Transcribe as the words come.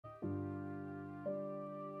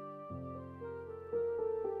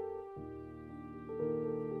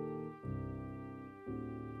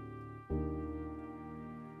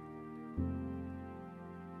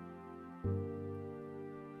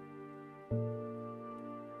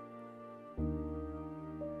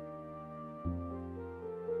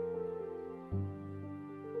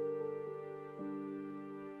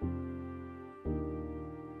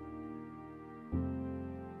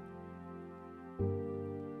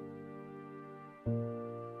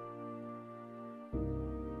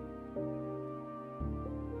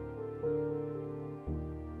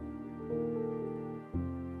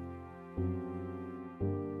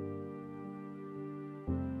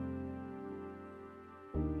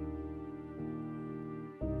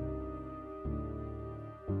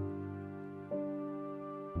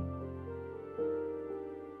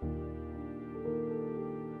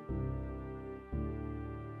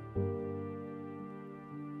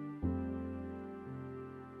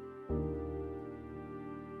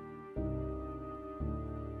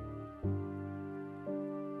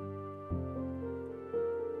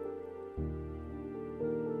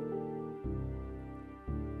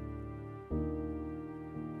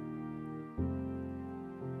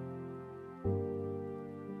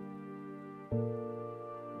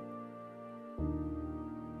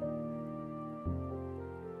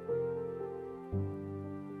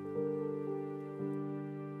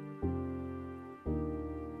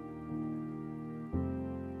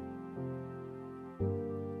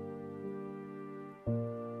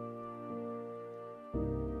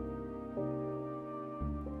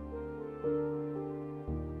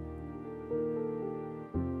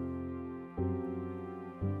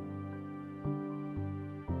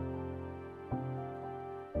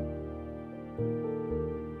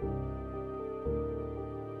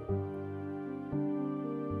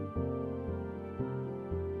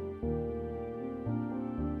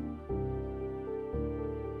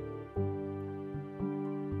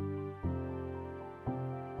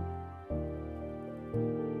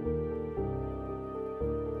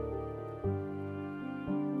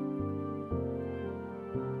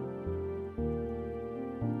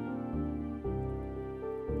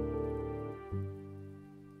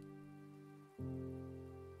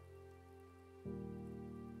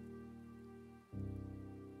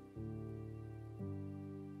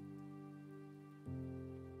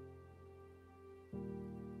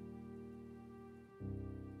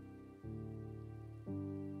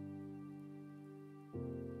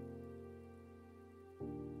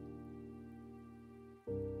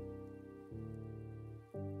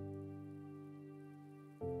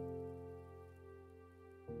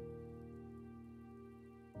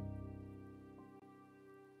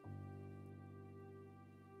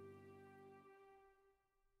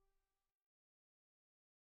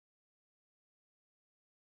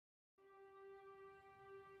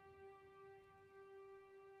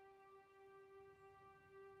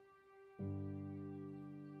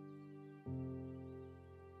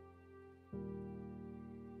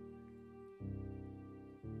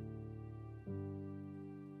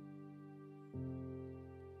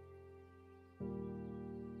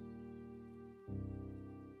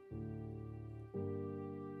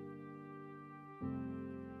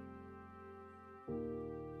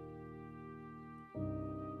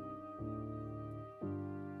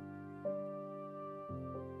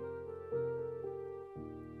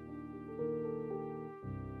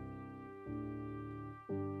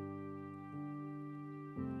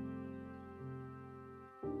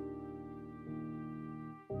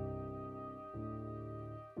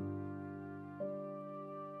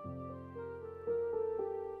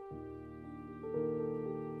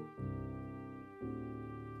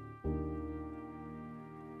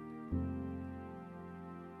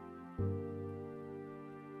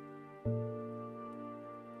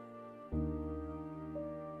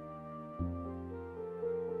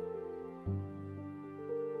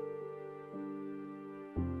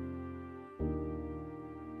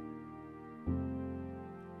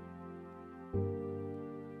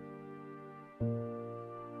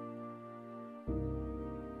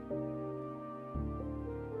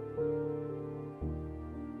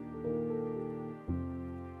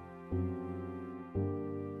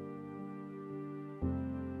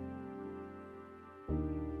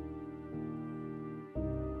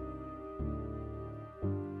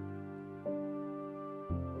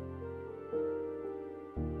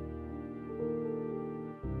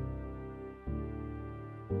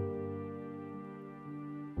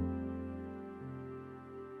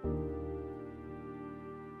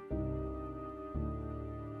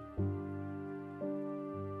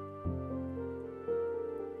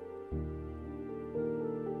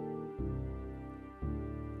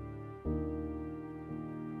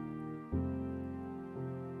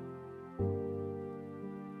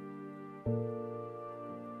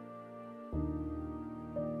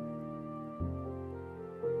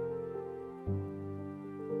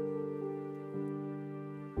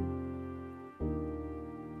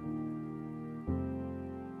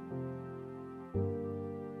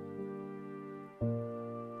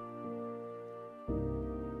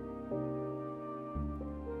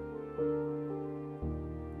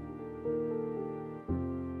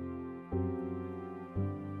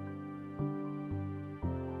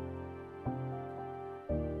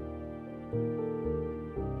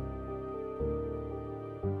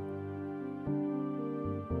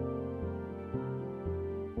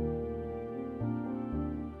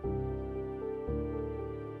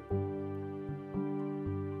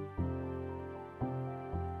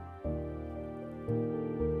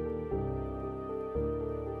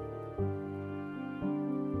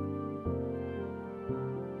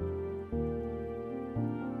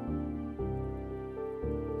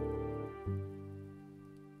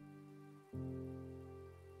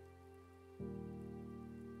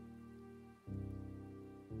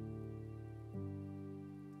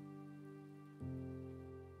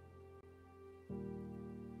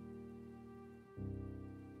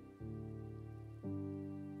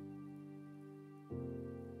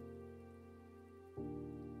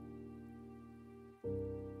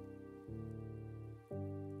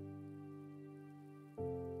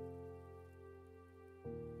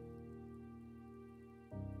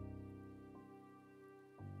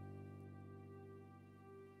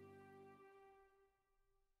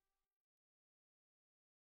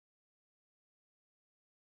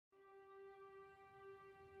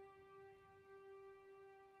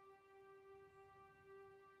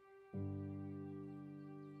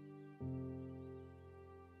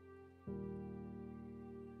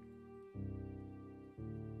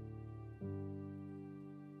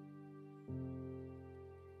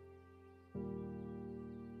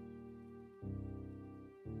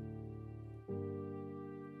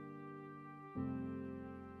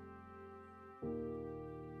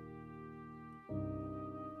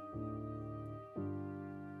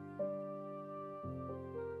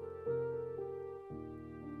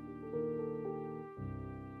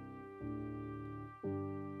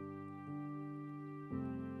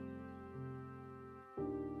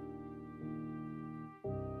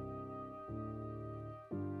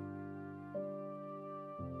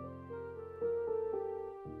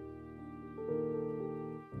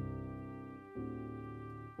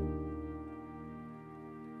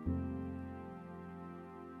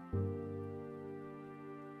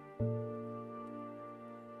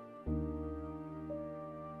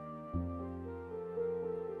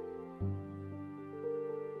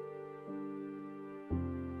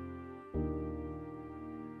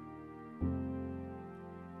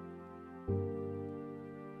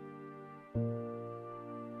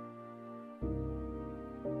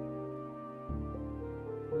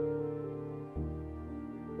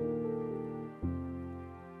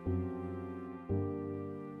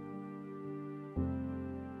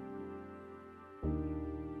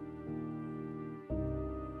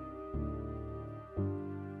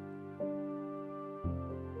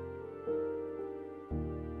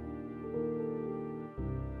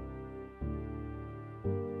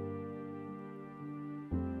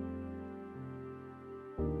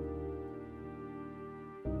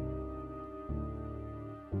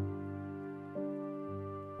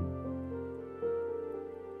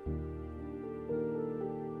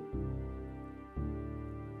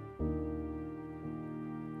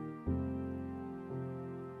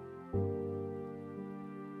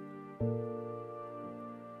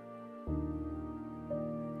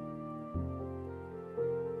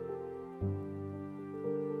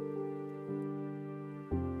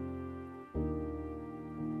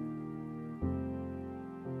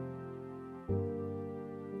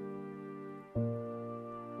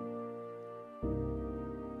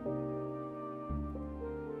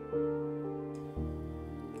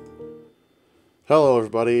Hello,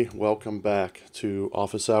 everybody. Welcome back to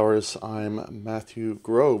Office Hours. I'm Matthew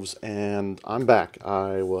Groves, and I'm back.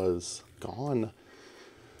 I was gone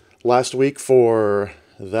last week for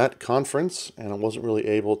that conference, and I wasn't really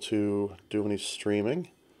able to do any streaming,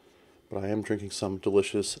 but I am drinking some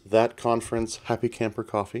delicious That Conference Happy Camper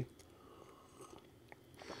coffee.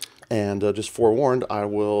 And just forewarned, I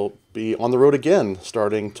will be on the road again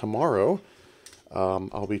starting tomorrow.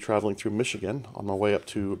 I'll be traveling through Michigan on my way up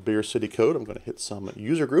to Beer City Code. I'm going to hit some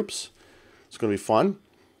user groups. It's going to be fun.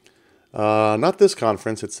 Not this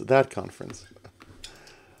conference, it's that conference.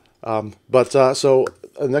 So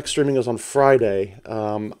next streaming is on Friday.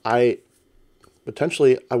 I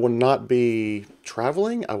will not be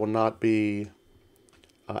traveling. I will not be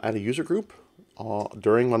at a user group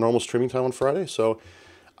during my normal streaming time on Friday. So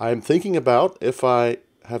I'm thinking about if I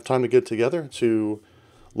have time to get together to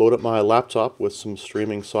load up my laptop with some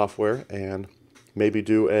streaming software and maybe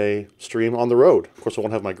do a stream on the road. Of course, I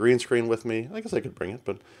won't have my green screen with me. I guess I could bring it,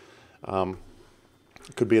 but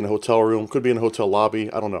it could be in a hotel room, could be in a hotel lobby.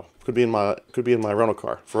 I don't know. Could be in my rental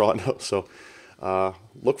car for all I know. So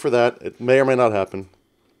look for that. It may or may not happen.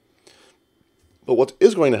 But what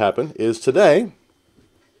is going to happen is today I'm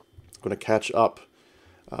going to catch up.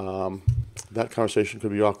 That conversation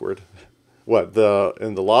could be awkward. What,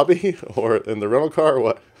 in the lobby or in the rental car or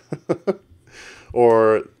what?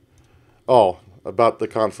 Or, oh, about the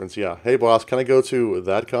conference, yeah. Hey, boss, can I go to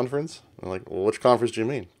that conference? I'm like, well, which conference do you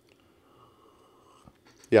mean?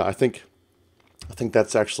 Yeah, I think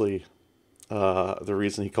that's actually the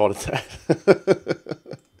reason he called it that.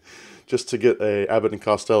 Just to get a Abbott and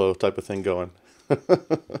Costello type of thing going.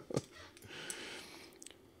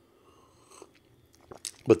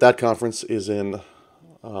 But that conference is in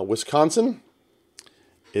Wisconsin.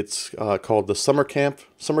 It's called the Summer Camp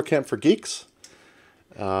for Geeks.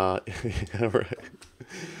 Right.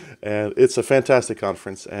 And it's a fantastic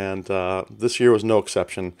conference, and this year was no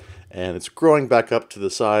exception. And it's growing back up to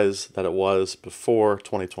the size that it was before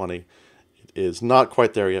 2020. It is not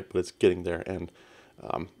quite there yet, but it's getting there. And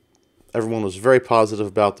everyone was very positive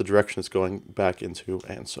about the direction it's going back into,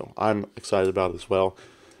 and so I'm excited about it as well.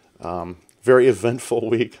 Very eventful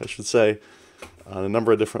week, I should say, in a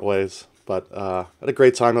number of different ways. But I had a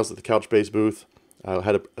great time. I was at the Couchbase booth.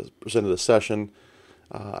 I presented a session,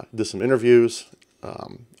 did some interviews,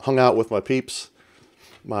 hung out with my peeps,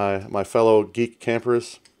 my fellow geek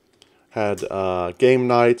campers, had game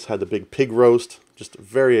nights, had the big pig roast. Just a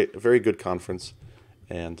very good conference.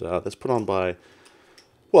 And that's put on by,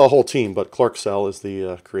 well, a whole team, but Clark Sell is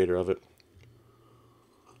the creator of it.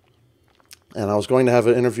 And I was going to have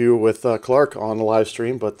an interview with Clark on the live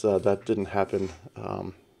stream, but that didn't happen.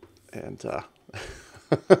 And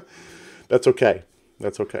that's okay.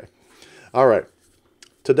 That's okay. All right.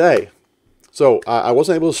 Today, so I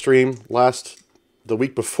wasn't able to stream the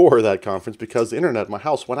week before that conference because the internet in my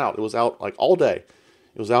house went out. It was out like all day.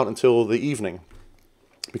 It was out until the evening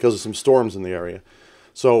because of some storms in the area.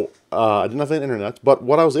 So I didn't have any internet. But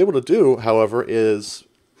what I was able to do, however, is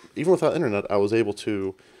even without internet, I was able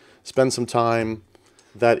to spend some time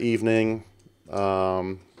that evening,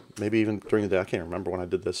 maybe even during the day. I can't remember when I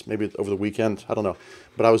did this. Maybe over the weekend. I don't know.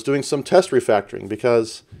 But I was doing some test refactoring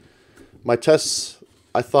because my tests,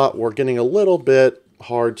 I thought, were getting a little bit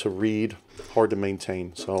hard to read, hard to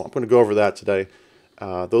maintain. So I'm going to go over that today.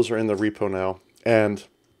 Those are in the repo now. And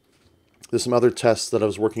there's some other tests that I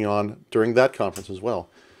was working on during that conference as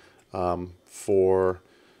well for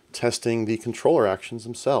testing the controller actions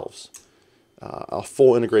themselves. A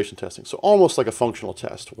full integration testing. So almost like a functional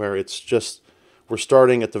test where it's just, we're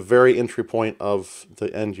starting at the very entry point of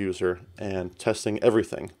the end user and testing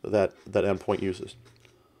everything that endpoint uses.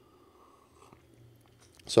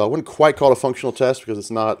 So I wouldn't quite call it a functional test because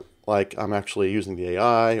it's not like I'm actually using the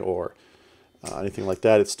AI or anything like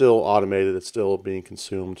that. It's still automated. It's still being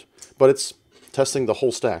consumed. But it's testing the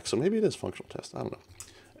whole stack. So maybe it is a functional test. I don't know.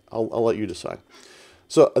 I'll let you decide.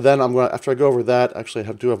 So then after I go over that, actually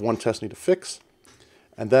I do have one test I need to fix.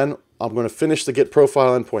 And then I'm going to finish the get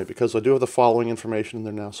profile endpoint because I do have the following information in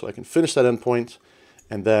there now. So I can finish that endpoint.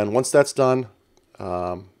 And then once that's done,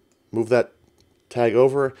 move that tag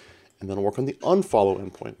over and then work on the unfollow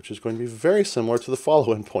endpoint, which is going to be very similar to the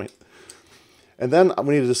follow endpoint. And then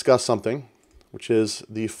we need to discuss something, which is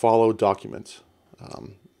the follow document.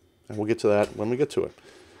 And we'll get to that when we get to it.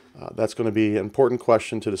 That's going to be an important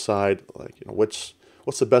question to decide, like, what's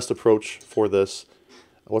the best approach for this?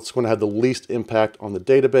 What's going to have the least impact on the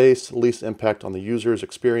database, least impact on the user's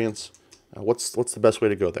experience? What's the best way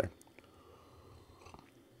to go there?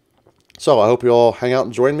 So I hope you all hang out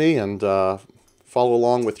and join me and follow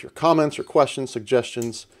along with your comments or questions,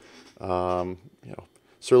 suggestions.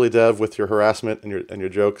 Surly Dev with your harassment and your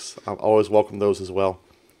jokes. I always welcome those as well.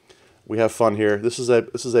 We have fun here. This is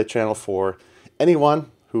a channel for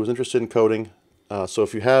anyone who is interested in coding. So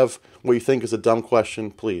if you have what you think is a dumb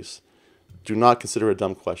question, please do not consider it a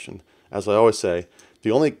dumb question. As I always say,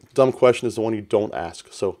 the only dumb question is the one you don't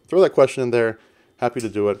ask. So throw that question in there. Happy to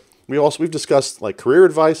do it. We've discussed like career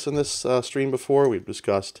advice in this stream before. We've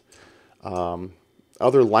discussed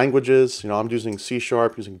other languages. I'm using C#,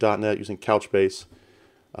 using .NET, using Couchbase,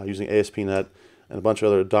 using ASP.NET, and a bunch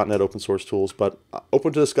of other .NET open source tools. But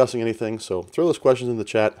open to discussing anything. So throw those questions in the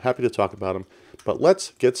chat. Happy to talk about them. But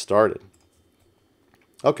let's get started.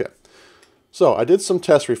 Okay. So I did some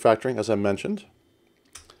test refactoring, as I mentioned.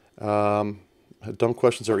 Dumb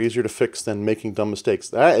questions are easier to fix than making dumb mistakes.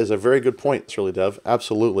 That is a very good point, Surly Dev.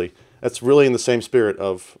 Absolutely. That's really in the same spirit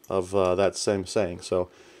of that same saying. So,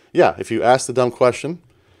 yeah, if you ask the dumb question,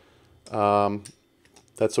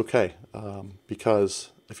 that's okay. Because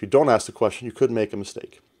if you don't ask the question, you could make a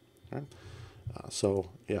mistake. Right? So,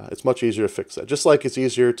 yeah, it's much easier to fix that. Just like it's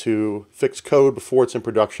easier to fix code before it's in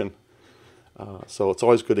production. So it's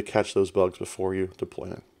always good to catch those bugs before you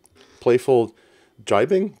deploy it. Playful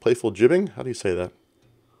jibbing? How do you say that?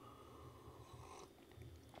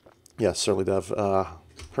 Yes, Surly Dev.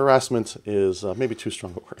 Harassment is maybe too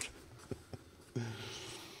strong a word.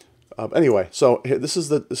 Anyway, so this is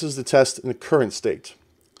the test in the current state.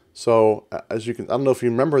 So as you can, I don't know if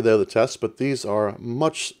you remember the other tests, but these are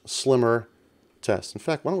much slimmer tests. In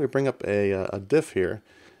fact, why don't we bring up a diff here,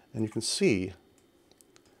 and you can see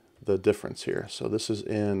the difference here. So this is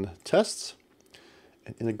in tests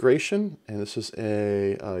and integration, and this is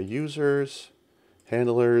a users,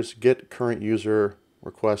 handlers, get current user,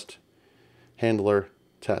 request handler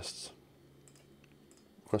tests.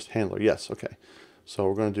 Request handler, yes, okay. So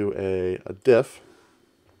we're going to do a diff.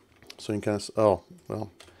 So you can kind of, oh,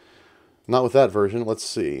 well, not with that version. Let's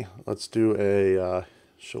see. Let's do a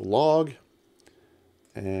show log,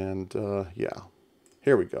 and yeah,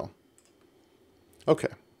 here we go. Okay.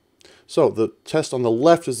 So the test on the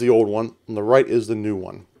left is the old one, on the right is the new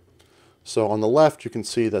one. So on the left, you can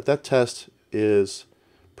see that test is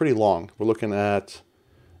pretty long. We're looking at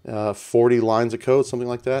 40 lines of code, something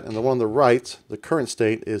like that. And the one on the right, the current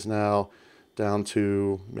state, is now down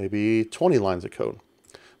to maybe 20 lines of code.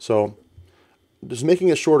 So just making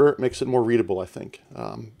it shorter makes it more readable, I think.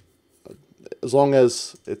 As long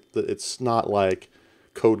as it's not like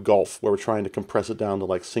code golf, where we're trying to compress it down to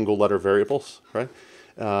like single letter variables, right?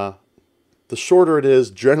 The shorter it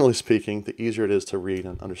is, generally speaking, the easier it is to read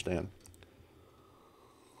and understand.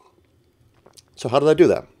 So how did I do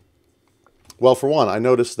that? Well, for one, I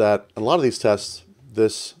noticed that in a lot of these tests,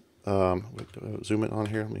 this, wait, do I zoom it on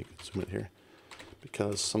here? Let me zoom it here,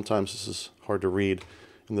 because sometimes this is hard to read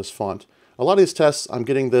in this font. A lot of these tests, I'm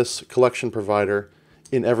getting this collection provider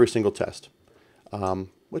in every single test,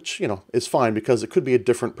 which, is fine, because it could be a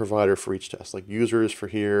different provider for each test, like users for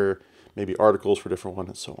here, maybe articles for different ones,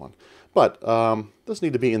 and so on. But doesn't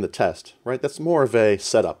need to be in the test, right? That's more of a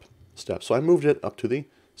setup step. So I moved it up to the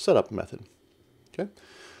setup method. Okay.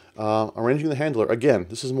 Arranging the handler. Again,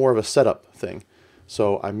 this is more of a setup thing.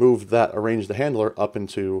 So I moved that arrange the handler up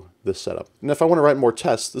into this setup. And if I want to write more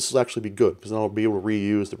tests, this will actually be good, because then I'll be able to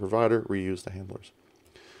reuse the provider, reuse the handlers.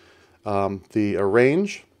 The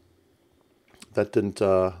arrange, that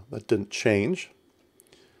didn't change.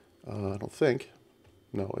 I don't think.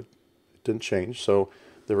 No, it didn't change. So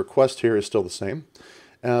the request here is still the same.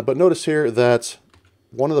 But notice here that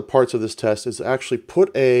one of the parts of this test is actually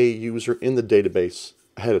put a user in the database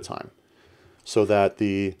ahead of time, so that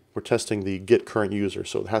we're testing the get current user.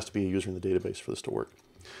 So it has to be a user in the database for this to work.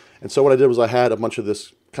 And so what I did was I had a bunch of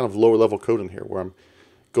this kind of lower level code in here, where I'm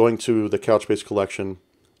going to the Couchbase collection,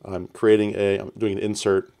 I'm doing an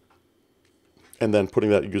insert, and then putting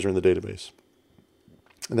that user in the database.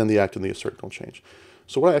 And then the act and the assert don't change.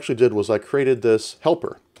 So what I actually did was I created this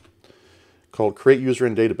helper called create user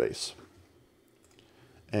in database.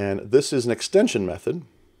 And this is an extension method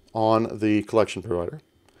on the collection provider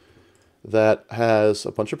that has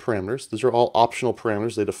a bunch of parameters. These are all optional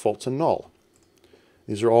parameters. They default to null.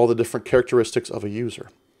 These are all the different characteristics of a user.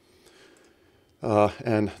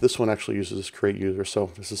 And this one actually uses this create user.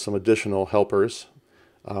 So this is some additional helpers.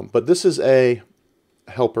 But this is a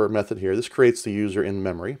helper method here. This creates the user in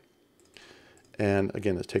memory. And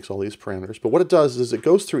again, it takes all these parameters. But what it does is it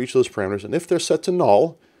goes through each of those parameters, and if they're set to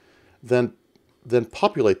null, then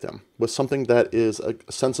populate them with something that is a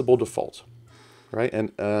sensible default, right?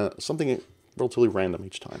 And something relatively random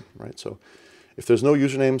each time, right? So if there's no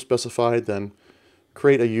username specified, then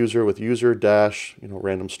create a user with user dash,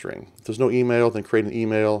 random string. If there's no email, then create an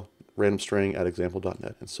email, random string at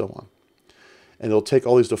example.net, and so on. and it'll take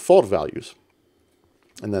all these default values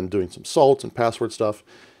and then doing some salt and password stuff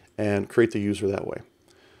and create the user that way.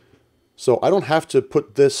 So I don't have to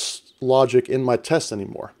put this logic in my test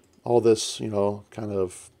anymore. All this, kind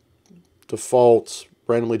of default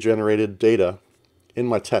randomly generated data in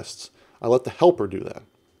my tests. I let the helper do that.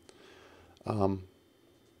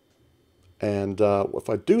 If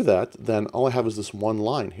I do that, then all I have is this one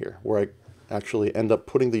line here where I actually end up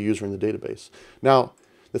putting the user in the database. Now,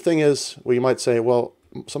 the thing is, well, you might say, well,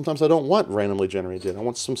 sometimes I don't want randomly generated data. I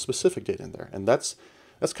want some specific data in there. And that's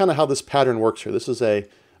kind of how this pattern works here. This is a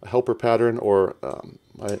helper pattern, or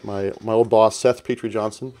my old boss, Seth Petrie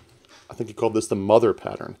Johnson, I think he called this the mother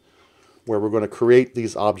pattern, where we're going to create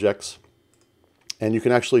these objects, and you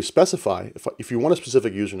can actually specify, if you want a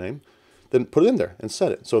specific username, then put it in there and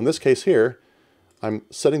set it. So in this case here, I'm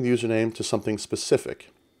setting the username to something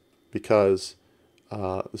specific because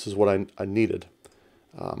this is what I needed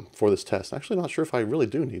for this test. Actually, not sure if I really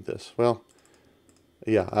do need this. Well,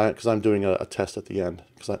 yeah, because I'm doing a test at the end,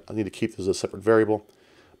 because I need to keep this as a separate variable.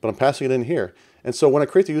 But I'm passing it in here. And so when I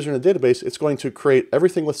create the user in the database, it's going to create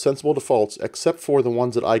everything with sensible defaults except for the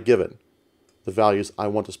ones that I give it, the values I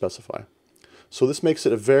want to specify. So this makes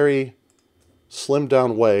it a very slimmed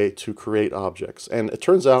down way to create objects. And it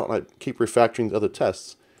turns out, and I keep refactoring the other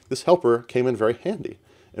tests, this helper came in very handy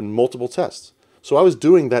in multiple tests. So I was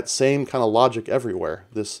doing that same kind of logic everywhere.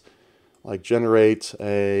 This like generate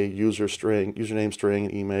a user string, username string,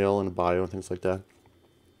 an email, and a bio, and things like that.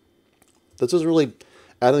 That doesn't really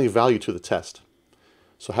add any value to the test.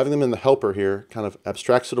 So having them in the helper here kind of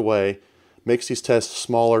abstracts it away, makes these tests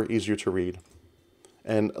smaller, easier to read,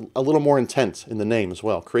 and a little more intent in the name as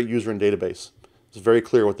well. Create user in database. It's very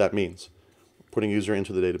clear what that means, putting user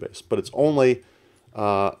into the database. But it's only,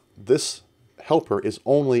 this helper is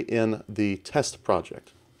only in the test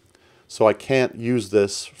project. So I can't use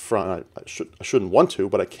this from, I shouldn't want to,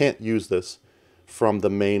 but I can't use this from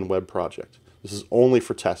the main web project. This is only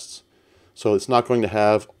for tests. So it's not going to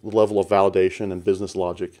have the level of validation and business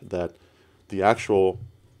logic that the actual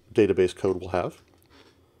database code will have,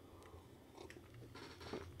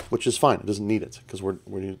 which is fine. It doesn't need it because we're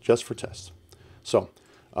using it just for tests. So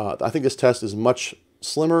I think this test is much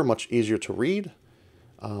slimmer, much easier to read,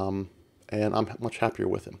 and I'm much happier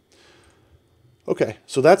with it. Okay,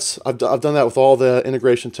 so I've done that with all the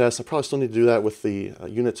integration tests. I probably still need to do that with the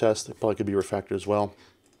unit test. It probably could be refactored as well.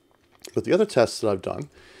 But the other tests that I've done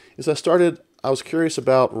is I was curious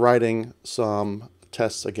about writing some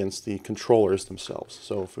tests against the controllers themselves.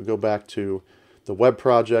 So if we go back to the web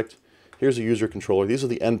project, here's a user controller. These are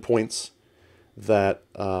the endpoints that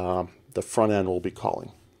the front end will be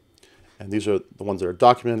calling. And these are the ones that are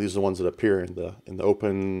documented. These are the ones that appear in the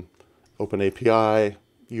open API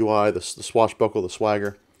UI, the swashbuckle, the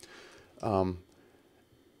swagger. And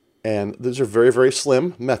these are very, very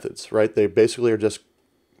slim methods, right? They basically are just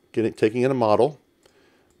taking in a model,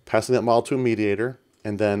 passing that model to a mediator,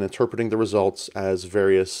 and then interpreting the results as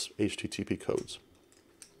various HTTP codes.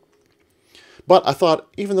 But I thought,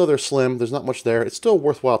 even though they're slim, there's not much there, it's still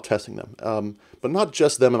worthwhile testing them. But not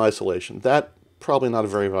just them in isolation. That probably not a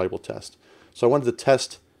very valuable test. So I wanted to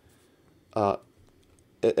test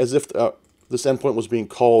as if this endpoint was being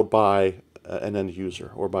called by an end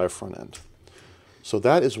user or by a front end. So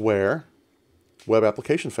that is where Web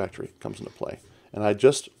Application Factory comes into play. And I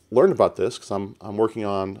just learned about this because I'm working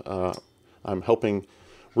on, I'm helping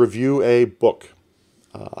review a book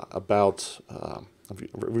about,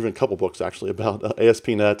 reviewing a couple books actually about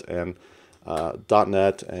ASP.NET and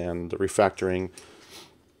 .NET and refactoring.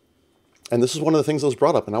 And this is one of the things that was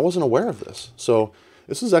brought up, and I wasn't aware of this. So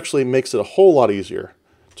this actually makes it a whole lot easier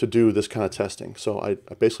to do this kind of testing. So I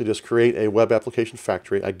basically just create a Web Application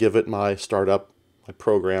Factory. I give it my startup, my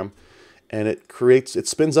program, and it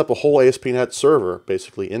spins up a whole ASP.NET server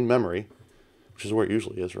basically in memory, which is where it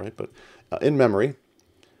usually is, right? But in memory,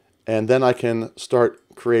 and then I can start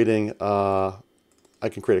creating. I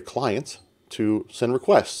can create a client to send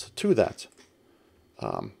requests to that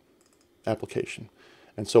application.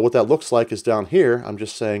 And so what that looks like is down here. I'm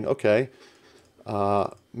just saying, okay,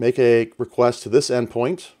 make a request to this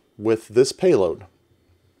endpoint with this payload.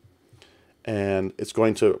 And it's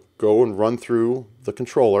going to go and run through the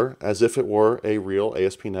controller as if it were a real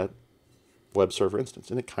ASP.NET web server instance.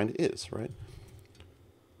 And it kind of is, right?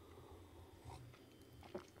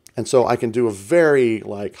 And so I can do a very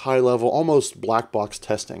high level, almost black box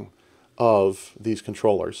testing of these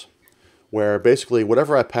controllers, where basically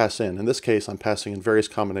whatever I pass in this case I'm passing in various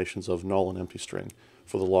combinations of null and empty string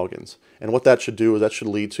for the logins. And what that should do is that should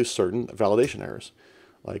lead to certain validation errors,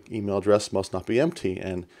 like email address must not be empty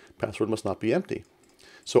and password must not be empty.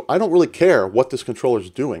 So I don't really care what this controller is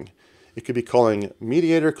doing. It could be calling a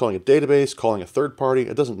mediator, calling a database, calling a third party.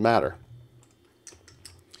 It doesn't matter.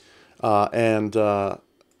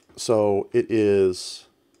 So it is,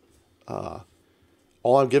 all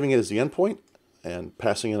I'm giving it is the endpoint and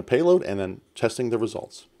passing in a payload and then testing the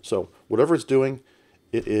results. So whatever it's doing,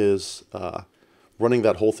 it is running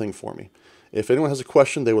that whole thing for me. If anyone has a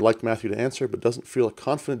question they would like Matthew to answer but doesn't feel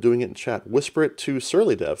confident doing it in chat, whisper it to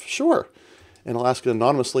SurlyDev. Sure. And I'll ask it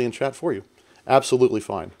anonymously in chat for you. Absolutely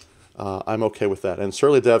fine. I'm okay with that. And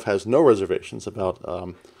SurlyDev has no reservations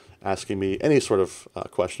about asking me any sort of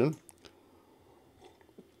question,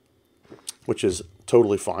 which is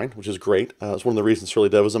totally fine, which is great. It's one of the reasons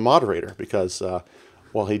SurlyDev is a moderator, because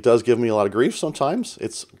while he does give me a lot of grief sometimes,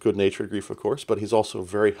 it's good-natured grief, of course, but he's also a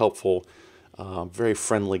very helpful, very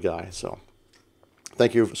friendly guy. So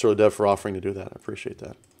thank you, SurlyDev, for offering to do that. I appreciate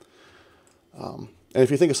that. And if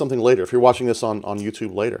you think of something later, if you're watching this on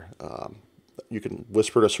YouTube later, you can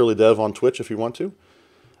whisper to SurlyDev on Twitch if you want to.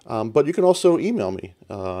 But you can also email me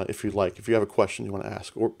if you'd like, if you have a question you want to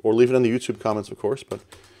ask, or leave it in the YouTube comments, of course. But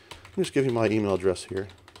let me just give you my email address here.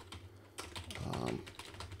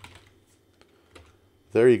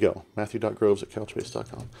 There you go,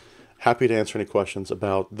 matthew.groves@couchbase.com. Happy to answer any questions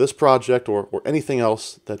about this project or anything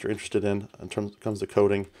else that you're interested in terms comes to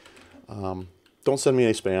coding. Don't send me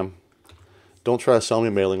any spam. Don't try to sell me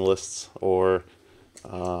mailing lists or,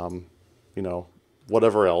 you know,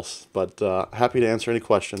 whatever else. But happy to answer any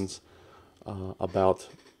questions about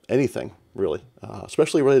anything, really,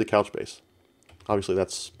 especially related to Couchbase. Obviously,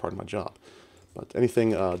 that's part of my job. But anything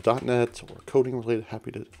 .NET or coding related,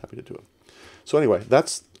 happy to do it. So anyway,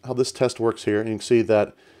 that's how this test works here. And you can see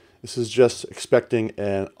that this is just expecting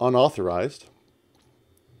an unauthorized.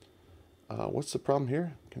 What's the problem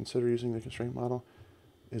here? Consider using the constraint model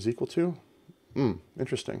is equal to.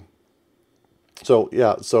 Interesting. So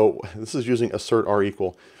yeah, so this is using assert r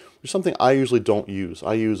equal, which is something I usually don't use.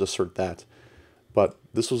 I use assert that, but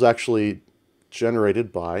this was actually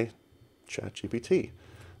generated by ChatGPT.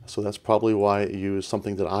 So that's probably why it used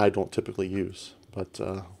something that I don't typically use. But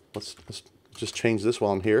let's just change this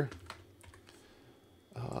while I'm here.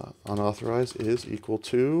 Unauthorized is equal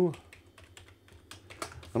to.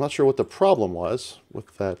 I'm not sure what the problem was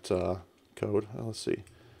with that code. Let's see.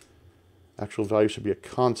 Actual value should be a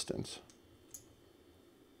constant.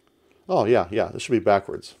 Oh, yeah, this should be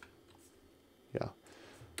backwards. Yeah.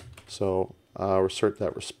 So assert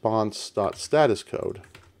that response.status code.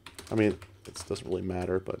 I mean, it doesn't really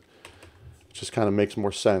matter, but it just kind of makes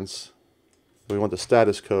more sense. We want the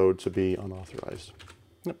status code to be unauthorized.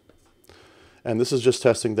 Yep. And this is just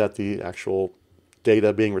testing that the actual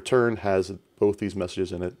data being returned has both these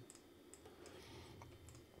messages in it.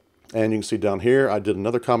 And you can see down here, I did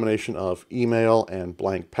another combination of email and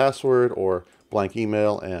blank password, or blank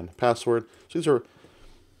email and password. So these are,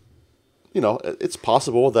 you know, it's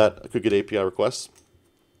possible that I could get API requests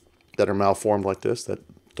that are malformed like this, that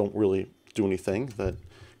don't really do anything, that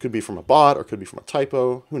could be from a bot or could be from a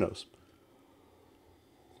typo, who knows.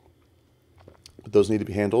 But those need to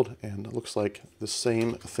be handled, and it looks like the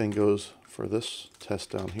same thing goes for this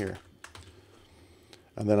test down here.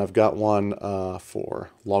 And then I've got one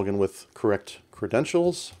for login with correct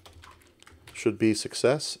credentials. Should be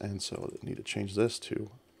success, and so I need to change this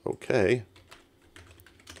to OK.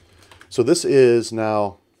 So this is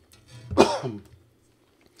now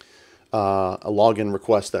a login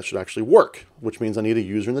request that should actually work, which means I need a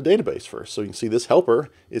user in the database first. So you can see this helper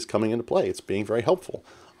is coming into play. It's being very helpful.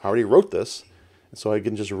 I already wrote this, and so I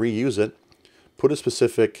can just reuse it, put a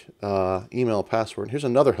specific email password. Here's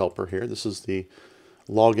another helper here. This is the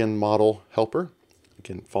login model helper.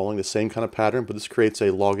 Again, following the same kind of pattern, but this creates a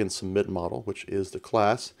login submit model, which is the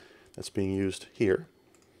class that's being used here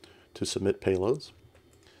to submit payloads.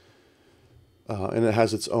 And it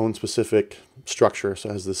has its own specific structure. So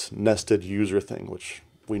it has this nested user thing, which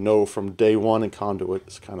we know from day one in Conduit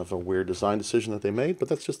is kind of a weird design decision that they made, but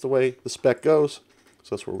that's just the way the spec goes.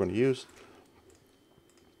 So that's what we're going to use.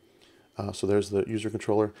 So there's the user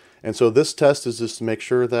controller. And so this test is just to make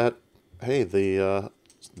sure that, hey, the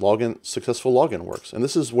successful login works. And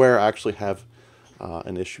this is where I actually have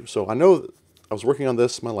an issue. So I know I was working on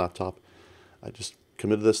this on my laptop. I just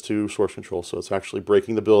committed this to source control, so it's actually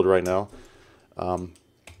breaking the build right now. So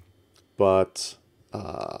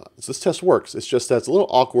this test works. It's just that it's a little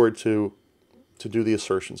awkward to do the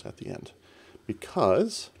assertions at the end,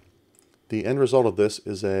 because the end result of this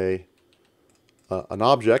is an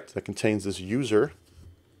object that contains this user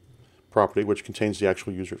property, which contains the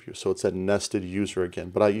actual user view. So it's that nested user again.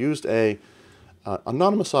 But I used a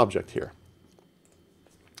anonymous object here.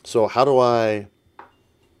 So how do I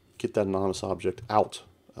get that anonymous object out?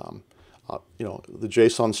 The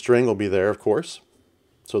JSON string will be there, of course.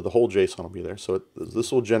 So the whole JSON will be there. So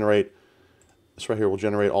this will generate, this right here will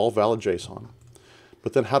generate all valid JSON.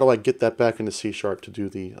 But then how do I get that back into C# to do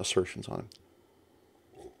the assertions on it?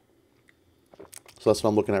 So that's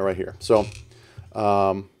what I'm looking at right here. So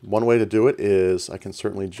one way to do it is I can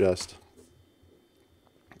certainly just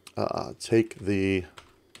take the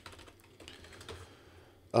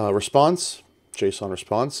response, JSON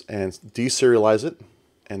response, and deserialize it.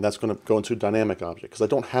 And that's going to go into a dynamic object because I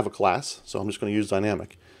don't have a class, so I'm just going to use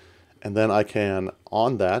dynamic. And then I can,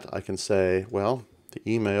 on that, I can say, well, the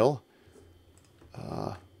email,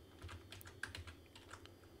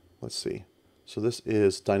 let's see. So this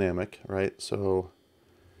is dynamic, right? So,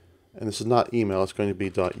 and this is not email, it's going to be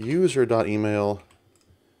 .user.email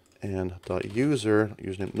and .user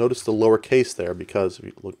username. Notice the lowercase there because if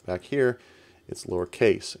you look back here, it's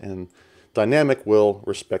lowercase. And dynamic will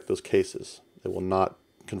respect those cases. It will not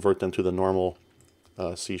convert them to the normal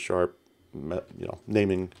C#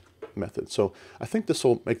 naming method. So I think this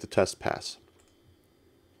will make the test pass.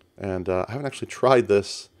 And I haven't actually tried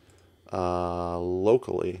this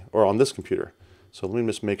locally or on this computer. So let me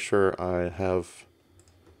just make sure I have,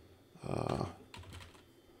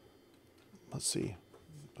 let's see,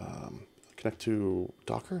 connect to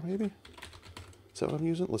Docker maybe? Is that what I'm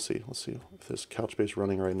using? Let's see if there's Couchbase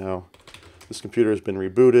running right now. This computer has been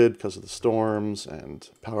rebooted because of the storms and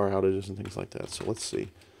power outages and things like that. So let's see.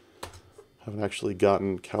 Haven't actually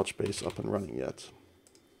gotten Couchbase up and running yet.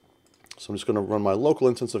 So I'm just going to run my local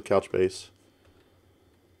instance of Couchbase.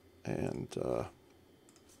 And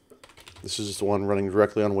this is just the one running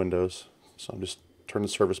directly on Windows. So I'm just turning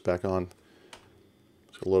the service back on.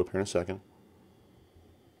 It's going to load up here in a second.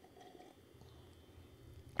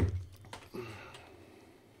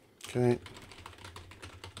 Okay.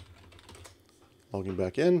 Logging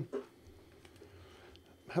back in.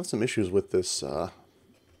 I have some issues with this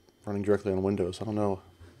running directly on Windows. I don't know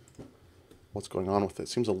what's going on with it. It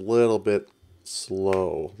seems a little bit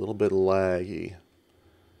slow, a little bit laggy.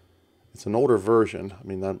 It's an older version. I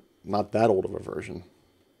mean, not that old of a version,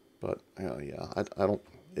 but yeah, I don't.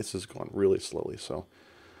 This is going really slowly, so I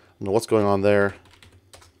don't know what's going on there.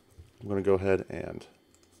 I'm going to go ahead and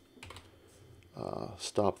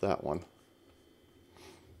stop that one.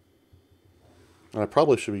 And I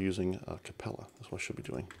probably should be using Capella. That's what I should be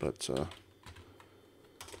doing. But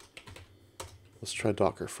let's try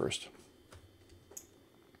Docker first.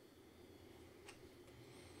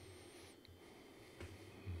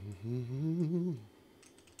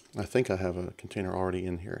 I think I have a container already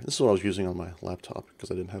in here. This is what I was using on my laptop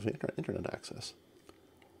because I didn't have internet access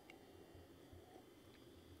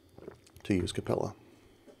to use Capella.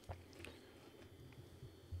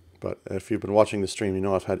 But if you've been watching the stream, you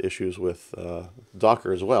know I've had issues with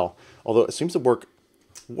Docker as well. Although it seems to work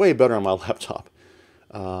way better on my laptop.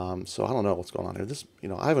 So I don't know what's going on here. This,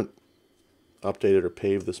 I haven't updated or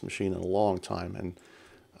paved this machine in a long time, and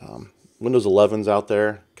Windows 11's out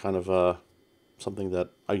there, kind of something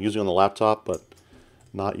that I'm using on the laptop, but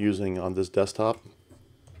not using on this desktop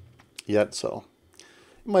yet. So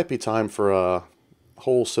it might be time for a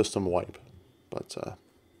whole system wipe, but the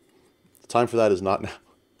time for that is not now.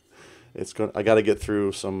 I got to get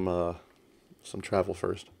through some travel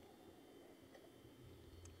first,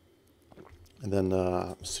 and then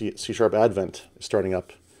C# Advent is starting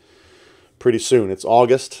up pretty soon. It's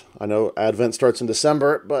August. I know Advent starts in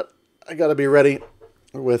December, but I got to be ready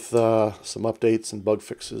with some updates and bug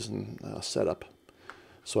fixes and setup,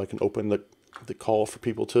 so I can open the call for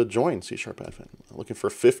people to join C# Advent. I'm looking for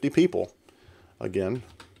 50 people. Again,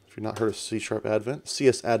 if you've not heard of C# Advent,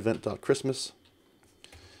 csadvent.christmas.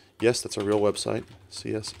 Yes, that's a real website,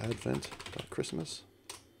 csadvent.christmas.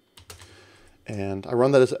 And I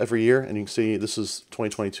run that every year, and you can see this is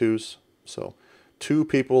 2022's. So 2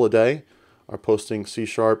 people a day are posting C#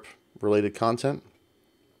 related content,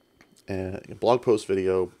 and a blog post,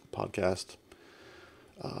 video, podcast,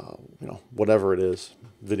 whatever it is,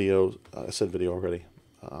 video, I said video already,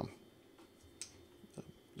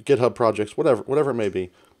 GitHub projects, whatever it may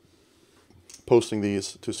be, posting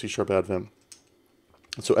these to C# Advent.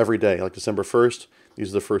 And so every day, like December 1st, these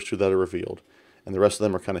are the first 2 that are revealed. And the rest of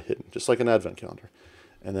them are kind of hidden, just like an Advent calendar.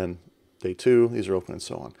 And then day 2, these are open and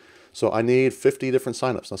so on. So I need 50 different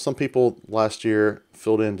signups. Now, some people last year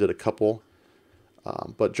did a couple.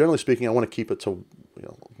 But generally speaking, I want to keep it to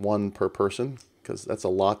 1 per person because that's a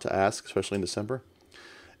lot to ask, especially in December.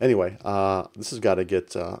 Anyway, this has got to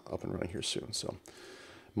get up and running here soon. So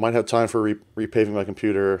might have time for repaving my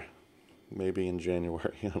computer maybe in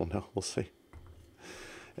January. I don't know. We'll see.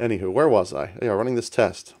 Anywho, where was I? Yeah, running this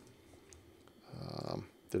test.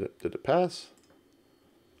 Did it pass?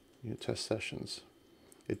 unit test sessions.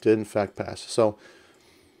 It did in fact pass. So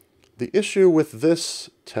the issue with this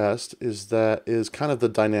test is kind of the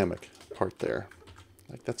dynamic part there.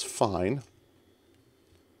 Like, that's fine.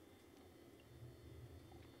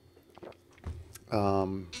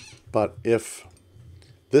 But if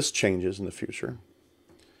this changes in the future,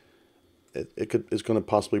 it's going to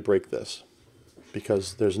possibly break this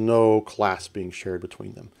because there's no class being shared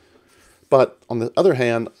between them. But on the other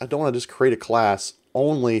hand, I don't want to just create a class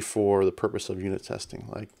only for the purpose of unit testing.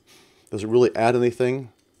 Like, does it really add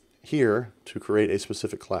anything here to create a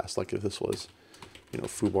specific class? Like if this was,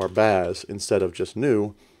 foobar baz instead of just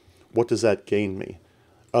new, what does that gain me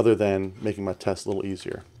other than making my test a little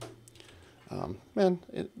easier?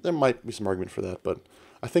 There might be some argument for that, but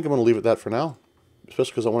I think I'm going to leave it at that for now,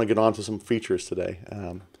 especially because I want to get on to some features today.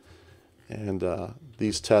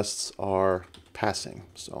 These tests are passing,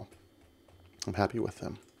 so I'm happy with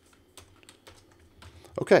them.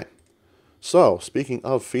 Okay, so speaking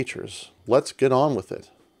of features, let's get on with it.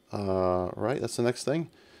 Right, that's the next thing?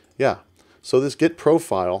 Yeah, so this Git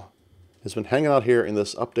profile has been hanging out here in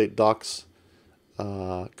this update docs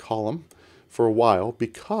column for a while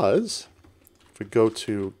because if we go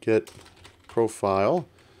to Git profile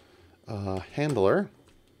handler,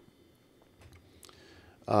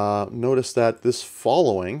 notice that this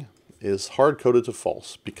following is hard-coded to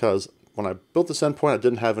false because when I built this endpoint, I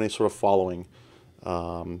didn't have any sort of following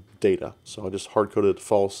data. So I just hard-coded it to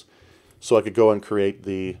false so I could go and create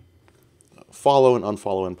the follow and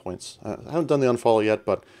unfollow endpoints. I haven't done the unfollow yet,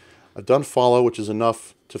 but I've done follow, which is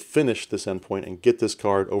enough to finish this endpoint and get this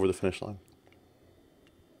card over the finish line.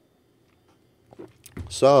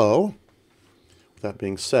 So, with that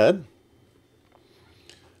being said,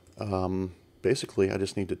 basically I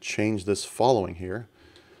just need to change this following here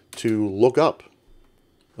to look up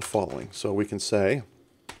the following. So we can say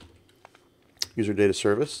user data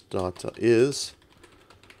service dot is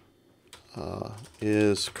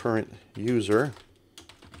current user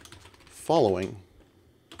following.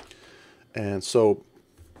 And so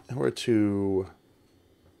in order to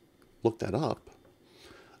look that up,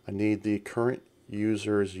 I need the current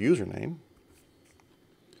user's username,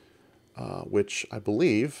 which I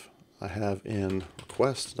believe I have in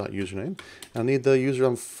request.username. I need the user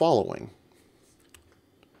I'm following.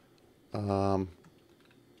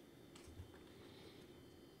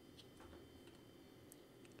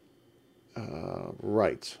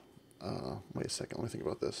 Right. Wait a second, let me think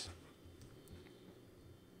about this.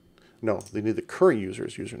 No, they need the current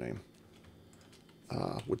user's username.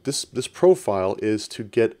 What this profile is to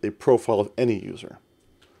get a profile of any user.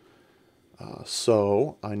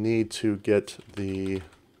 So I need to get the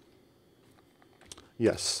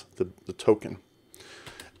token.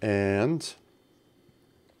 And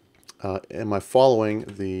am I following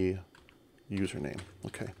the username?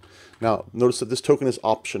 Okay. Now notice that this token is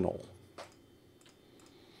optional.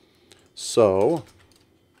 So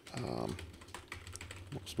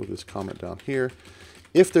let's move this comment down here.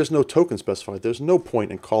 If there's no token specified, there's no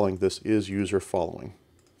point in calling this is user following.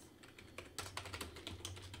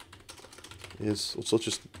 Let's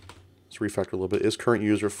refactor a little bit. Is current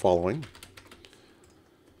user following.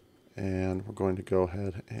 And we're going to go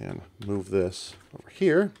ahead and move this over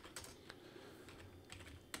here.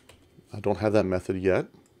 I don't have that method yet.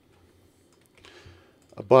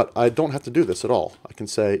 But I don't have to do this at all. I can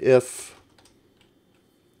say if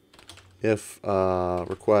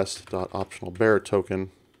request.optional bearer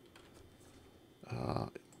token,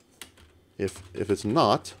 if it's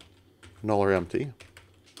not null or empty,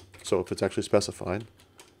 so if it's actually specified,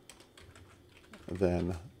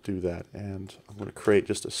 then do that. And I'm going to create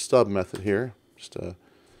just a stub method here, just a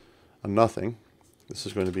nothing. This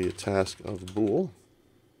is going to be a task of bool.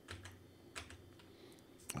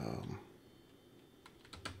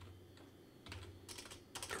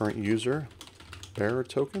 Current user bearer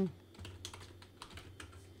token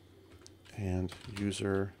and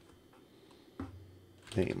user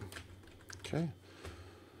name. Okay.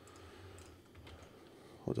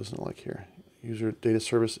 What doesn't it like here? User data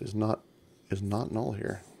service is not null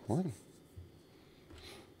here. What?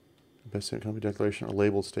 Best statement, company declaration, or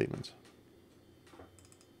labeled statements.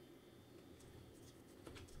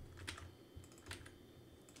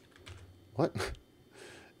 What?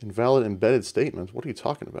 Invalid embedded statements? What are you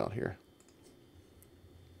talking about here?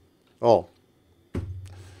 Oh.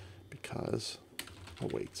 Because, oh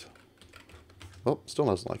wait. Oh, still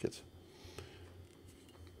doesn't like it.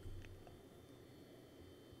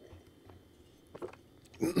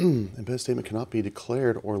 Embedded statement cannot be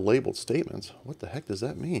declared or labeled statements. What the heck does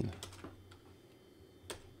that mean?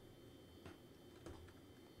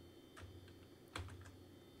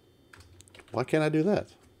 Why can't I do that?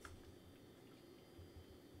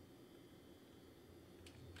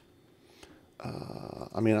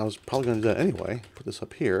 mean, I was probably going to do that anyway. Put this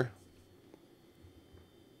up here.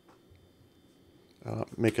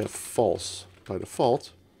 Make it false by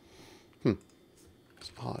default.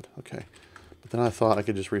 It's odd. Okay. But then I thought I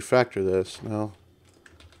could just refactor this. No.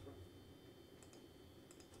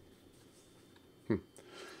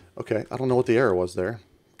 Okay, I don't know what the error was there.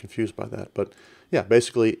 Confused by that. But yeah,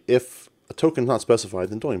 basically, if a token's not specified,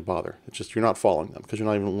 then don't even bother. It's just you're not following them because you're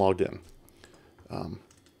not even logged in.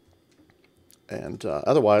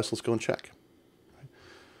 Otherwise, let's go and check.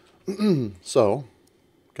 So,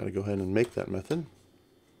 got to go ahead and make that method.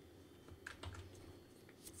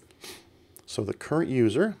 So the current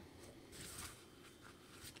user,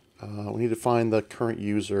 we need to find the current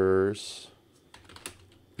user's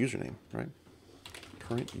username, right?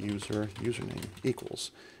 Current user username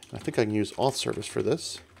equals. And I think I can use auth service for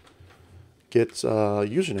this. Get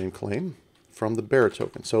username claim from the bearer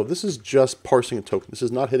token. So this is just parsing a token. This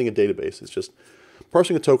is not hitting a database. It's just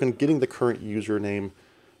parsing a token, getting the current username,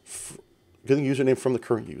 getting username from the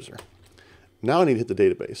current user. Now I need to hit the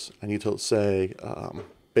database. I need to say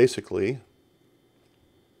basically.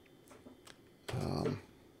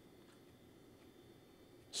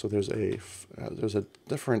 So there's a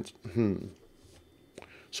different.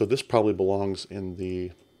 So this probably belongs in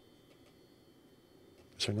the.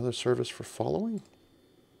 Is there another service for following?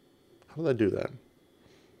 How did I do that?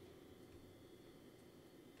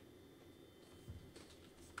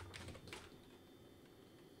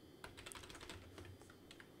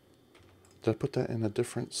 Did I put that in a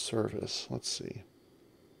different service? Let's see.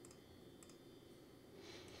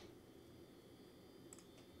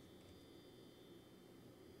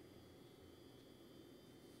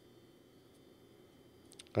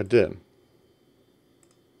 I did.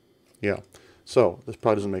 Yeah. So this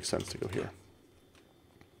probably doesn't make sense to go here.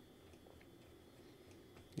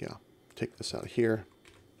 Yeah. Take this out of here.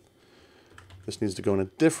 This needs to go in a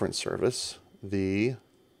different service, the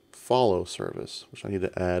follow service, which I need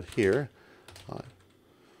to add here.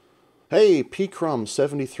 Hey,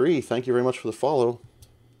 pcrum73, thank you very much for the follow.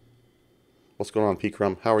 What's going on,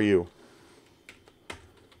 pcrum? How are you?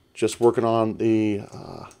 Just working on the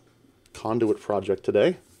Conduit Project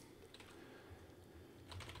today.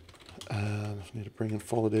 I need to bring in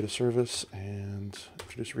follow data service and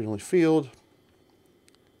introduce read-only field.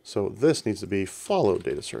 So this needs to be follow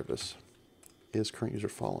data service. Is current user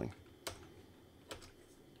following?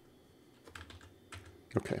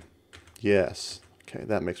 Okay. Yes. Okay,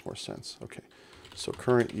 that makes more sense. Okay. So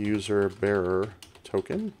current user bearer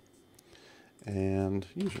token and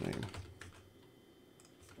username.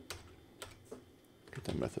 Get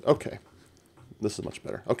that method. Okay. This is much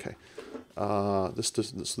better. Okay.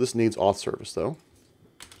 This needs auth service though.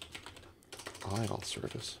 Auth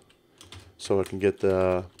service. So I can get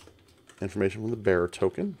the information from the bearer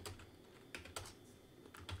token.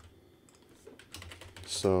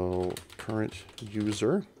 So current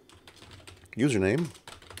user username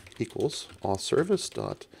equals auth service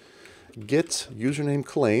dot get username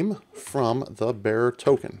claim from the bearer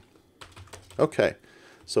token. Okay,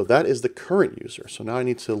 so that is the current user. So now I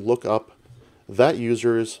need to look up that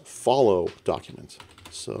user's follow document.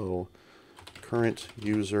 So current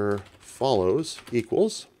user follows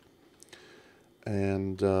equals,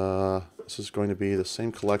 and this is going to be the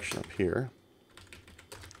same collection up here.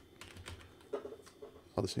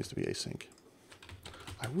 Oh, this needs to be async.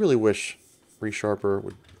 I really wish ReSharper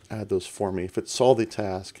would add those for me. If it solved the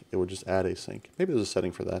task, it would just add async. Maybe there's a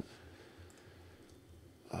setting for that.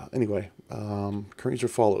 Anyway, current user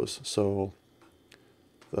follows. So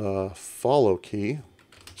the follow key,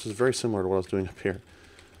 this is very similar to what I was doing up here.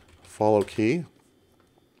 Follow key,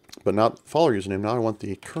 but not follower username. Now I want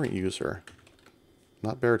the current user,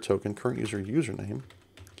 not bearer token, current user username,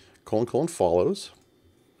 colon follows.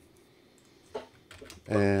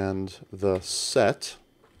 And the set,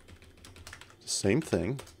 same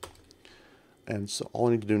thing. And so all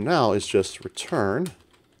I need to do now is just return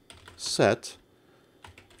set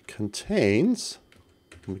contains,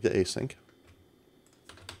 let me get async,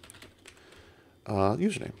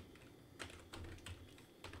 username.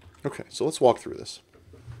 Okay, so let's walk through this.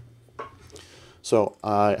 So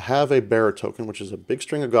I have a bearer token, which is a big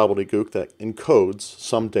string of gobbledygook that encodes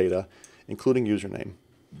some data, including username.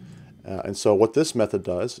 And so what this method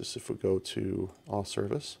does is, if we go to auth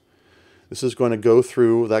service, this is going to go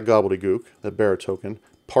through that gobbledygook, that bearer token,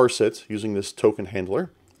 parse it using this token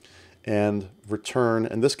handler, and return,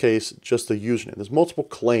 in this case, just the username. There's multiple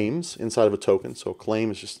claims inside of a token. So a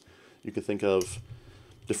claim is just, you can think of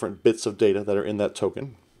different bits of data that are in that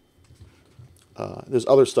token. There's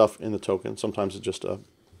other stuff in the token. Sometimes it's just a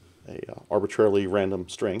arbitrarily random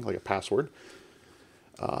string, like a password.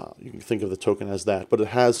 You can think of the token as that, but it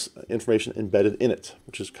has information embedded in it,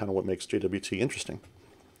 which is kind of what makes JWT interesting.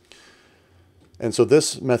 And so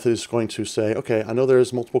this method is going to say, okay, I know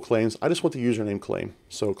there's multiple claims. I just want the username claim.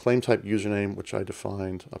 So claim type username, which I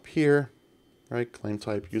defined up here, right? Claim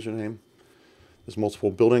type username. There's multiple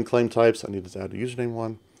built-in claim types. I need to add a username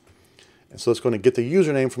one. And so it's going to get the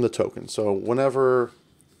username from the token. So whenever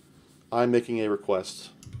I'm making a request,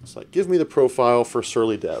 it's like, give me the profile for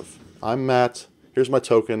Surly Dev. I'm Matt. Here's my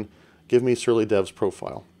token. Give me Surly Dev's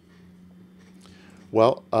profile.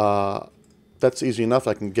 Well, that's easy enough.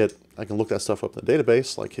 I can look that stuff up in the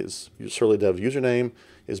database, like his Surly Dev username,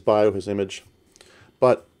 his bio, his image.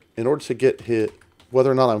 But in order to get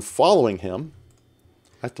whether or not I'm following him,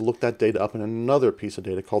 I have to look that data up in another piece of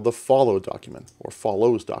data called the follow document, or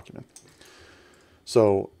follows document.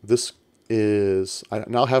 So this is, I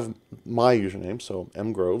now have my username, so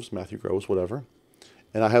M Groves, Matthew Groves, whatever.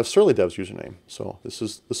 And I have Surly Dev's username. So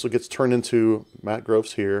this gets turned into Matt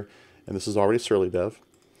Groves here, and this is already Surly Dev.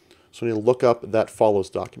 So I need to look up that follows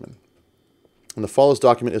document. And the follows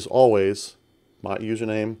document is always my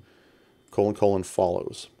username, :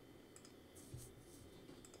 follows.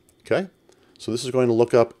 Okay? So this is going to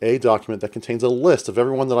look up a document that contains a list of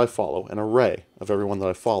everyone that I follow, an array of everyone that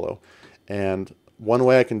I follow. And one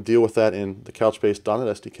way I can deal with that in the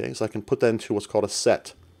Couchbase.NET SDK is I can put that into what's called a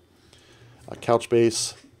set. A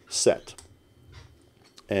Couchbase set.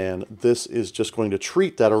 And this is just going to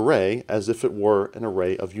treat that array as if it were an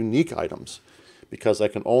array of unique items, because I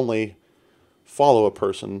can only follow a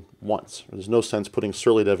person once. There's no sense putting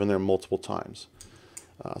Surly Dev in there multiple times.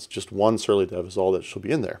 It's just one Surly Dev is all that should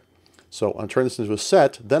be in there. So I turn this into a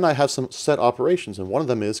set, then I have some set operations, and one of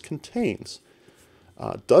them is contains.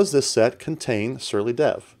 Does this set contain Surly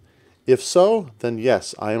Dev? If so, then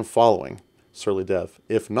yes, I am following Surly Dev.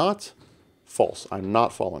 If not, false. I'm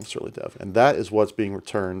not following Surly Dev. And that is what's being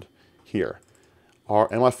returned here.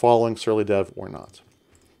 Am I following Surly Dev or not?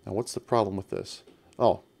 Now what's the problem with this?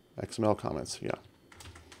 Oh, XML comments, yeah.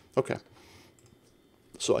 Okay.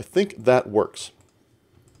 So I think that works.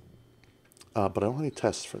 But I don't have any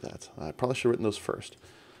tests for that. I probably should have written those first.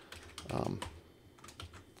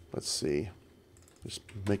 Let's see. Just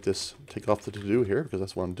make this take off the to-do here, because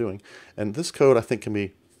that's what I'm doing. And this code I think can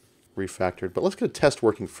be refactored. But let's get a test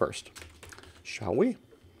working first, shall we?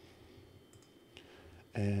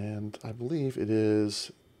 And I believe it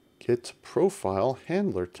is get profile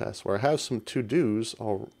handler test, where I have some to-dos.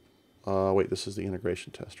 Wait, this is the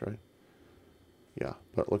integration test, right? Yeah,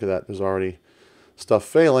 but look at that. There's already stuff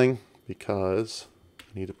failing because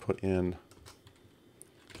I need to put in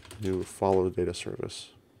new follow data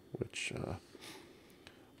service, which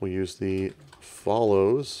we'll use the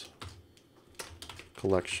follows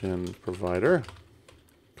collection provider,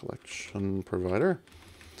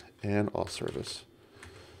 and auth service.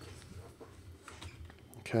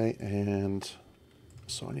 Okay, and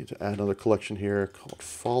so I need to add another collection here called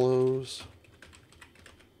follows.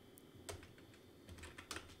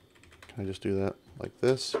 Can I just do that like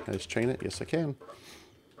this? Can I just chain it? Yes, I can.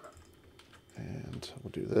 And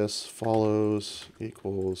we'll do this. Follows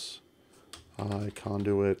equals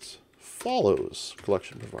conduit follows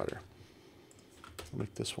collection provider. I'll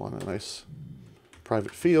make this one a nice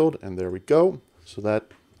private field, and there we go. So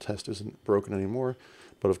that test isn't broken anymore.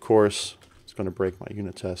 But of course, it's going to break my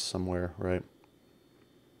unit test somewhere, right?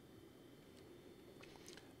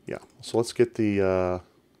 Yeah, so let's get the,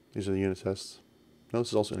 these are the unit tests. No, this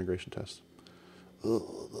is also integration test.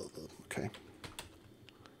 Okay.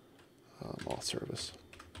 Auth service.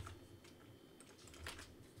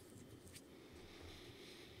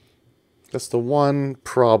 That's the one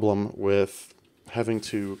problem with having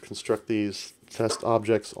to construct these test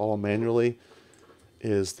objects all manually,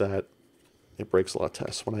 is that it breaks a lot of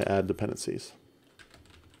tests when I add dependencies.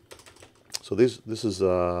 So this is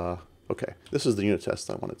okay. This is the unit test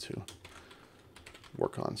I wanted to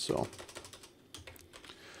work on. So,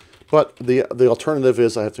 but the alternative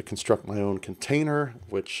is I have to construct my own container,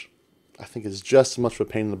 which I think is just as much of a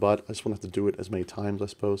pain in the butt. I just won't have to do it as many times, I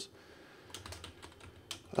suppose.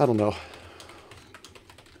 I don't know.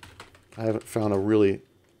 I haven't found a really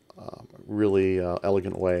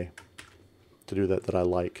elegant way to do that I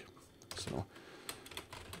like. So,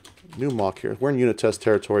 new mock here. We're in unit test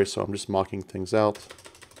territory, so I'm just mocking things out.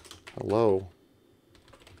 Hello.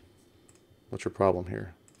 What's your problem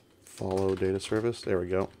here? Follow data service. There we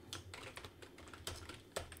go.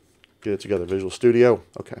 Get it together. Visual Studio.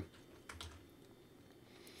 Okay.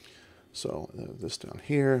 So this down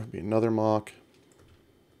here be another mock.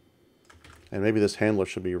 And maybe this handler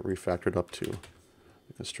should be refactored up to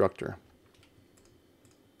the constructor.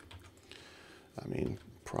 I mean,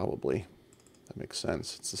 probably. That makes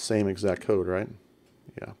sense. It's the same exact code, right?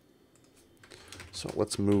 Yeah. So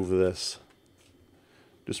let's move this.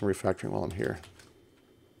 Do some refactoring while I'm here.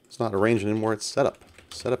 It's not arranged anymore, it's setup.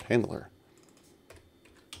 Setup handler.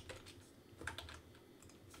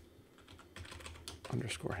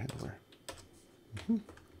 Underscore handler.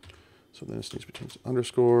 So then this needs to be changed to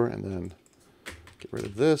underscore, and then get rid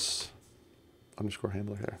of this. Underscore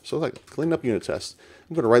handler here. So like clean up unit test.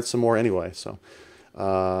 I'm going to write some more anyway, so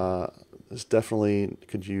this definitely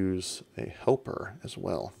could use a helper as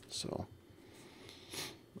well. So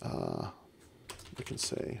we can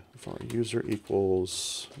say if our user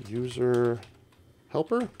equals user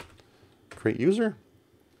helper, create user,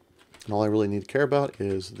 and all I really need to care about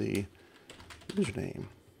is the username.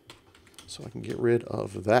 So I can get rid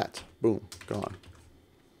of that. Boom, gone.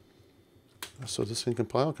 So is this thing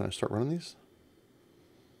compile? Can I start running these?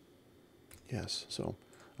 Yes. So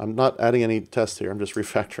I'm not adding any tests here. I'm just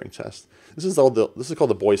refactoring tests. This is called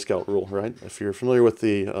the Boy Scout rule, right? If you're familiar with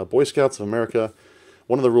the Boy Scouts of America,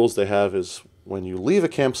 one of the rules they have is when you leave a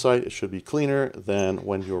campsite, it should be cleaner than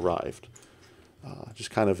when you arrived.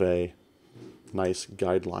 Just kind of a nice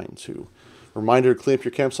guideline to reminder to clean up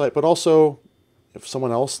your campsite, but also if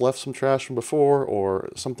someone else left some trash from before or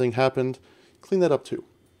something happened, clean that up too.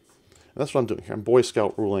 And that's what I'm doing here. I'm Boy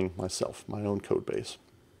Scout ruling myself, my own code base.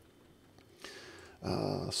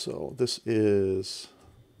 So this is,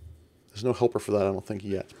 there's no helper for that, I don't think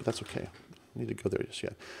yet, but that's okay. I need to go there just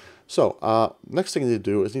yet. So next thing I need to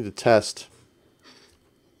do is need to test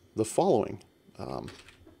the following,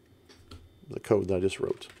 the code that I just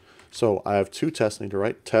wrote. So I have two tests I need to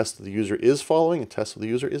write. Test that the user is following and test that the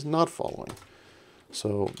user is not following.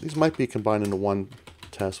 So these might be combined into one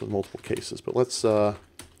test with multiple cases, but let's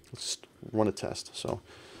run a test. So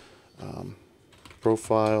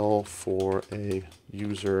profile for a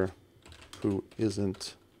user who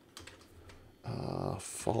isn't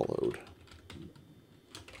followed.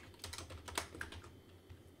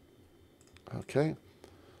 Okay.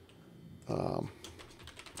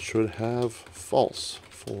 Should have false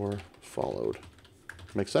for followed.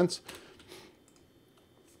 Makes sense?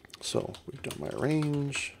 So we've done my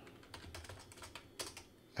arrange,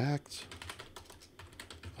 act,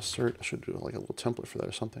 assert. I should do like a little template for that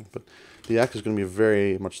or something, but the act is going to be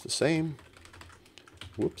very much the same.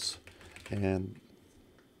 Whoops. And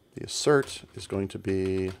the assert is going to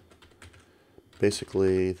be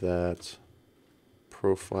basically that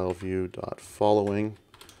profile view dot following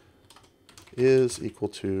is equal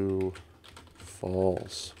to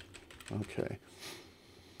false. Okay.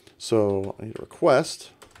 So I need a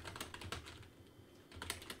request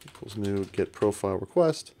equals new get profile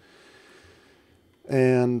request.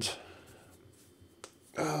 And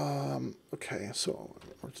okay, so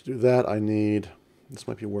to do that I need, this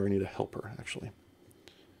might be where I need a helper actually.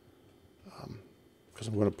 Because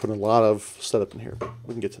I'm going to put a lot of setup in here, but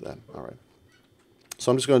we can get to that. All right.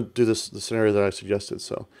 So I'm just going to do the scenario that I suggested.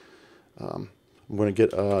 So I'm going to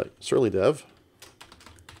get surly dev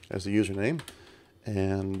as the username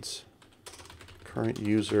and current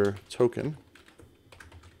user token.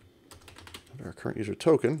 And our current user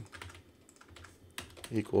token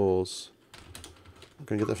equals, I'm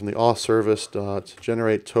going to get that from the auth service dot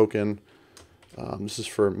generate token. This is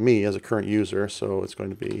for me as a current user, so it's going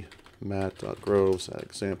to be matt.groves at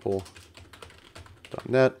example.net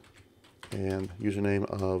and username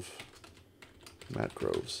of Matt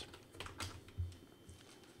Groves.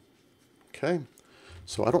 Okay,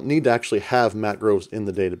 so I don't need to actually have Matt Groves in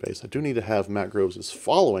the database. I do need to have Matt Groves'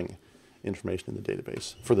 following information in the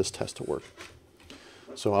database for this test to work.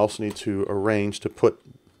 So I also need to arrange to put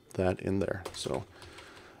that in there. So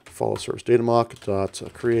follow source data mock dot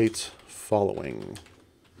create following,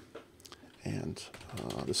 and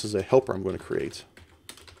this is a helper I'm going to create.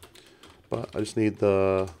 But I just need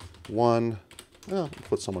the one. Well,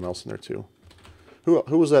 put someone else in there too.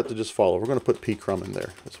 Who was that to just follow? We're going to put P Crumb in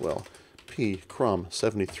there as well. P Crumb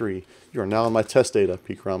 73. You are now in my test data,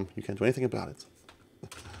 P Crumb. You can't do anything about it.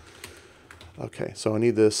 Okay, so I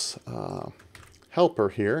need this helper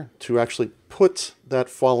here to actually put that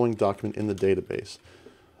following document in the database.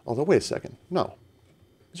 Although, wait a second. No.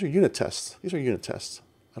 These are unit tests. These are unit tests.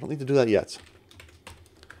 I don't need to do that yet.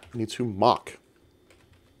 I need to mock.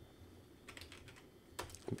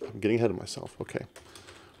 I'm getting ahead of myself. Okay.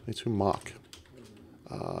 I need to mock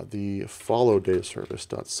the follow data service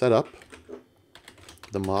dot setup.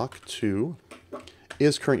 The mock to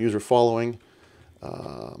is current user following,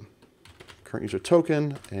 current user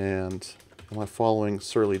token, and am I following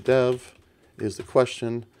surly dev is the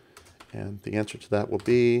question, and the answer to that will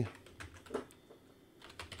be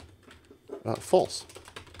false.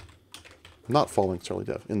 I'm not following surly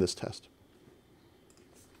dev in this test.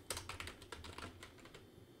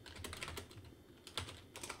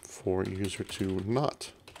 for user to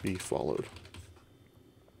not be followed.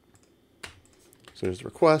 So there's the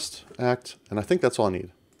request, act, and I think that's all I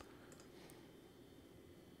need.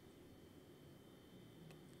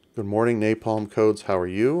 Good morning, Napalm Codes. How are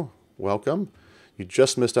you? Welcome. You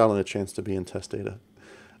just missed out on a chance to be in test data.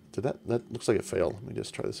 That looks like it failed. Let me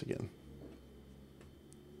just try this again.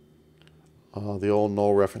 The old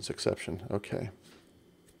null reference exception. Okay.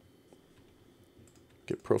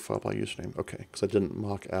 Get profile by username. Okay, because I didn't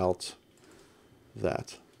mock out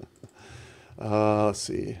that. Let's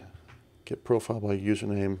see. Get profile by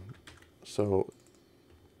username. So,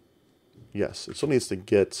 yes, it still needs to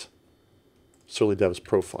get Surly Dev's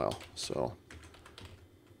profile. So,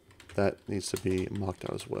 that needs to be mocked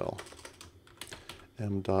out as well.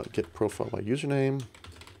 m.get profile by username.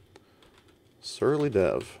 Surly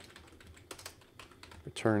Dev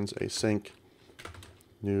returns async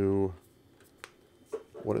new.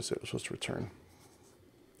 What is it supposed to return?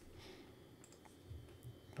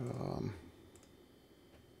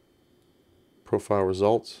 Profile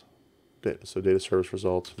results. So data service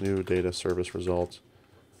results, new data service results.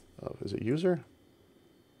 Is it user?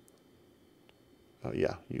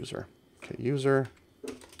 Yeah, user. Okay, user.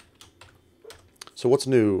 So what's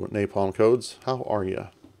new, Napalm Codes? How are you?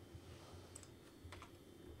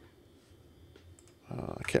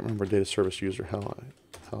 I can't remember data service user, how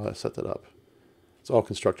I set that up. It's all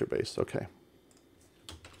constructor based, okay.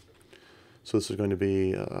 So this is going to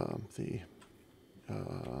be the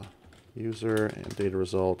user and data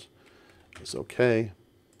result is okay.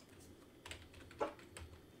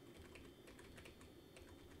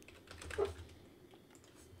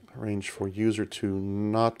 Arrange for user to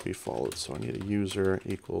not be followed. So I need a user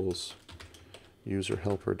equals user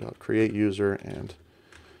helper dot create user, and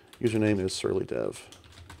username is Surly Dev.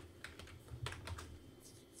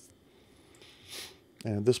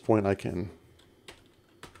 And at this point I can,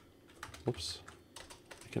 oops,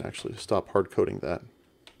 I can actually stop hard coding that.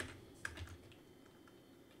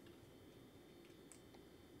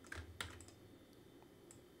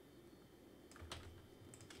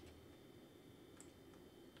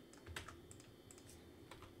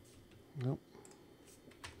 Nope.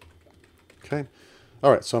 Okay.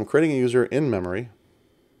 All right, so I'm creating a user in memory.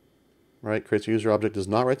 Right, creates a user object, does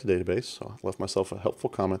not write the database, so I left myself a helpful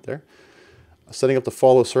comment there. Setting up the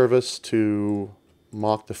follow service to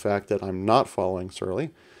mock the fact that I'm not following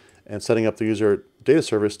Surly, and setting up the user data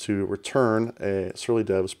service to return a Surly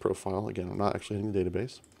Dev's profile. Again, I'm not actually hitting the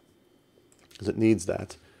database because it needs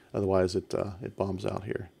that, otherwise it bombs out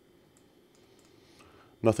here.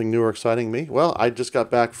 Nothing new or exciting me. Well, I just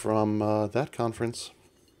got back from that conference.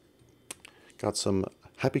 Got some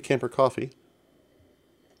Happy Camper coffee.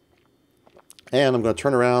 And I'm going to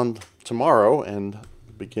turn around tomorrow and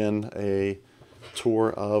begin a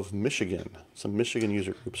tour of Michigan. Some Michigan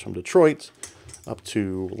user groups from Detroit up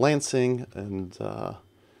to Lansing, and I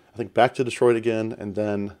think back to Detroit again, and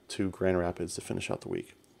then to Grand Rapids to finish out the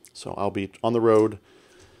week. So I'll be on the road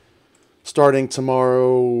starting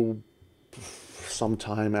tomorrow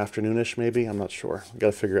sometime afternoonish, maybe. I'm not sure. I got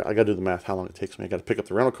to figure out, I got to do the math how long it takes me. I got to pick up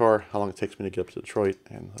the rental car, how long it takes me to get up to Detroit,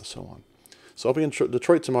 and so on. So I'll be in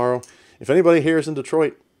Detroit tomorrow. If anybody here is in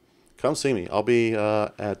Detroit, come see me. I'll be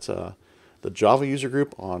at the Java user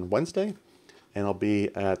group on Wednesday, and I'll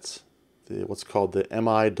be at what's called the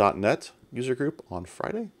mi.net user group on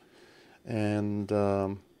Friday. And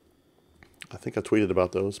I think I tweeted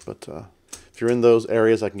about those, but if you're in those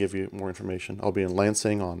areas, I can give you more information. I'll be in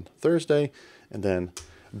Lansing on Thursday, and then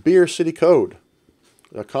Beer City Code,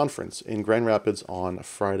 a conference in Grand Rapids on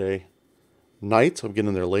Friday night. I'm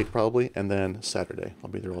getting there late probably, and then Saturday.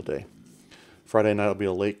 I'll be there all day. Friday night I'll be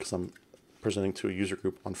late because I'm presenting to a user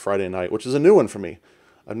group on Friday night, which is a new one for me.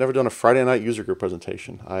 I've never done a Friday night user group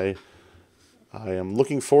presentation. I am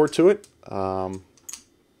looking forward to it,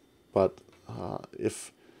 but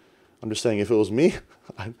if I'm just saying, if it was me,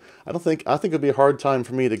 I think it'd be a hard time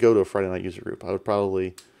for me to go to a Friday night user group. I would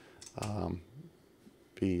probably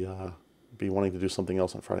be wanting to do something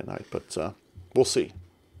else on Friday night, but we'll see.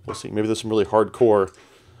 We'll see. Maybe there's some really hardcore,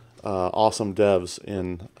 awesome devs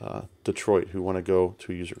in Detroit who want to go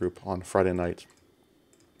to a user group on Friday night,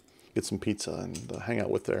 get some pizza, and hang out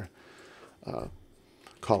with their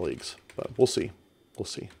colleagues. But we'll see. We'll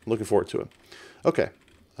see. I'm looking forward to it. Okay.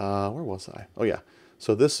 Where was I? Oh, yeah.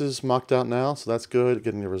 So this is mocked out now, so that's good.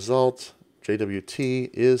 Getting the result. JWT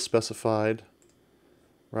is specified.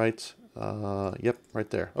 Right? Yep, right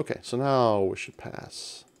there. Okay, so now we should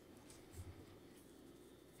pass.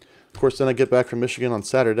 Of course, then I get back from Michigan on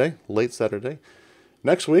Saturday, late Saturday.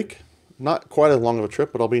 Next week, not quite as long of a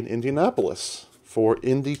trip, but I'll be in Indianapolis for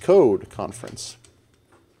Indie Code Conference.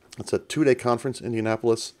 It's a 2-day conference in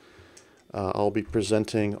Indianapolis. I'll be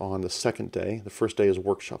presenting on the second day. The first day is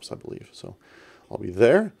workshops, I believe. So I'll be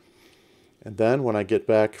there. And then when I get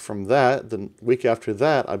back from that, the week after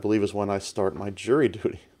that, I believe is when I start my jury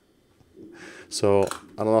duty. So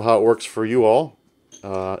I don't know how it works for you all.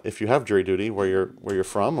 If you have jury duty where you're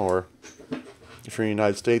from, or if you're in the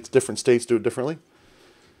United States, different states do it differently.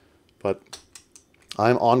 But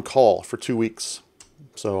I'm on call for 2 weeks.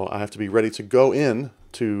 So I have to be ready to go in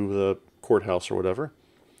to the courthouse or whatever.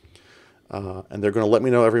 And they're going to let me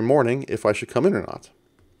know every morning if I should come in or not.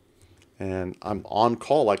 And I'm on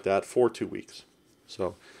call like that for 2 weeks.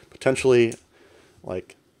 So potentially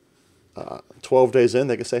like 12 days in,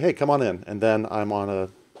 they can say, hey, come on in. And then I'm on a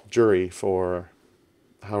jury for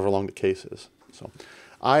however long the case is. So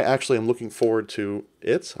I actually am looking forward to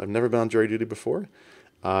it. I've never been on jury duty before.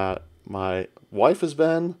 My wife has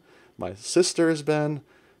been, my sister has been,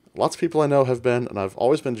 lots of people I know have been, and I've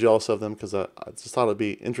always been jealous of them because I just thought it'd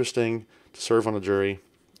be interesting to serve on a jury.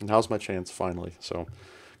 And now's my chance finally. So,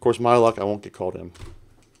 of course, my luck, I won't get called in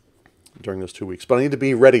during those 2 weeks. But I need to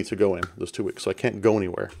be ready to go in those 2 weeks, so I can't go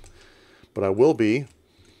anywhere. But I will be.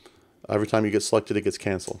 Every time you get selected, it gets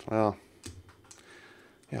canceled. Well,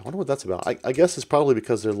 yeah, I wonder what that's about. I guess it's probably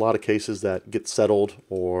because there are a lot of cases that get settled,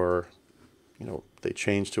 or they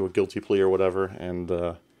change to a guilty plea or whatever, and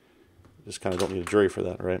just kind of don't need a jury for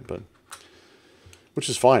that, right? But which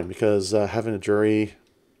is fine, because having a jury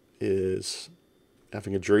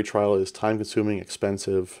trial is time-consuming,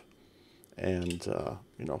 expensive, and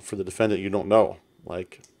for the defendant, you don't know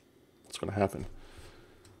like what's going to happen.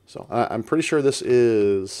 So I'm pretty sure this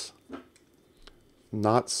is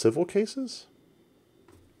not civil cases,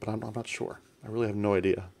 but I'm not sure. I really have no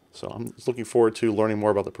idea. So I'm just looking forward to learning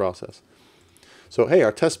more about the process. So hey,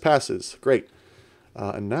 our test passes. Great.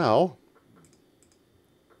 And now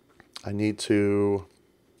I need to,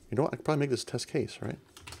 I could probably make this a test case, right?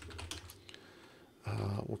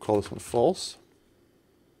 We'll call this one false.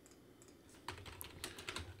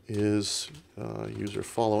 Is user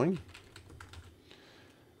following.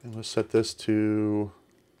 And let's set this to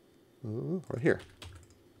right here.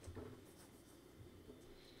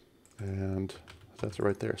 And that's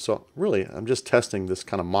right there. So really, I'm just testing this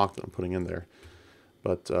kind of mock that I'm putting in there.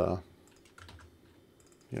 But,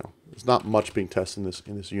 there's not much being tested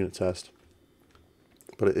in this unit test.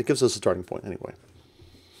 But it gives us a starting point anyway,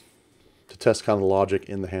 to test kind of the logic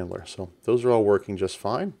in the handler. So those are all working just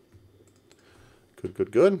fine. Good,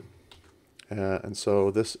 good, good. And so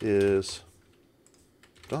this is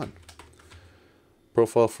done.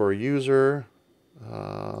 Profile for a user.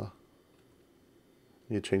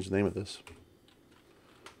 Need to change the name of this.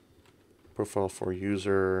 Profile for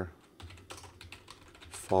user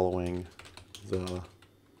following the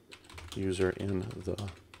user in the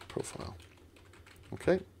profile.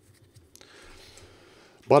 Okay.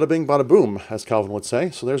 Bada bing, bada boom, as Calvin would say.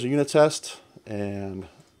 So there's a unit test, and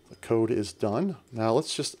the code is done. Now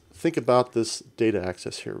let's just think about this data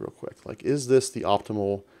access here real quick. Like, is this the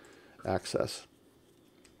optimal access?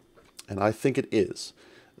 And I think it is.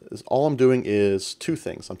 All I'm doing is two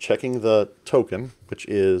things. I'm checking the token, which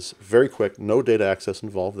is very quick, no data access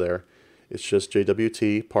involved there. It's just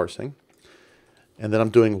JWT parsing. And then I'm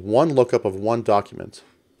doing one lookup of one document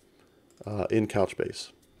in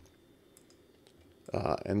Couchbase.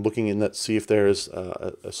 And looking in that, see if there's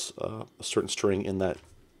a certain string in that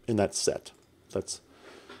set.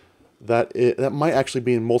 That might actually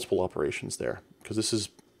be in multiple operations there, because this is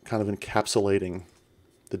kind of encapsulating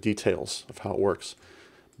the details of how it works.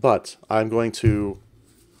 But I'm going to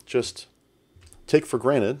just take for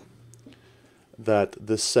granted that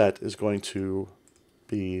this set is going to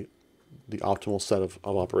be the optimal set of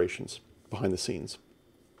operations behind the scenes.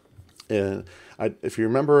 And if you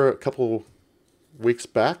remember a couple weeks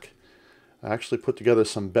back, I actually put together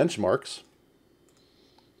some benchmarks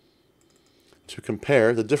to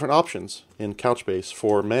compare the different options in Couchbase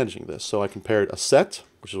for managing this. So I compared a set,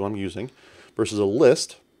 which is what I'm using, versus a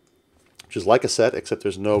list, which is like a set, except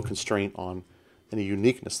there's no constraint on any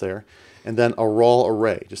uniqueness there, and then a raw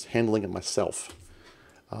array, just handling it myself.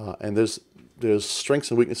 And there's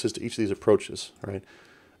strengths and weaknesses to each of these approaches, right?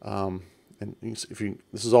 And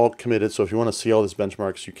this is all committed, so if you want to see all these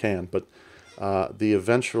benchmarks, you can. But the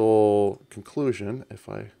eventual conclusion, if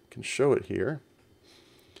I can show it here,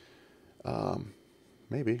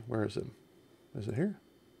 maybe, where is it? Is it here?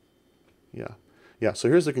 Yeah. Yeah, so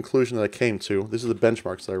here's the conclusion that I came to. These are the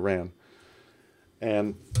benchmarks that I ran.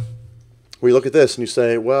 And we look at this and you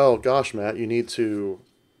say, well, gosh, Matt, you need to,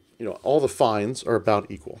 all the finds are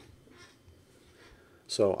about equal.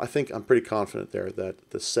 So I think I'm pretty confident there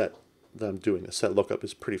that the set that I'm doing, the set lookup,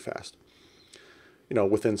 is pretty fast.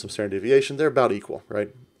 Within some standard deviation, they're about equal,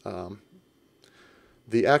 right?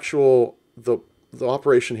 The actual, the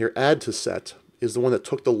operation here, add to set, is the one that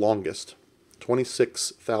took the longest,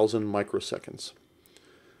 26,000 microseconds,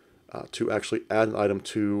 to actually add an item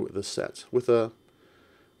to the set with a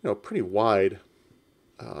pretty wide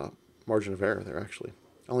margin of error there. Actually,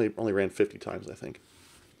 only ran 50 times, I think.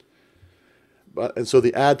 And so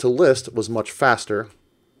the add to list was much faster.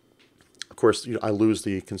 Of course, I lose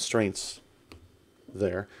the constraints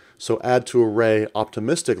there. So add to array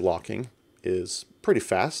optimistic locking is pretty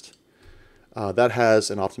fast. That has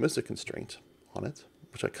an optimistic constraint on it,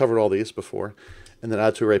 which I covered all these before. And then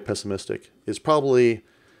add to array pessimistic is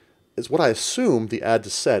what I assume the add to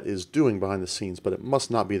set is doing behind the scenes, but it must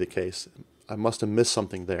not be the case. I must have missed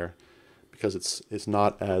something there because it's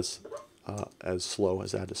not as slow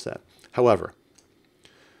as add to set. However,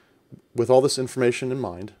 with all this information in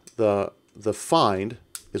mind, the find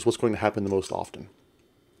is what's going to happen the most often.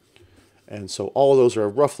 And so all of those are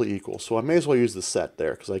roughly equal. So I may as well use the set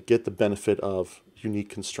there because I get the benefit of unique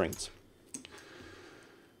constraints.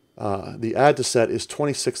 The add to set is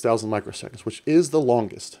 26,000 microseconds, which is the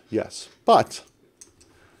longest, yes. But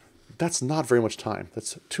that's not very much time.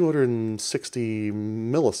 That's 260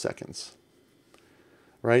 milliseconds,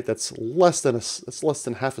 right? That's less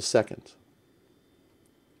than half a second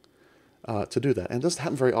to do that. And it doesn't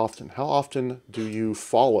happen very often. How often do you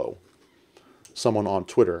follow someone on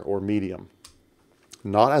Twitter or Medium?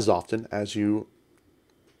 Not as often as you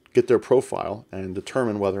get their profile and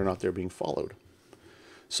determine whether or not they're being followed.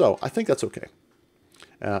 So I think that's okay.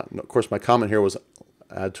 Of course, my comment here was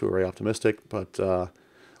add to array optimistic, but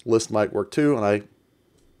list might work too, and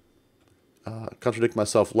I contradict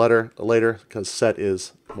myself later because set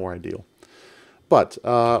is more ideal. But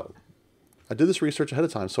I did this research ahead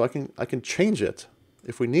of time, so I can change it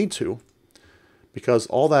if we need to, because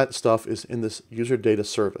all that stuff is in this user data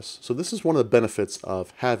service. So this is one of the benefits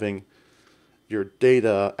of having your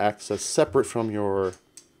data access separate from your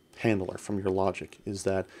handler, from your logic, is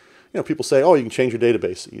that people say, oh, you can change your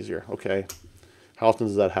database easier. Okay, how often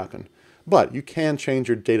does that happen? But you can change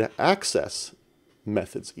your data access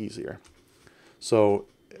methods easier. So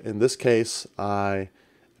in this case, I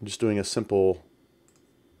am just doing a simple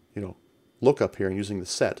lookup here and using the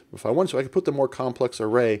set. If I wanted to, I could put the more complex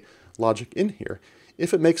array logic in here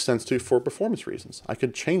if it makes sense to for performance reasons. I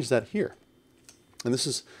could change that here. And this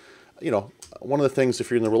is one of the things, if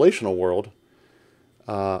you're in the relational world,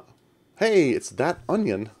 hey, it's that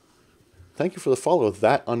onion. Thank you for the follow,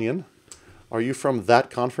 that onion. Are you from that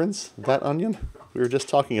conference, that onion? We were just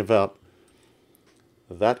talking about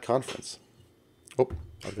that conference. Oh,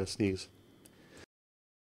 I've got to sneeze.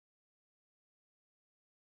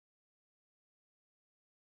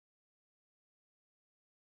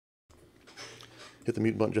 Hit the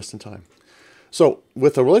mute button just in time. So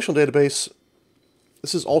with a relational database,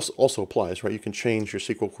 this is also applies, right? You can change your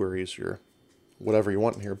SQL queries, your whatever you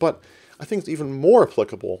want in here. But I think it's even more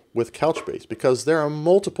applicable with Couchbase because there are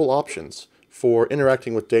multiple options for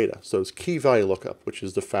interacting with data. So it's key value lookup, which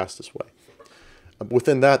is the fastest way.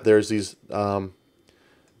 Within that, there's these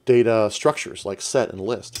data structures like set and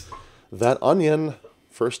list. That onion,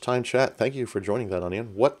 first time chat. Thank you for joining, that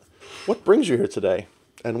onion. What brings you here today?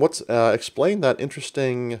 And what's explain that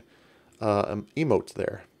interesting emote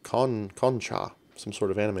there, Concha, some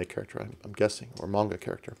sort of anime character, I'm guessing, or manga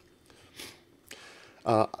character.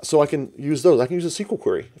 So I can use those. I can use a SQL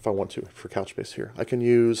query if I want to for Couchbase here. I can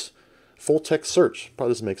use full text search.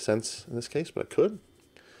 Probably doesn't make sense in this case, but I could.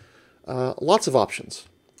 Lots of options.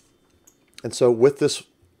 And so with this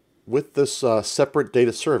separate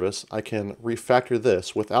data service, I can refactor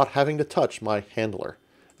this without having to touch my handler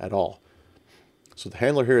at all. So the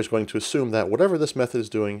handler here is going to assume that whatever this method is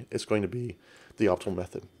doing, it's going to be the optimal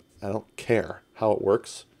method. I don't care how it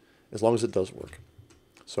works, as long as it does work.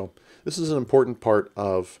 So this is an important part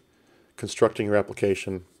of constructing your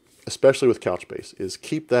application, especially with Couchbase, is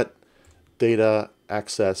keep that data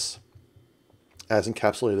access as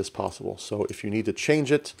encapsulated as possible. So if you need to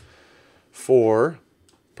change it for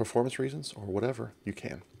performance reasons or whatever, you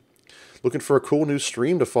can. Looking for a cool new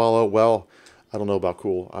stream to follow? Well, I don't know about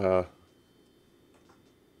cool.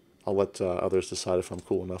 I'll let others decide if I'm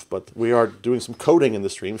cool enough, but we are doing some coding in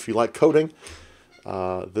the stream. If you like coding,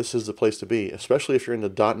 this is the place to be, especially if you're into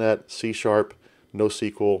 .NET, C#,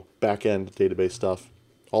 NoSQL, backend database stuff,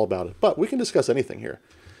 all about it. But we can discuss anything here.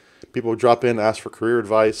 People drop in, ask for career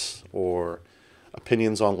advice or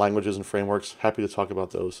opinions on languages and frameworks. Happy to talk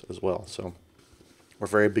about those as well. So we're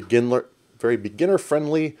very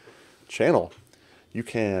beginner-friendly channel. You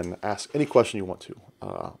can ask any question you want to.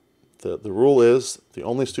 The rule is the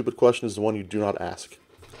only stupid question is the one you do not ask.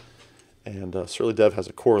 And Surly Dev has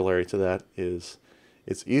a corollary to that, is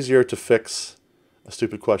it's easier to fix a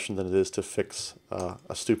stupid question than it is to fix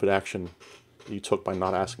a stupid action you took by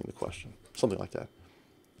not asking the question. Something like that.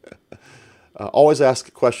 Always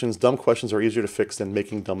ask questions. Dumb questions are easier to fix than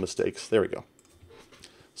making dumb mistakes. There we go.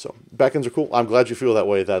 So backends are cool. I'm glad you feel that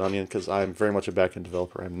way, that Onion, because I'm very much a backend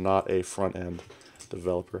developer. I'm not a front-end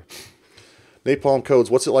developer. Napalm Codes,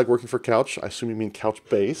 what's it like working for Couch? I assume you mean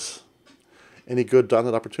Couchbase. Any good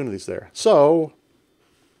 .NET opportunities there? So,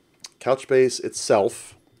 Couchbase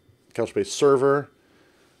itself, Couchbase Server,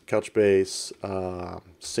 Couchbase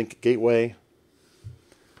Sync Gateway,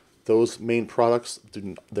 those main products,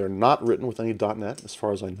 they're not written with any .NET as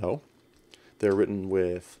far as I know. They're written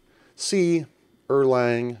with C,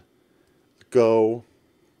 Erlang, Go,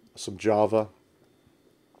 some Java.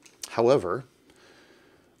 However,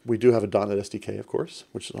 we do have a .NET SDK, of course,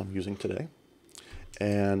 which I'm using today.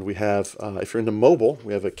 And we have, if you're into mobile,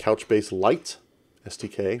 we have a Couchbase Lite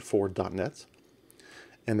SDK for .NET.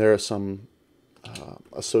 And there are some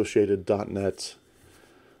associated .NET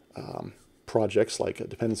projects like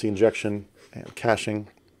dependency injection and caching,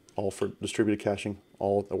 all for distributed caching,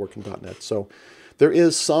 all that work in .NET. So there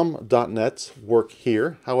is some .NET work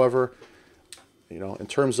here. However, you know, in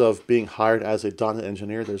terms of being hired as a .NET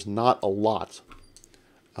engineer, there's not a lot.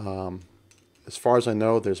 As far as I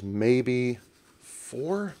know, there's maybe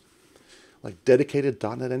 4 like dedicated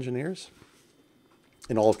 .NET engineers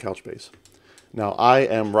in all of Couchbase. Now, I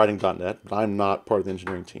am writing .NET, but I'm not part of the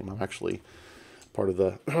engineering team. I'm actually part of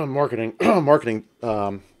the marketing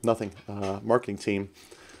team.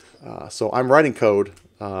 So I'm writing code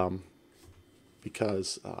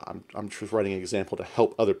because I'm just writing an example to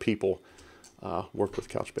help other people work with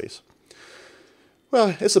Couchbase.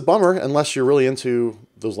 Well, it's a bummer unless you're really into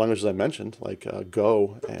those languages I mentioned, like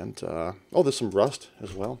Go and, oh, there's some Rust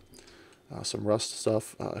as well. Some Rust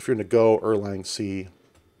stuff. If you're into Go, Erlang, C,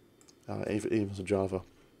 even some Java,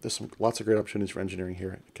 there's lots of great opportunities for engineering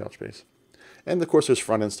here at Couchbase. And of course, there's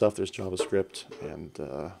front-end stuff. There's JavaScript, and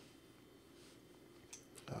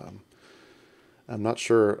I'm not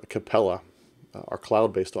sure Capella, our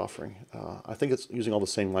cloud-based offering. I think it's using all the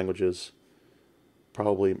same languages,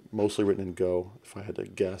 probably mostly written in Go, if I had to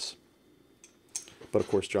guess. But of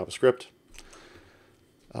course, JavaScript.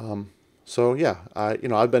 So yeah,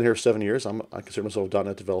 I've been here 7 years. I consider myself a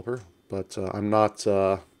 .NET developer, but I'm not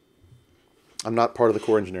part of the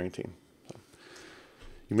core engineering team. So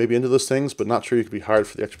you may be into those things, but not sure you could be hired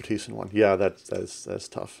for the expertise in one. Yeah, that's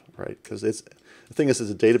tough, right? Because the thing is,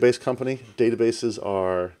 it's a database company. Databases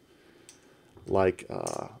are like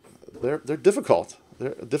they're difficult.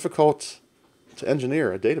 They're difficult to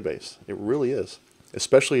engineer a database. It really is,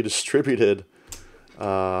 especially a distributed,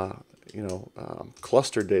 clustered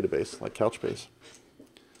database like Couchbase.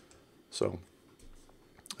 So,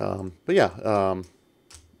 but yeah,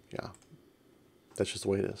 that's just the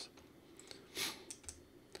way it is.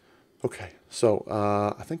 Okay, so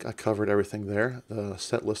I think I covered everything there. The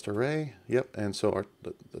set list array, yep, and so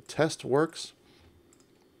the test works.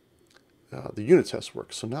 The unit test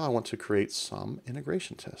works. So now I want to create some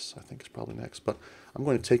integration tests. I think it's probably next, but I'm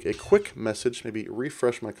going to take a quick message, maybe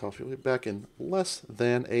refresh my coffee. We'll be back in less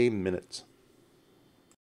than a minute.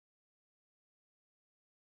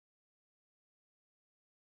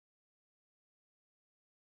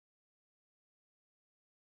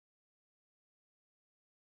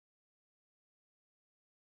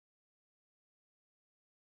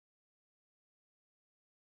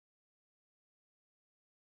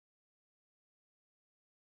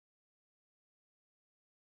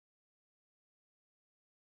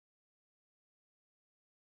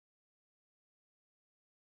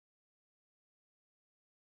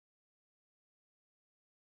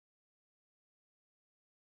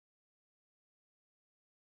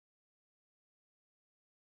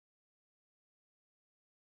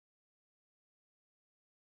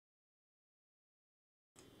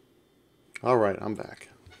 All right, I'm back.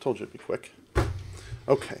 Told you it'd be quick.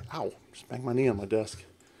 Okay, ow, just banged my knee on my desk.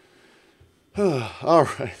 All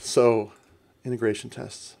right, so integration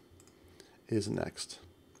tests is next.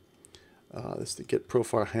 This is the get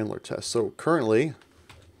profile handler test. So currently,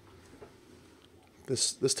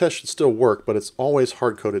 this test should still work, but it's always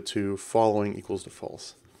hard-coded to following equals to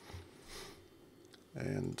false.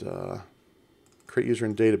 And create user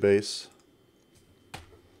in database.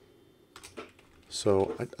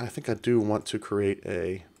 So I think I do want to create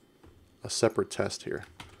a separate test here,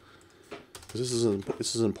 because this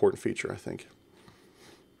is an important feature, I think.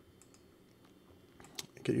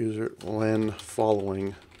 Get user when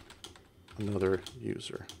following another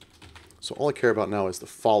user. So all I care about now is the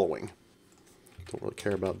following. Don't really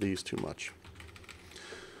care about these too much.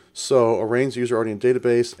 So arrange the user already in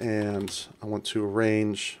database, and I want to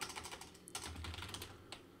arrange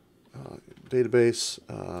database,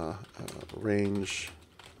 arrange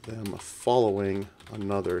them following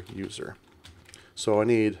another user. So I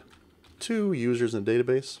need 2 users in the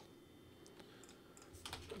database.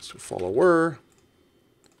 So follower,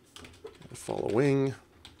 following,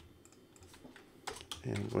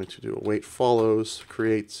 and I'm going to do await follows,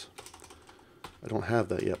 creates, I don't have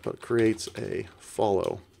that yet, but creates a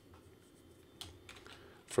follow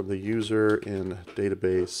from the user in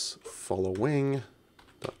database following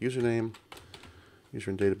dot username, user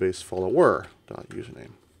in database follower dot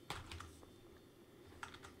username.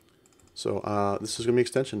 So this is going to be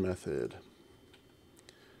extension method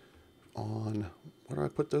on, where do I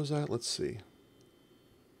put those at? Let's see.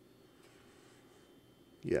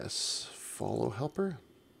 Yes, follow helper.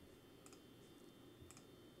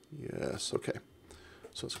 Yes, okay.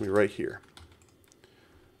 So it's going to be right here.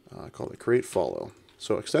 I call it create follow.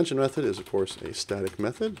 So extension method is, of course, a static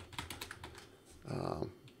method.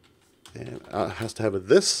 And it has to have a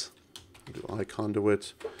this. Do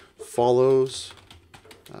iConduit follows.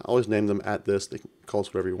 I always name them at this. They can call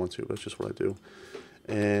us whatever you want to, but that's just what I do.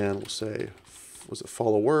 And we'll say, was it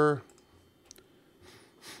follower,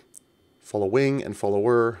 following, and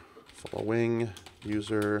follower, following,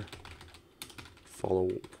 user,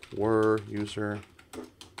 follower, user.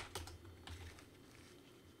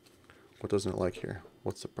 What doesn't it like here?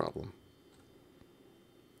 What's the problem?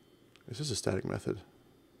 Is this a static method?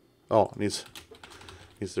 Oh, it needs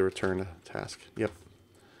to return a task. Yep,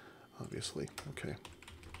 obviously. Okay.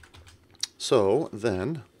 So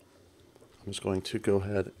then I'm just going to go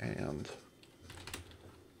ahead and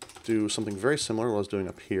do something very similar to what I was doing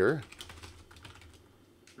up here.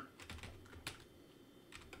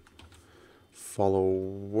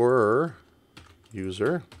 Follower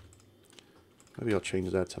user. Maybe I'll change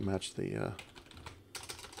that to match the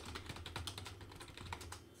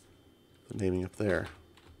naming up there.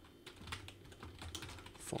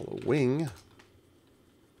 Following.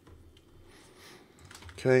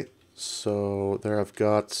 Okay, so there I've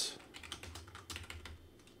got.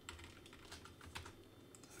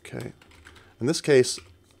 Okay, in this case,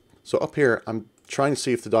 so up here I'm trying to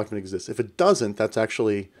see if the document exists. If it doesn't, that's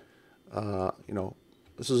actually, you know,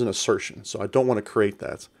 this is an assertion, so I don't want to create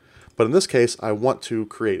that. But in this case, I want to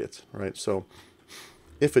create it, right? So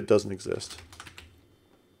if it doesn't exist,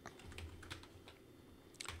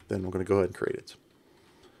 then we're going to go ahead and create it.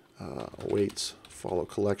 Await follow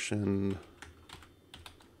collection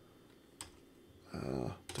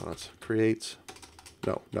dot create.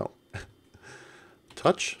 No.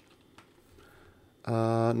 Touch.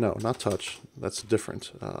 No, not touch. That's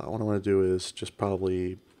different. What I want to do is just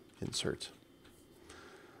probably insert.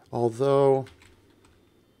 Although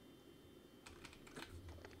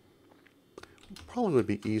probably would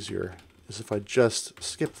be easier is if I just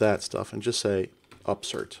skip that stuff and just say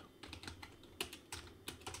upsert.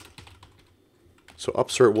 So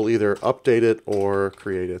upsert will either update it or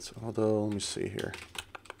create it. Although, let me see here.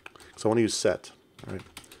 So I want to use set. All right.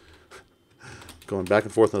 Going back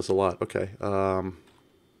and forth on this a lot. Okay. Let's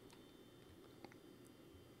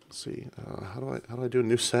see. How do I do a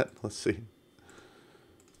new set? Let's see.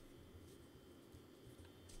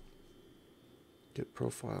 Get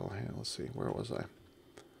profile. Yeah, let's see. Where was I?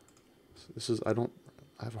 So this is, I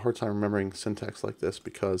have a hard time remembering syntax like this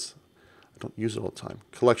because I don't use it all the time.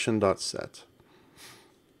 Collection.set.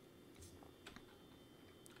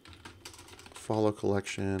 Follow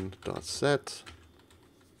collection.set.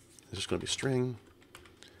 It's just going to be string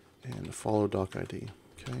and follow doc ID.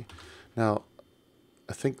 Okay. Now,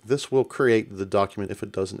 I think this will create the document if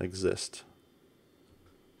it doesn't exist.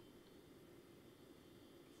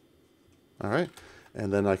 All right.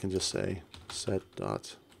 And then I can just say set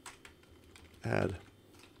dot add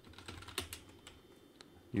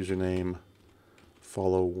username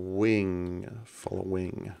following.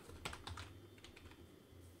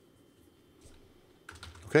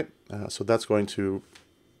 Okay. So that's going to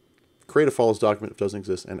create a follows document if it doesn't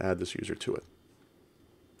exist and add this user to it.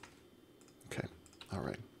 Okay. All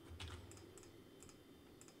right.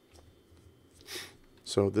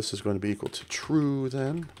 So this is going to be equal to true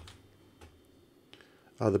then.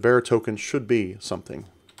 The bearer token should be something.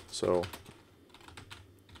 So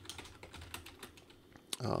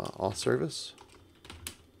auth service.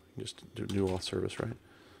 Just do new auth service, right?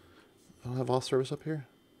 I don't have auth service up here.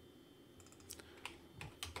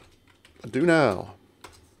 I do now.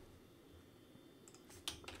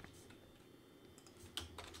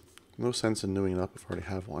 No sense in newing it up if I already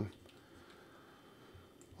have one.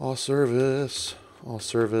 Auth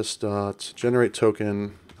service dot generate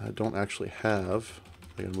token. I don't actually have.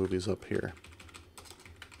 I can move these up here.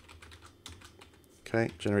 Okay,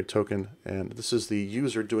 generate token, and this is the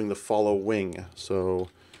user doing the following. So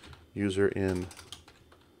user in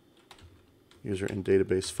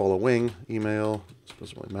database following email, this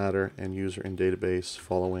doesn't really matter, and user in database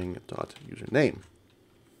following dot username.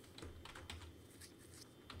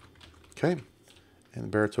 Okay, and the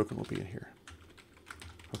bearer token will be in here.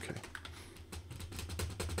 Okay.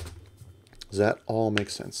 Does that all make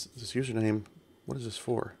sense? This username, what is this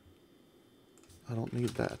for? I don't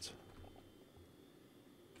need that.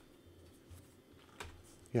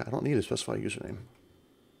 Yeah, I don't need to specify username.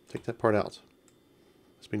 Take that part out.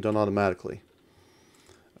 It's being done automatically.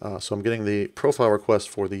 So I'm getting the profile request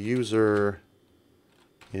for the user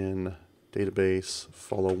in database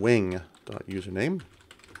following dot username.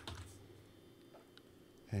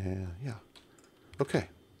 And yeah. Okay,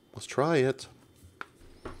 let's try it.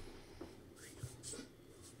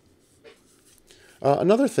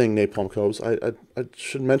 Another thing, Napalm Coves, I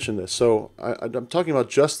should mention this. So I'm talking about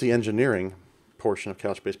just the engineering portion of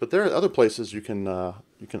Couchbase, but there are other places you can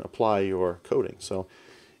apply your coding. So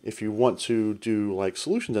if you want to do like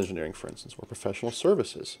solutions engineering, for instance, or professional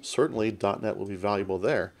services, certainly .NET will be valuable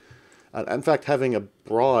there. In fact, having a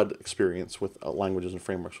broad experience with languages and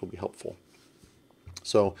frameworks will be helpful.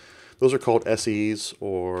 So those are called SEs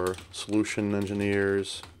or solution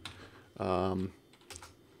engineers. Or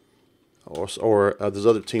there's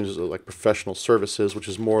other teams like professional services, which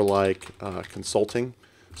is more like consulting.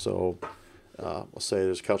 So let's say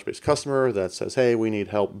there's a Couchbase customer that says, hey, we need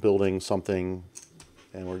help building something,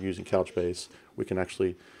 and we're using Couchbase. They can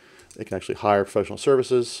actually hire professional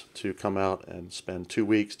services to come out and spend 2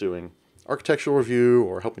 weeks doing architectural review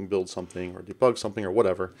or helping build something or debug something or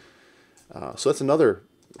whatever. So that's other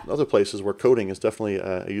places where coding is definitely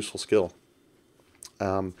a useful skill.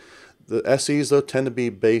 The SEs, though, tend to be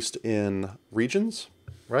based in regions,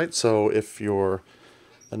 right? So if you're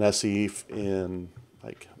an SE in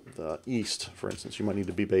like the East, for instance, you might need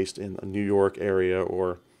to be based in a New York area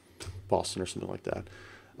or Boston or something like that.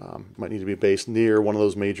 Might need to be based near one of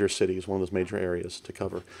those major cities, one of those major areas to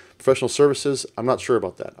cover. Professional services, I'm not sure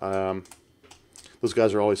about that. Those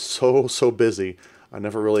guys are always so busy. I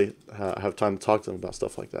never really have time to talk to them about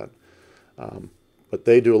stuff like that. But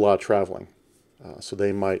they do a lot of traveling. So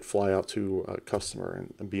they might fly out to a customer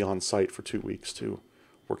and be on site for 2 weeks to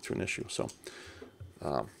work through an issue. So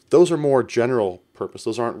those are more general purpose.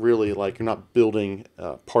 Those aren't really like, you're not building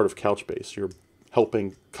part of Couchbase. You're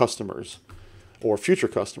helping customers or future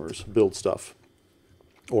customers build stuff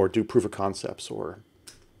or do proof of concepts or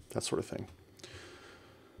that sort of thing.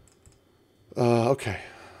 Okay.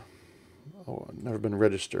 Oh, I've never been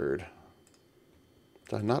registered.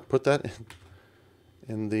 Did I not put that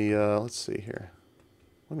in the, let's see here.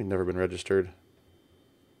 What do you mean never been registered?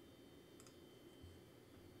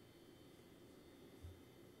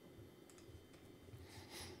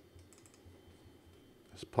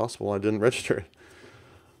 It's possible I didn't register it.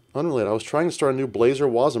 Unrelated, I was trying to start a new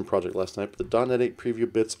Blazor Wasm project last night, but the .NET 8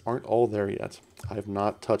 preview bits aren't all there yet. I have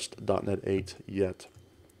not touched .NET 8 yet.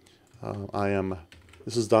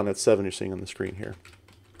 This is .NET 7 you're seeing on the screen here.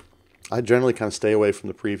 I generally kind of stay away from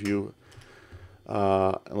the preview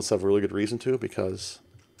unless I have a really good reason to, because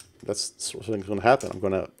that's sort of thing's going to happen. I'm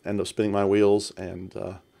going to end up spinning my wheels and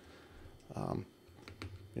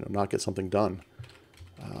not get something done.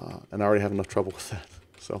 And I already have enough trouble with that.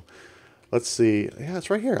 So let's see. Yeah,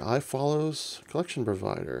 it's right here. iFollows collection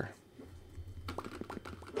provider.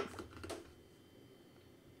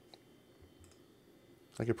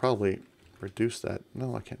 I could probably reduce that.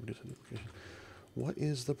 No, I can't reduce the duplication. What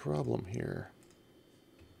is the problem here?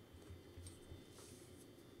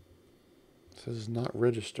 It says not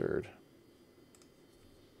registered.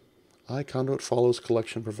 Conduit follows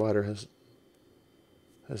collection provider has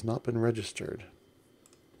not been registered.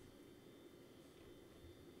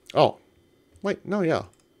 Oh, wait, no, yeah.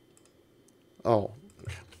 Oh,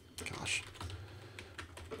 gosh.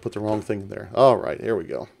 Put the wrong thing there. All right, here we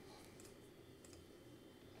go.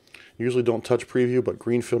 Usually don't touch preview, but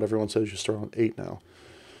Greenfield, everyone says you start on 8 now.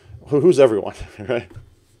 Who's everyone, right?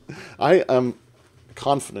 I am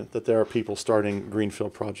confident that there are people starting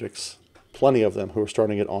Greenfield projects, plenty of them, who are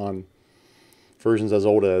starting it on versions as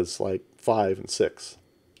old as like 5 and 6.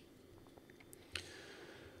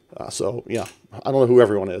 So, yeah, I don't know who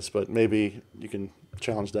everyone is, but maybe you can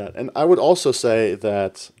challenge that. And I would also say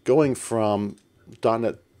that going from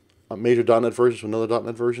 .NET, a major .NET version to another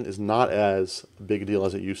 .NET version is not as big a deal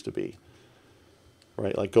as it used to be.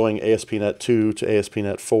 Right? Like going ASP.NET 2 to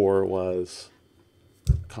ASP.NET 4 was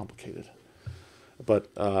complicated.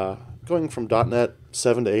 But going from .NET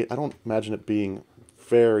 7 to 8, I don't imagine it being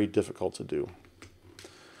very difficult to do.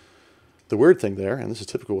 The weird thing there, and this is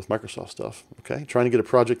typical with Microsoft stuff, okay, trying to get a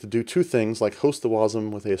project to do two things like host the WASM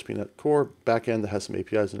with ASP.NET Core backend that has some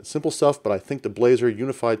APIs in it. Simple stuff, but I think the Blazor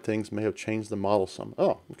unified things may have changed the model some.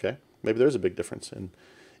 Oh, okay. Maybe there's a big difference in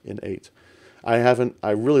 8.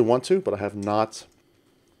 I really want to, but I have not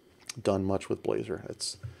done much with Blazor.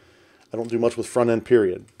 I don't do much with front end,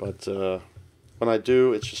 period. But when I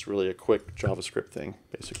do, it's just really a quick JavaScript thing,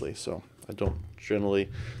 basically. So I don't generally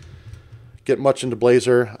get much into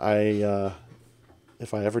Blazor.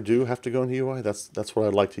 If I ever do have to go into UI, that's what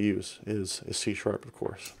I'd like to use is C#, of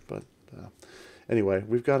course. But anyway,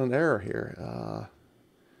 we've got an error here.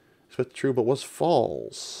 It's true, but was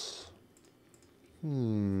false.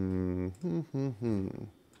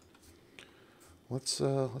 Let's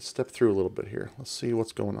step through a little bit here. Let's see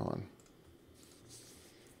what's going on.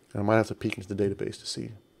 And I might have to peek into the database to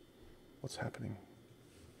see what's happening.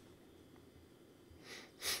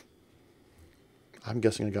 I'm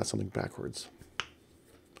guessing I got something backwards.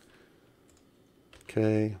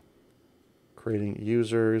 Okay, creating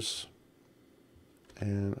users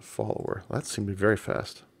and follower. That seemed to be very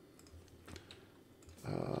fast.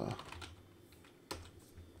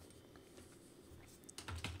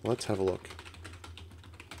 Let's have a look.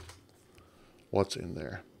 What's in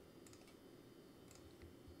there?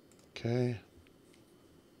 Okay.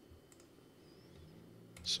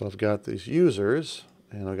 So I've got these users,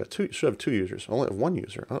 and I've got should have 2 users. I only have 1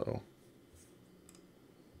 user. Uh-oh.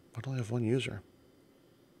 Why do I have 1 user?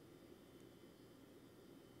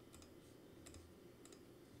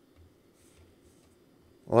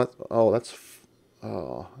 Well,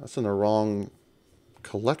 that's in the wrong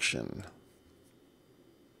collection.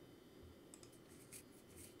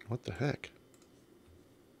 What the heck?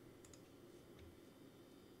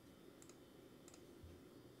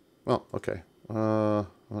 Well, okay. I'm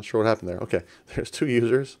not sure what happened there. Okay, there's 2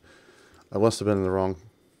 users. I must have been in the wrong.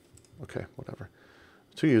 Okay, whatever.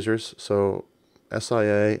 2 users. So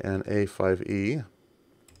SIA and A5E.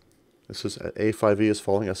 This is A5E is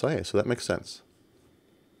following SIA, so that makes sense.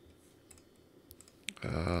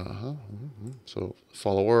 So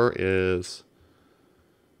follower is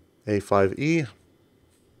A5E.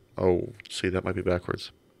 Oh, see, that might be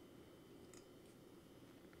backwards.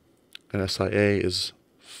 And SIA is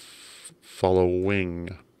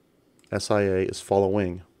following. SIA is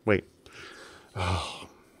following. Wait. Oh.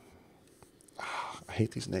 I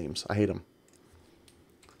hate these names. I hate them.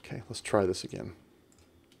 Okay, let's try this again.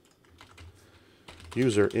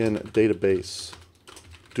 User in database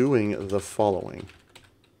doing the following.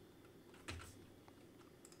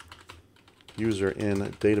 User in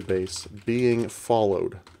database being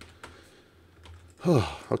followed.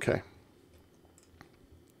 Okay.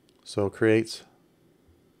 So create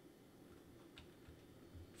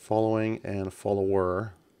following and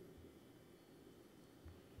follower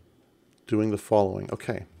doing the following.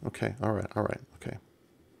 Okay. Okay. All right. All right. Okay.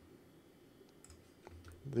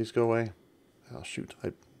 These go away. Oh, shoot.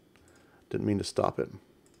 I didn't mean to stop it.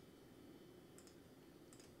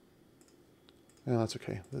 Yeah, that's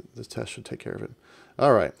okay. This test should take care of it.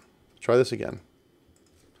 All right. Try this again.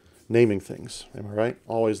 Naming things. Am I right?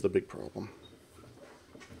 Always the big problem.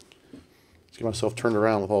 Let's get myself turned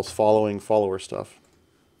around with all this following, follower stuff.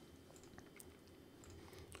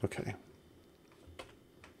 Okay.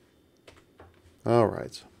 All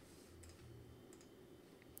right.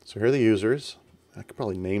 So here are the users. I could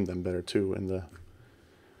probably name them better too in the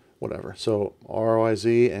whatever. So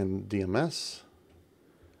RYZ and DMS.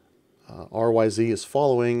 RYZ is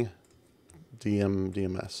following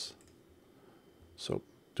DMS. So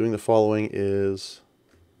doing the following is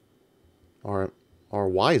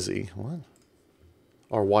RYZ. What?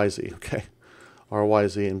 RYZ, okay.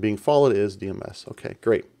 RYZ, and being followed is DMS. Okay,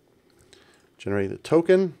 great. Generate the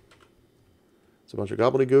token. It's a bunch of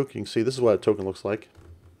gobbledygook. You can see this is what a token looks like,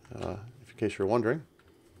 in case you're wondering.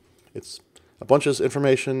 It's a bunch of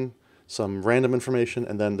information, some random information,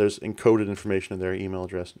 and then there's encoded information in there, email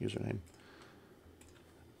address, and username.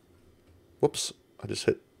 Whoops, I just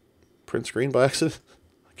hit print screen by accident.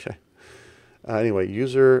 Okay. Anyway,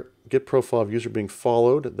 user, get profile of user being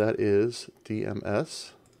followed, that is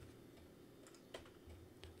DMS.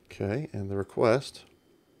 Okay, and the request.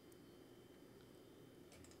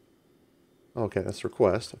 Okay, that's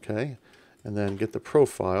request, okay. And then get the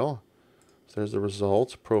profile. So there's the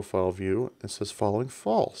results, profile view. It says following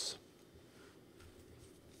false.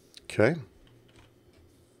 Okay.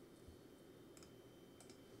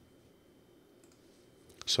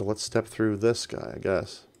 So let's step through this guy, I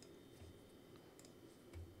guess.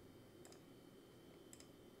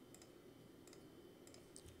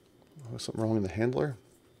 Oh, something wrong in the handler?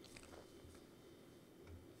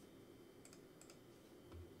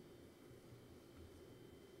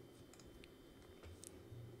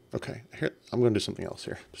 Okay, here, I'm going to do something else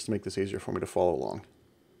here, just to make this easier for me to follow along.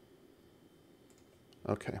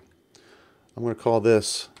 Okay, I'm going to call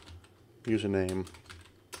this username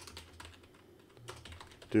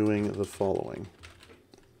doing the following.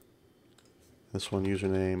 This one,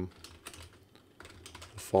 username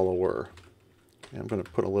the follower. And I'm going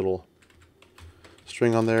to put a little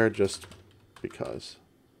string on there just because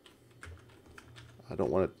I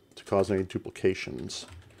don't want it to cause any duplications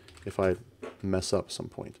if I mess up some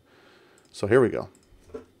point. So here we go.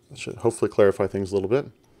 That should hopefully clarify things a little bit.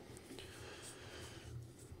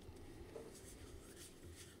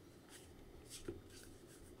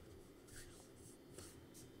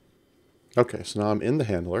 Okay, so now I'm in the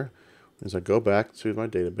handler. As I go back to my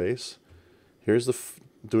database, here's the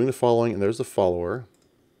doing the following, and there's the follower.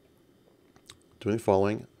 Doing the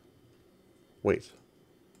following. Wait.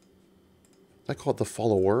 I call it the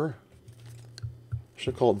follower. I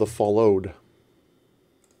should call it the followed.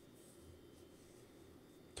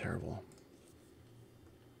 Terrible.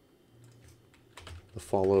 The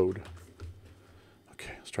followed.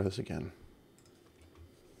 Okay, let's try this again.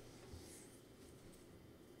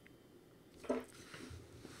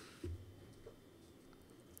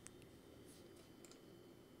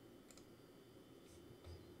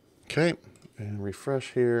 Okay, and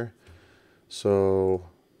refresh here. So,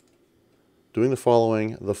 doing the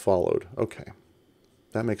following, the followed. Okay,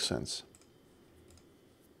 that makes sense.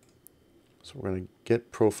 So we're going to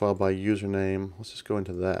get profile by username. Let's just go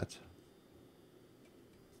into that.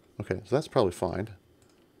 Okay, so that's probably fine.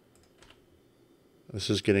 This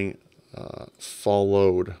is getting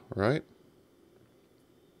followed, right?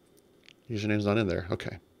 Username's not in there.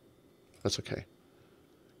 Okay, that's okay,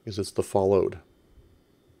 because it's the followed.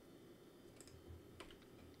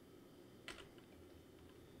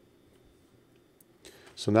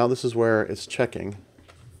 So now this is where it's checking,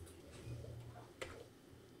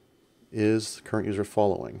 is the current user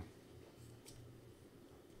following?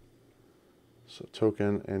 So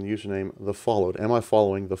token and username, the followed. Am I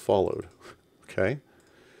following the followed? Okay,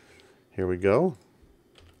 here we go.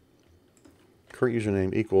 Current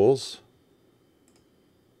username equals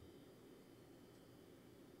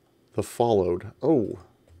the followed. Oh,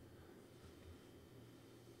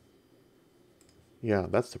 yeah,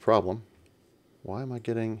 that's the problem. Why am I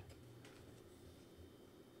getting,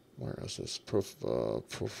 where is this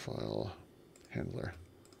profile handler?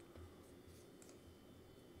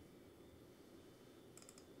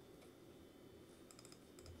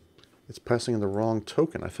 It's passing in the wrong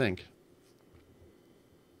token, I think.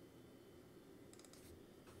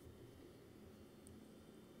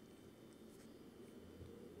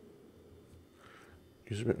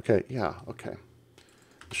 User, okay, yeah, okay.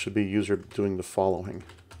 This should be user doing the following.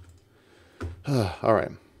 All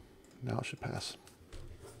right, now it should pass.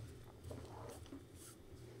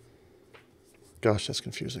 Gosh, that's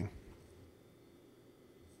confusing.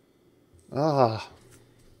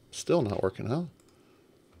 Still not working, huh?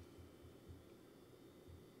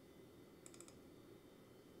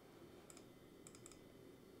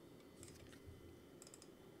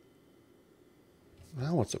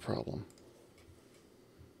 Now what's the problem?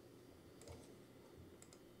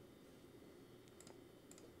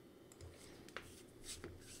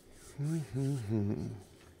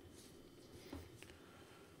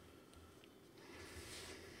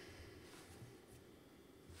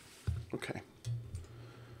 Okay.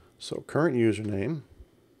 So current username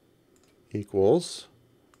equals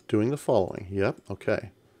doing the following. Yep,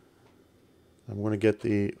 okay. I'm going to get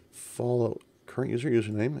the current user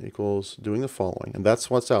username equals doing the following. And that's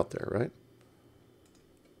what's out there, right?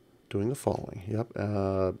 Doing the following. Yep.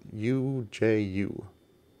 UJU.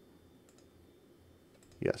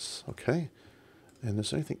 Yes, okay. And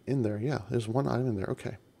there's anything in there? Yeah, there's one item in there.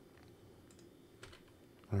 Okay.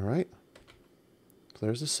 All right. So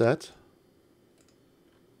there's the set.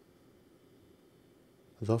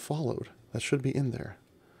 The followed. That should be in there.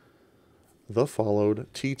 The followed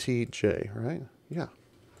TTJ, right? Yeah.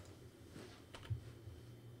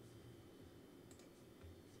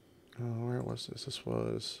 Oh, where was this? This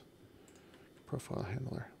was profile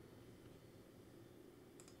handler.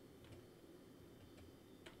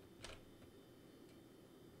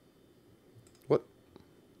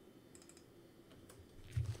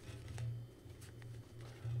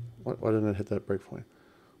 What? Why didn't it hit that breakpoint?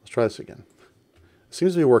 Let's try this again. It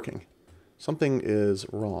seems to be working. Something is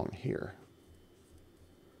wrong here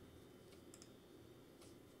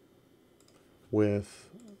with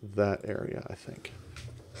that area, I think.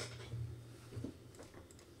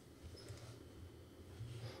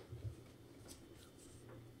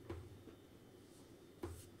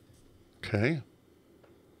 Okay.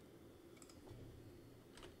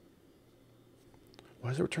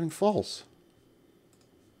 Why is it returning false?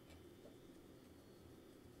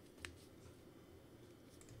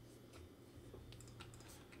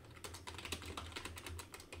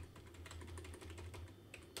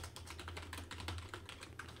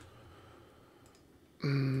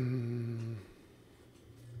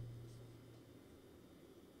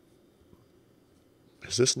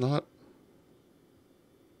 Is this not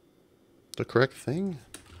the correct thing?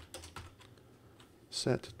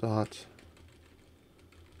 Set dot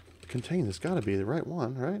contain. This got to be the right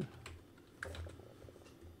one, right?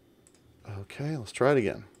 Okay, let's try it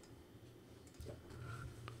again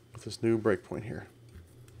with this new breakpoint here.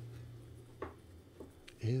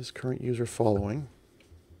 Is current user following?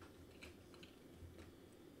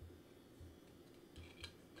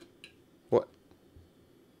 What?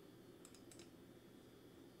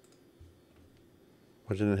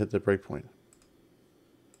 Why didn't it hit the breakpoint?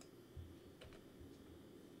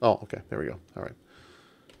 Oh, okay, there we go. All right.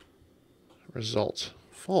 Result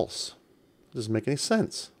false. Doesn't make any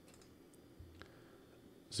sense.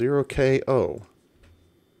 0KO.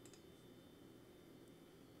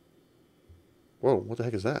 Whoa, what the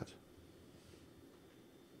heck is that?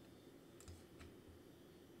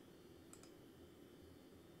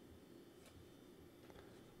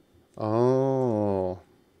 Oh.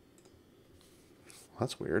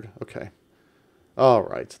 That's weird. Okay. All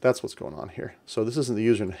right, that's what's going on here. So this isn't the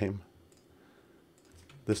username.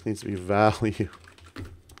 This needs to be value.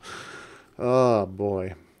 Oh,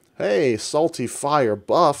 boy. Hey, salty fire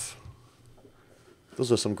buff.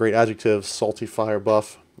 Those are some great adjectives. Salty fire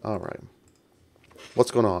buff. All right.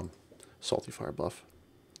 What's going on, salty fire buff?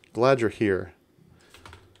 Glad you're here.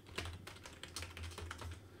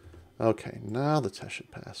 Okay, now the test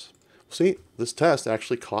should pass. See, this test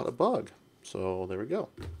actually caught a bug. So there we go.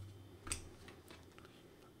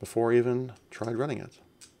 Before I even tried running it.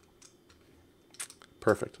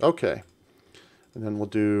 Perfect. Okay. And then we'll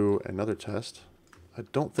do another test. I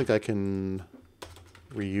don't think I can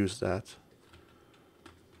reuse that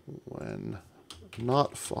when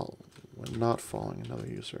not following another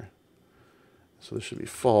user. So this should be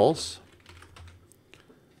false.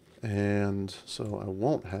 And so I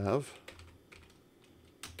won't have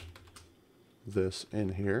this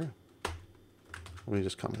in here. Let me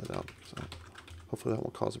just comment it out. So hopefully that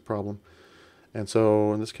won't cause a problem. And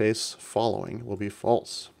so in this case, following will be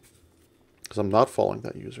false because I'm not following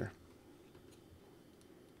that user.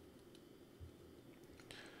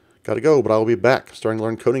 Got to go, but I will be back starting to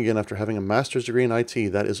learn coding again after having a master's degree in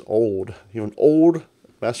IT. That is old. You have an old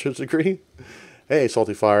master's degree? Hey,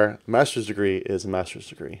 Salty Fire, master's degree is a master's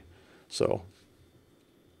degree. So,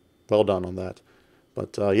 well done on that.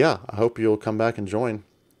 But yeah, I hope you'll come back and join.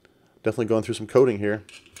 Definitely going through some coding here.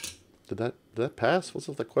 Did that pass? What's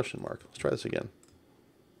with that question mark? Let's try this again.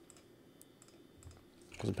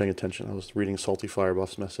 Wasn't paying attention. I was reading Salty Fire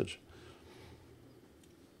Buff's message.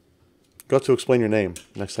 Got to explain your name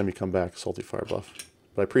next time you come back, Salty Fire Buff.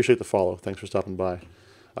 But I appreciate the follow. Thanks for stopping by.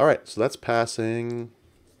 All right, so that's passing.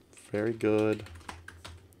 Very good.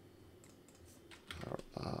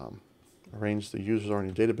 Arrange the users are in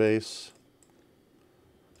your database,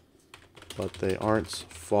 but they aren't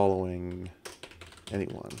following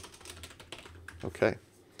anyone. Okay.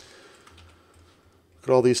 Look at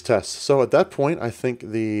all these tests. So at that point, I think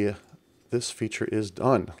this feature is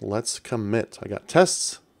done. Let's commit. I got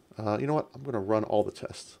tests. You know what? I'm going to run all the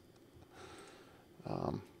tests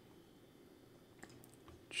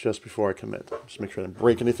just before I commit. Just make sure I don't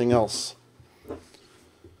break anything else.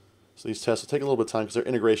 So these tests will take a little bit of time because they're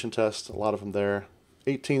integration tests. A lot of them there.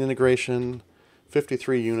 18 integration,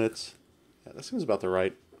 53 units. Yeah, that seems about the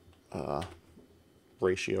right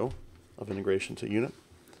ratio of integration to unit.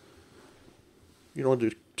 You don't want to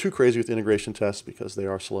do too crazy with integration tests because they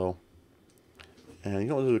are slow. And you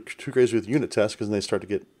don't want to do too crazy with unit tests because then they start to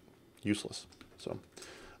get useless. So,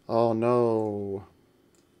 oh no.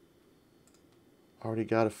 Already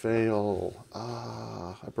got a fail.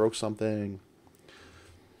 Ah, I broke something.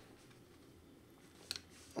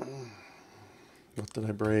 What did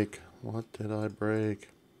I break? What did I break?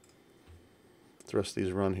 The rest of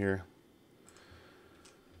these run here.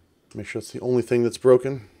 Make sure it's the only thing that's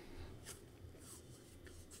broken.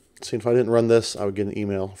 See, if I didn't run this, I would get an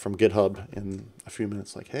email from GitHub in a few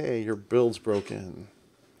minutes like, hey, your build's broken.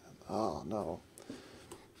 Oh, no.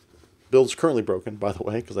 Build's currently broken, by the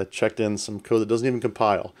way, because I checked in some code that doesn't even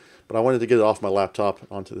compile. But I wanted to get it off my laptop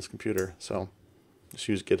onto this computer, so just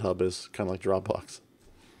use GitHub as kind of like Dropbox.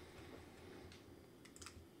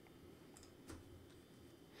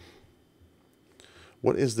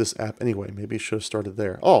 What is this app anyway? Maybe it should have started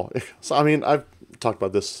there. Oh, so I mean, I've talked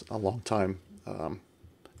about this a long time.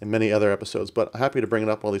 in many other episodes, but happy to bring it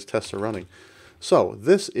up while these tests are running. So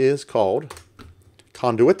this is called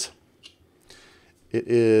Conduit. It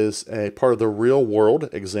is a part of the Real World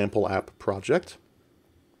Example App project.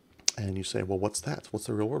 And you say, well, what's that? What's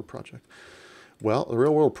the Real World Project? Well, the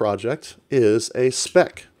Real World Project is a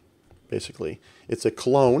spec, basically. It's a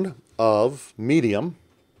clone of Medium,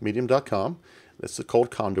 medium.com. It's called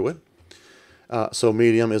Conduit. So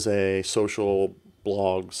Medium is a social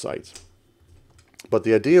blog site. But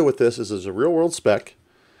the idea with this is there's a real-world spec.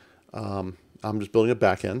 I'm just building a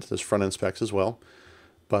backend. There's front-end specs as well.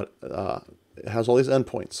 But it has all these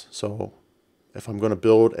endpoints. So if I'm going to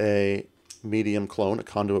build a Medium clone, a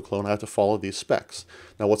Conduit clone, I have to follow these specs.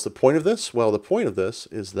 Now, what's the point of this? Well, the point of this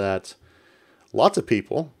is that lots of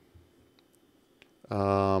people, if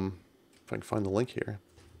I can find the link here,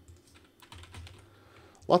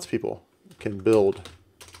 lots of people can build,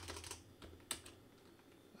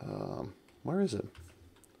 where is it?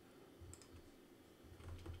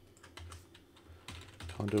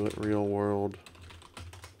 Conduit Real World.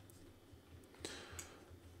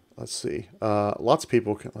 Let's see. Lots of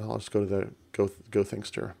people can, well, let's go to the Go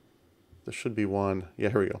Thinkster. There should be one. Yeah,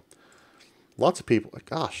 here we go. Lots of people,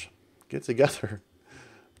 gosh, get together.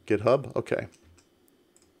 GitHub, okay.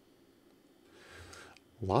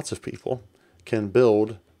 Lots of people can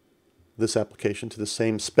build this application to the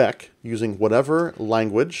same spec using whatever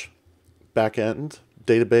language, backend,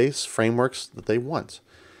 database, frameworks that they want.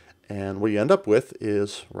 And what you end up with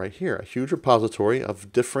is right here, a huge repository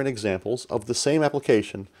of different examples of the same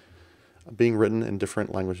application being written in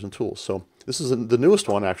different languages and tools. So this is the newest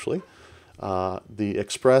one, actually, the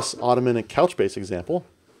Express, Ottoman, and Couchbase example.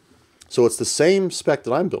 So it's the same spec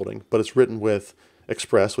that I'm building, but it's written with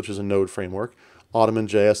Express, which is a Node framework, Ottoman,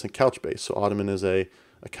 JS, and Couchbase. So Ottoman is a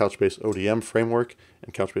Couchbase ODM framework,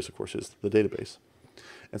 and Couchbase, of course, is the database.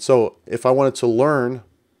 And so if I wanted to learn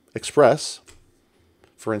Express,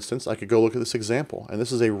 for instance, I could go look at this example. And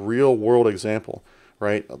this is a real-world example,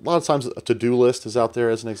 right? A lot of times a to-do list is out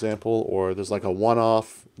there as an example, or there's like a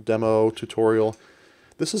one-off demo tutorial.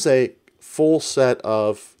 This is a full set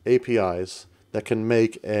of APIs that can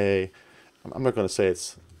make I'm not going to say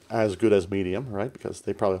it's as good as Medium, right? Because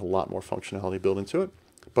they probably have a lot more functionality built into it.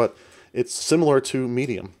 But it's similar to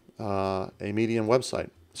Medium, a Medium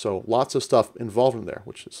website. So lots of stuff involved in there,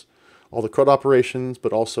 which is all the CRUD operations,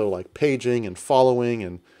 but also like paging and following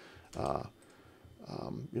and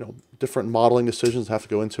different modeling decisions have to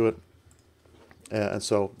go into it. And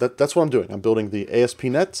so that's what I'm doing. I'm building the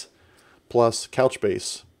ASP.NET plus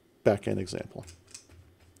Couchbase backend example.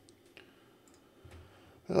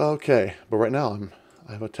 Okay, but right now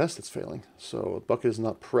I have a test that's failing. So bucket is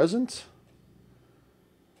not present.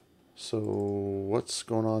 So what's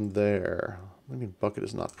going on there? What do you mean bucket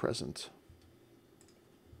is not present?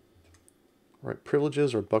 Right,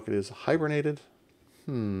 privileges or bucket is hibernated.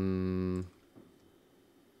 So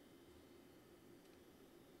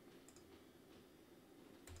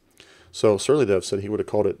SurlyDev said he would have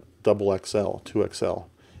called it XXL, 2XL,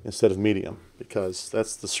 instead of medium, because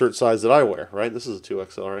that's the shirt size that I wear, right? This is a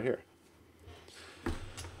 2XL right here.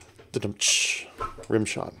 Rim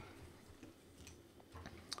shot.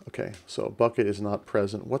 Okay, so bucket is not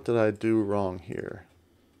present. What did I do wrong here?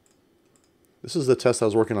 This is the test I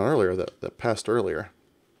was working on earlier that passed earlier.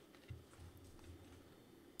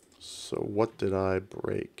 So what did I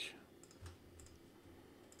break?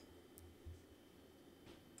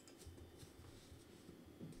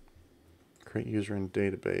 Create user in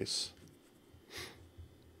database.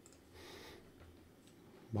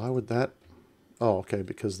 Why would that? Oh, okay,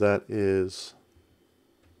 because that is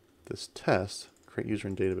this test. Create user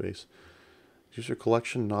in database. User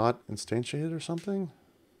collection not instantiated or something?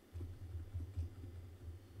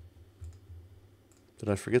 Did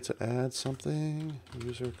I forget to add something?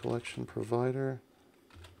 User collection provider.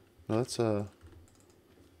 No, that's a...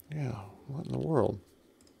 Yeah, what in the world?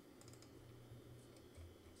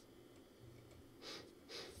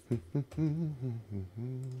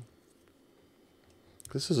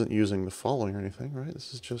 This isn't using the following or anything, right?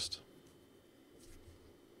 This is just...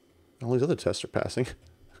 All these other tests are passing.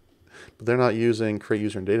 But they're not using create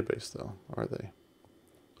user in database, though, are they?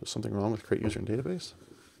 Is something wrong with create user in database?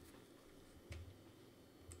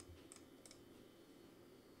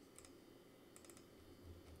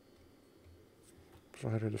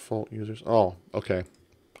 Provider default users. Oh, okay.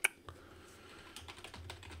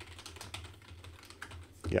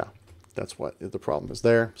 Yeah, that's what the problem is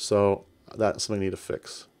there. So that's something I need to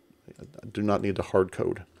fix. I do not need to hard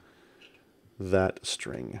code that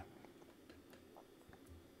string.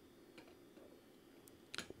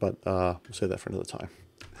 But we'll save that for another time.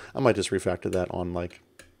 I might just refactor that on like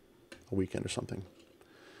a weekend or something.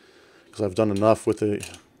 because I've done enough with the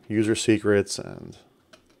user secrets and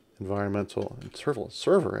environmental and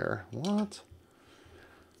server error. What?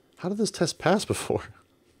 How did this test pass before?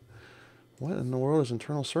 What in the world is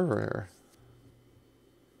internal server error?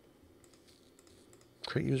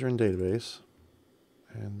 Create user in database,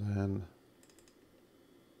 and then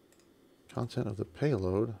content of the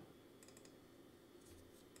payload.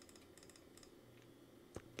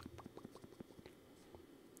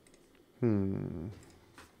 Login.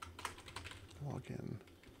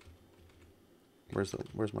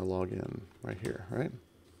 Where's my login? Right here, right?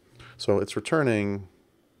 So it's returning.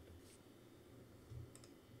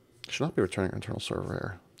 It should not be returning internal server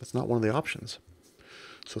error. That's not one of the options.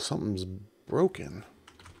 So something's broken.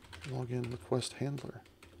 Login request handler.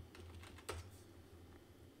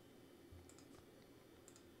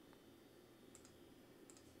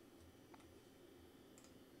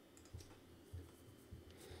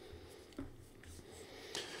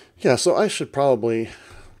 Yeah, so I should probably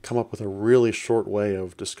come up with a really short way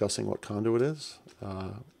of discussing what Conduit is,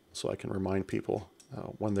 so I can remind people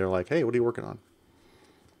when they're like, hey, what are you working on?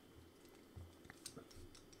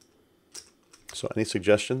 So any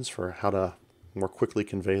suggestions for how to more quickly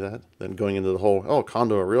convey that than going into the whole, oh,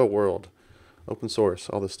 Conduit, real world, open source,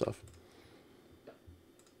 all this stuff.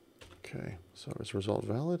 Okay, so is result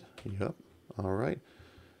valid? Yep. All right.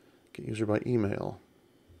 Get user by email.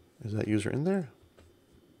 Is that user in there?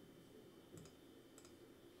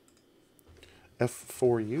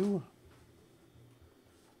 F4U?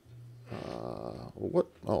 What?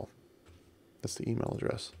 Oh, that's the email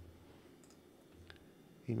address.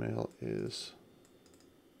 Email is,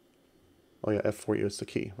 oh yeah, F4U, it's the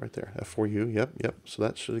key right there. F4U, yep. So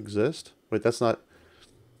that should exist. Wait, that's not,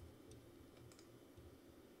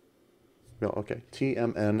 no, okay.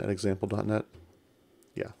 tmn@example.net.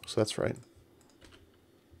 Yeah, so that's right.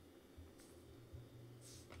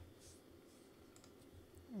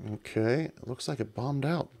 Okay, it looks like it bombed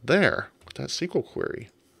out there with that SQL query.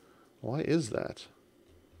 Why is that?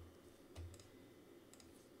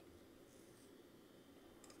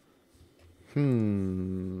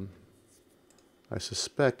 I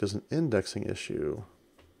suspect there's an indexing issue.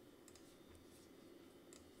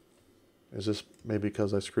 Is this maybe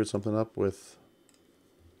because I screwed something up with...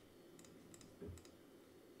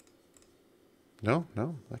 No,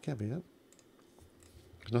 that can't be it.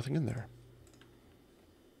 There's nothing in there.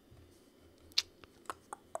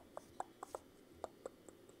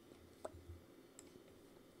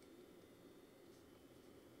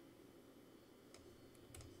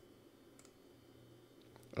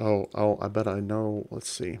 Oh, I bet I know. Let's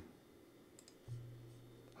see.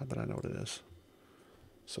 I bet I know what it is.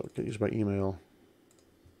 So get used by email.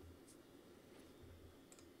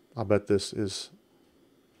 I'll bet this is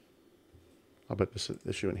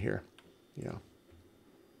issue in here. Yeah.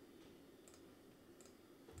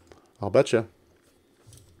 I'll bet you.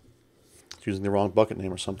 It's using the wrong bucket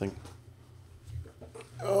name or something.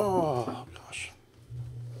 Oh, gosh.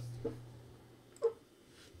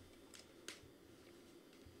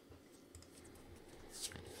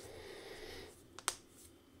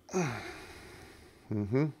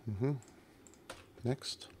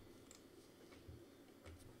 Next.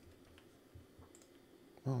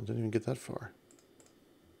 Oh, didn't even get that far.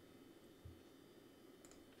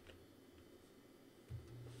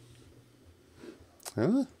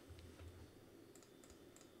 Huh?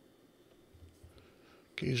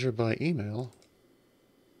 User by email.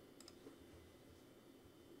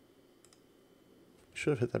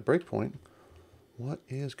 Should have hit that breakpoint. What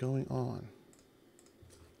is going on?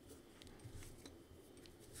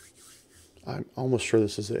 I'm almost sure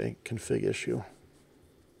this is a config issue,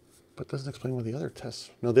 but it doesn't explain why the other tests.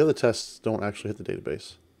 No, the other tests don't actually hit the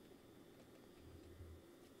database.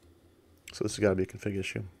 So this has got to be a config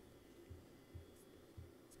issue.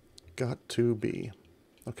 Got to be.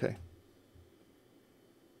 Okay.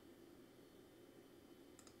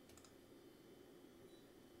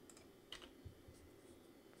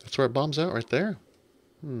 That's where it bombs out right there.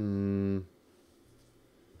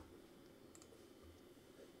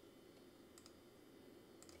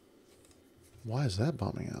 Why is that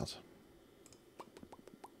bombing out?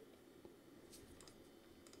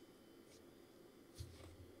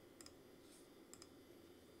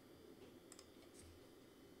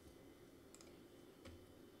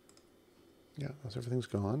 Yeah, everything's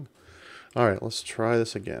gone. All right, let's try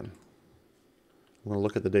this again. I'm going to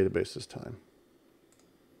look at the database this time.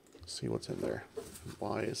 See what's in there.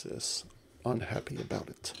 Why is this unhappy about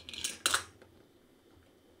it?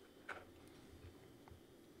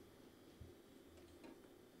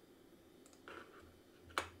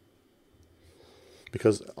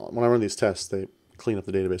 Because when I run these tests, they clean up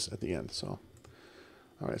the database at the end. So,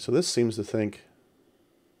 all right, so this seems to think,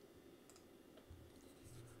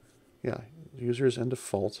 yeah, users and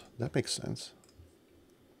default. That makes sense.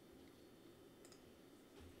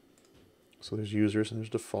 So there's users and there's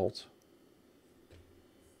default.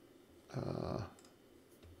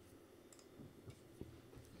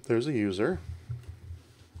 There's a user.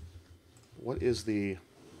 What is the...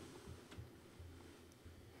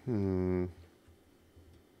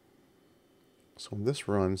 So when this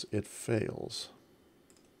runs, it fails.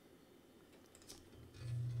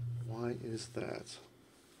 Why is that?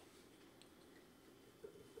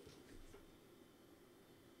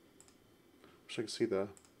 Wish I could see the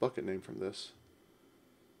bucket name from this.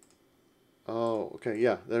 Oh, okay,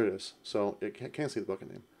 yeah, there it is. So it can't see the bucket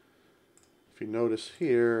name. If you notice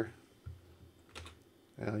here,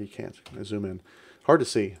 you can't. I zoom in. Hard to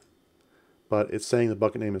see, but it's saying the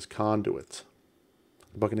bucket name is Conduit.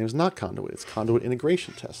 The bucket name is not Conduit. It's Conduit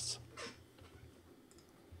Integration Tests.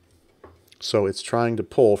 So it's trying to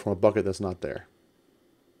pull from a bucket that's not there.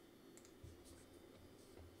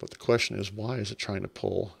 But the question is, why is it trying to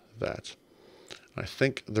pull that? I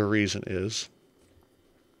think the reason is,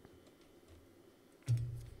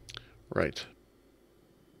 right,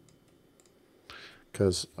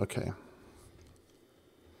 because, okay,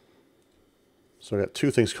 so I got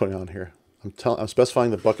two things going on here. I'm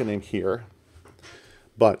specifying the bucket name here,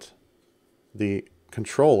 but the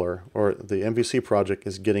controller, or the MVC project,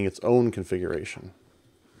 is getting its own configuration.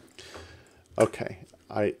 Okay,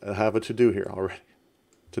 I have a to-do here already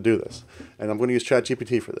to do this, and I'm going to use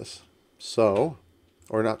ChatGPT for this. So,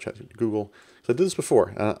 or not Chat, Google. So I did this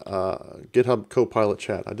before. GitHub Copilot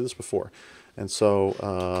Chat. I did this before, and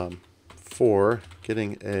so for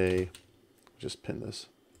getting a, just pin this.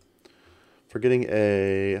 For getting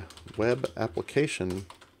a web application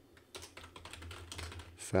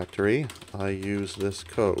factory, I use this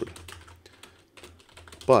code.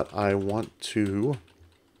 But I want to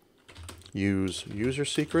use user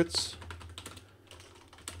secrets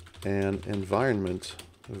and environment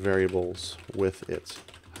variables with it.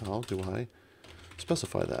 How do I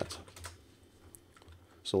specify that?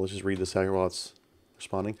 So let's just read this out here while it's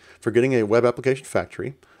responding. For getting a web application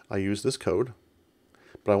factory, I use this code,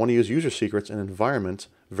 but I want to use user secrets and environment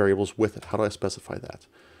variables with it. How do I specify that?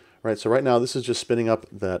 Right, so right now this is just spinning up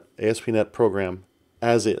that ASP.NET program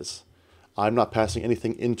as is. I'm not passing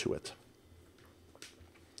anything into it.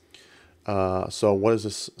 So what is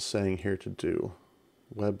this saying here to do?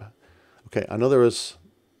 Web. Okay, I know there was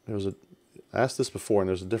a, I asked this before and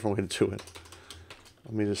there's a different way to do it.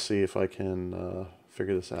 Let me just see if I can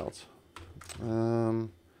figure this out.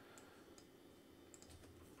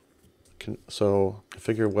 So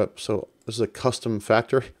configure web, so this is a custom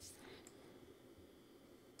factory.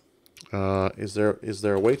 Is there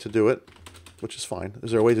a way to do it, which is fine.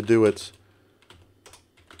 Is there a way to do it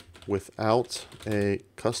without a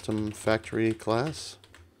custom factory class?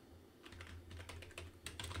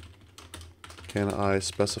 Can I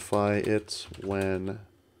specify it when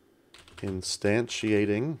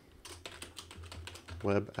instantiating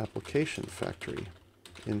web application factory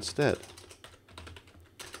instead?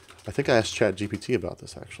 I think I asked ChatGPT about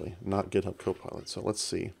this actually, not GitHub Copilot. So let's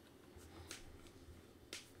see.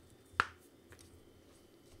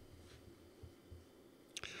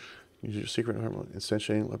 User secret environment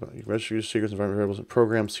instantiating register user secrets environment variables in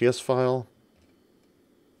program CS file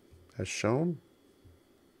as shown.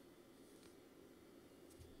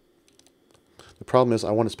 The problem is I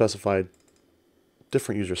want to specify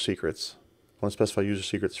different user secrets. I want to specify user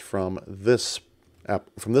secrets from this app,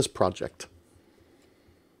 from this project.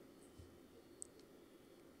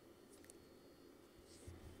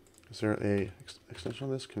 Is there a extension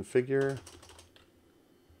on this? Configure.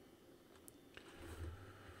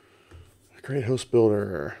 Create host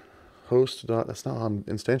builder. Host dot. That's not how I'm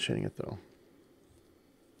instantiating it though.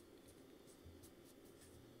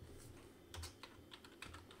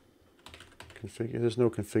 Configure. There's no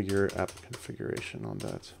configure app configuration on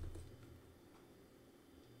that.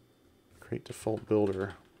 Create default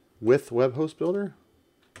builder with web host builder.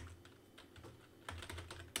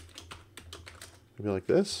 Maybe like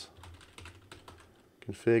this.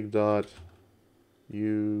 Config dot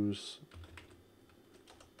use.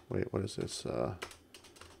 Wait, what is this?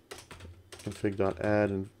 Config dot add,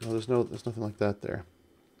 and no, there's nothing like that there.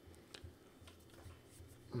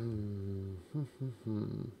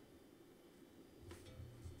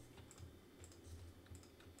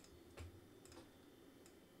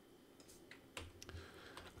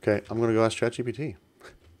 Okay, I'm going to go ask ChatGPT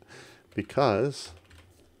because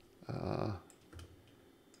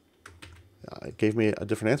it gave me a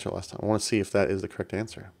different answer last time. I want to see if that is the correct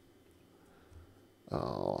answer.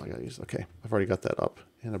 Oh, I gotta use, okay, I've already got that up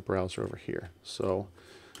in a browser over here. So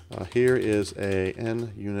here is a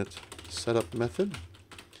NUnit setup method.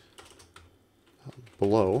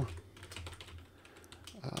 Below,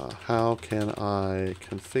 how can I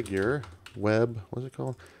configure web, what is it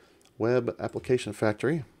called? Web Application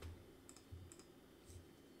Factory.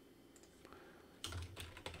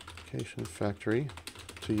 Application Factory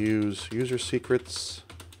to use user secrets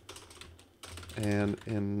and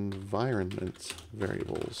environment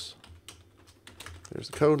variables. There's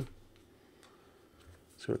the code.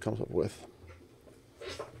 Let's see what it comes up with.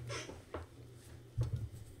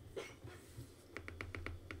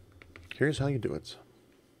 Here's how you do it.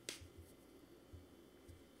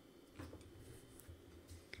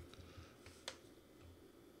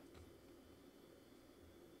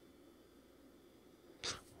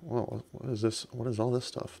 Well, what is this? What is all this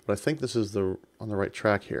stuff? But I think this is on the right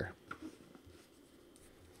track here.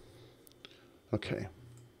 Okay.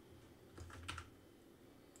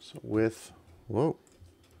 So with, whoa.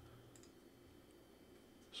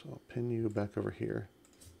 So I'll pin you back over here.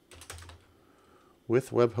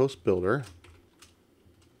 With Web Host Builder,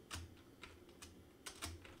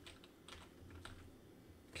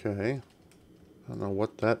 okay, I don't know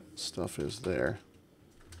what that stuff is there.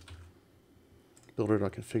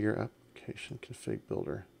 Builder.configure application config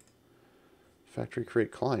builder. Factory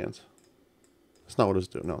create client. That's not what it's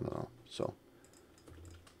doing. No. So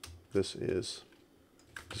this is,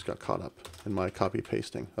 just got caught up in my copy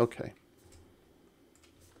pasting. Okay.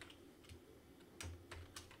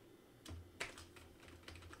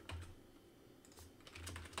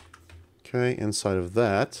 Okay, inside of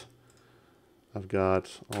that, I've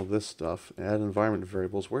got all this stuff. Add environment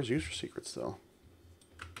variables. Where's user secrets though?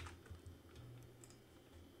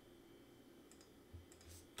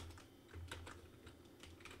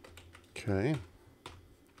 Okay.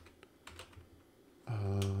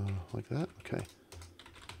 Like that? Okay.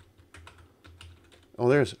 Oh,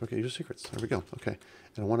 there's, okay, user secrets. There we go. Okay.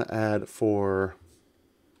 And I want to add for,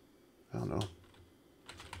 I don't know,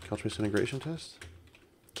 Couchbase integration test?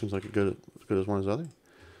 Seems like as good as one as the other.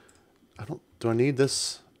 Do I need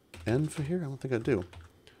this N for here? I don't think I do.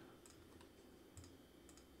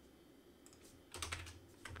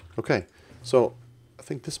 Okay, so I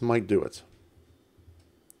think this might do it.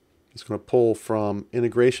 It's going to pull from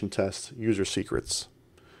integration test user secrets,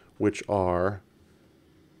 which are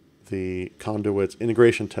the Conduit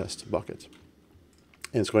integration test bucket.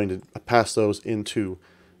 And it's going to pass those into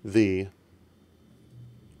the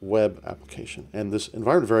web application. And this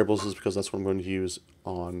environment variables is because that's what I'm going to use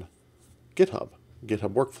on GitHub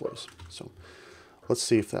workflows. So let's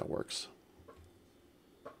see if that works.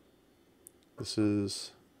 This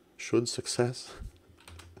is should success.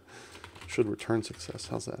 Should return success.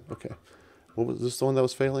 How's that? Okay. What was this, the one that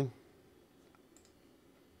was failing?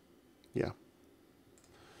 Yeah.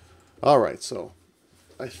 All right, so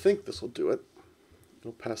I think this will do it.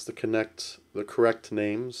 It'll pass the correct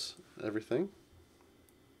names, everything.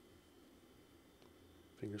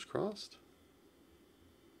 Fingers crossed.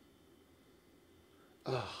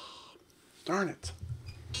 Oh, darn it.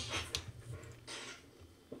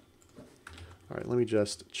 All right, let me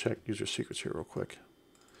just check user secrets here real quick.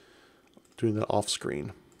 Doing that off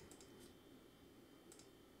screen.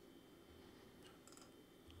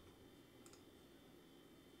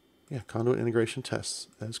 Yeah, Conduit integration tests.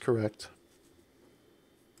 That is correct.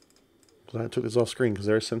 Glad I took this off screen because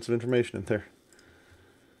there's sensitive information in there.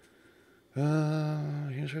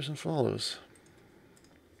 Users and follows.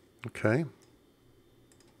 Okay.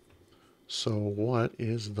 So what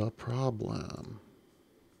is the problem?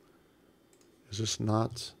 Is this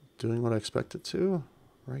not doing what I expect it to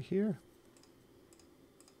right here?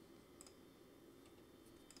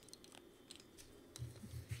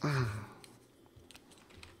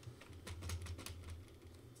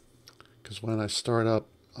 Because when I start up,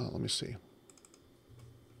 let me see.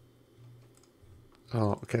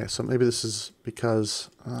 Oh, okay, so maybe this is because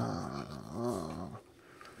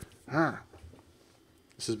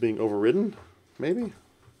this is being overridden, maybe?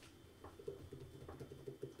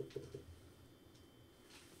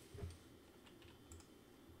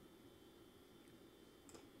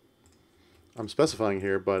 I'm specifying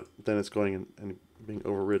here, but then it's going and being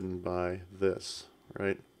overridden by this,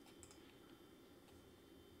 right?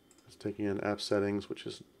 It's taking in app settings, which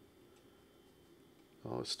is,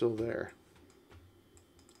 oh, it's still there.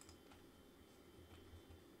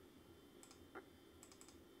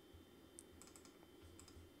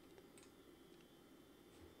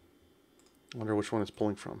 I wonder which one it's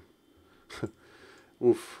pulling from.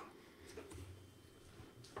 Oof.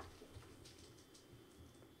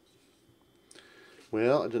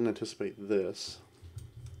 Well, I didn't anticipate this.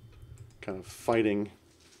 kind of fighting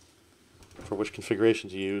for which configuration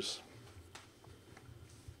to use.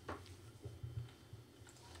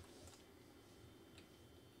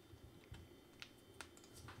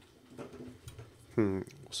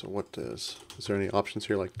 So what is there any options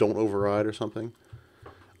here like don't override or something?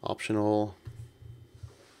 Optional.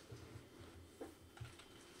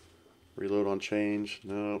 Reload on change.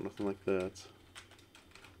 No, nothing like that.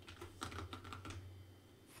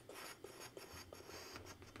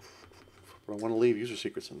 But I want to leave user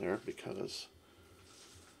secrets in there because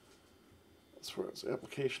that's where the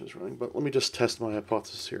application is running. But let me just test my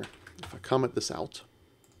hypothesis here. If I comment this out,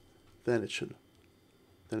 then it should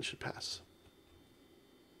pass.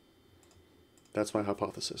 That's my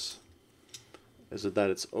hypothesis. Is it that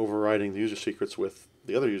it's overriding the user secrets with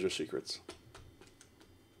the other user secrets?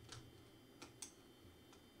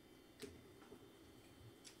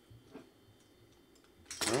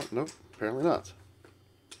 Oh, no, apparently not.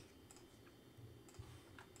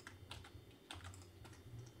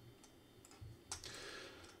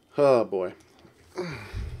 Oh boy.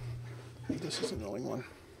 This is an annoying one.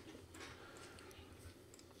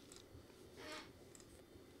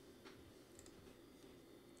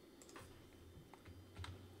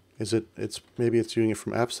 Maybe it's doing it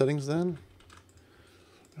from app settings then?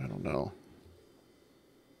 I don't know.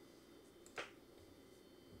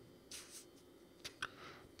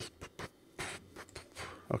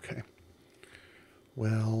 Okay.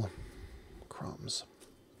 Well, crumbs.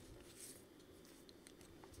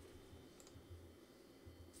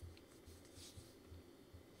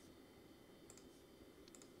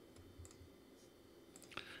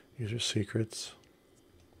 User secrets.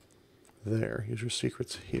 There, user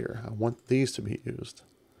secrets here. I want these to be used.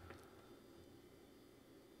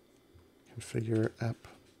 Configure app.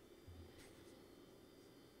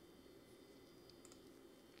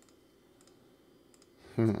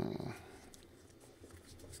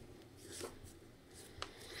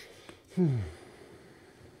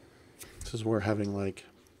 This is where having like,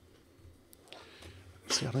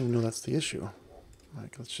 see, I don't even know that's the issue.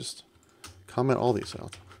 Like, let's just comment all these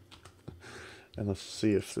out. And let's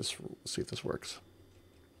see if this works.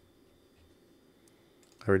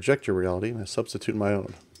 I reject your reality and I substitute my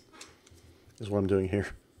own. Is what I'm doing here.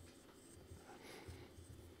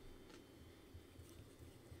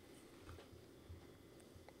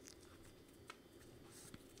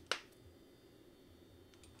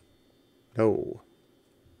 No.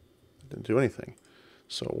 Didn't do anything.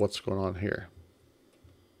 So what's going on here?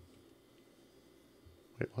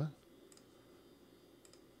 Wait, what?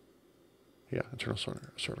 Yeah, internal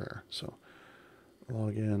server error. So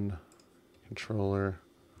login, controller,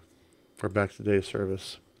 we're back to data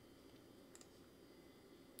service.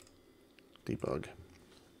 Debug.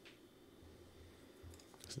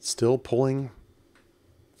 Is it still pulling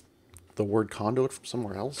the word conduit from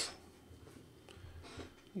somewhere else?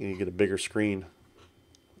 You need to get a bigger screen.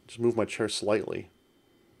 Just move my chair slightly.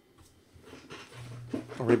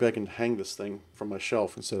 Or maybe I can hang this thing from my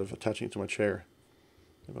shelf instead of attaching it to my chair.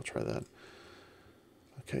 Maybe I'll try that.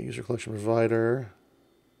 Okay, user collection provider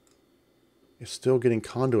is still getting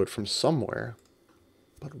conduit from somewhere,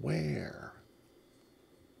 but where?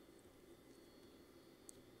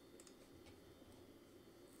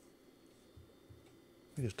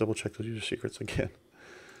 Let me just double check those user secrets again.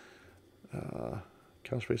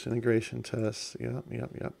 Couch space integration tests.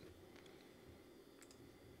 Yep.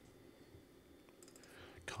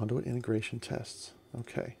 Conduit integration tests.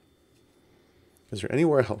 Okay. Is there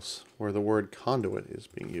anywhere else where the word conduit is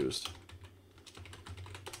being used?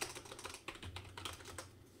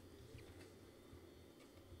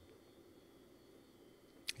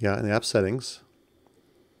 Yeah, in the app settings.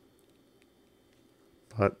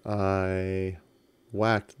 But I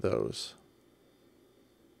whacked those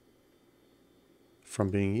from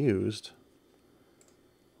being used.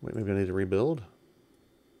 Wait, maybe I need to rebuild?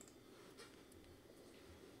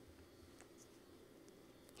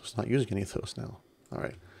 It's not using any of those now. All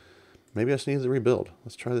right. Maybe I just need to rebuild.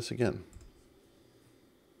 Let's try this again.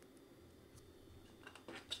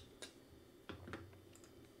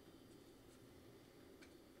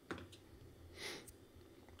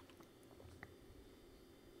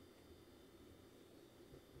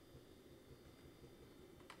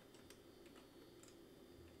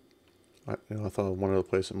 I thought one other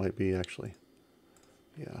place it might be actually.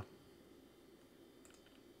 Yeah.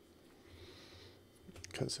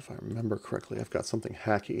 Because if I remember correctly, I've got something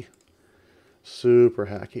hacky, super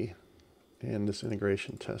hacky, in this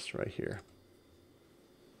integration test right here.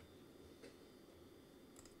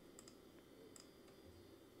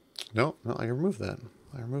 No, I removed that.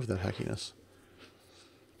 I removed that hackiness.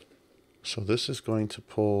 So this is going to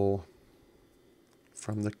pull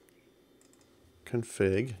from the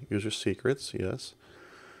config, user secrets, yes.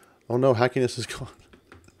 Oh no, hackiness is gone.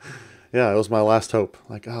 Yeah, it was my last hope.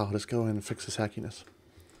 Like, oh, let's go in and fix this hackiness.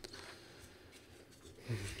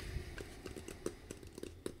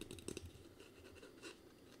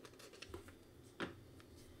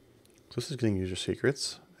 So this is getting user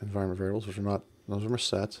secrets, environment variables, which are not, none of them are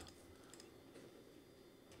set.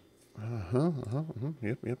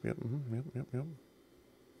 Yep.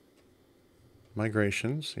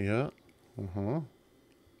 Migrations, yeah.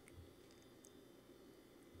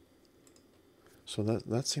 So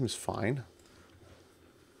that seems fine.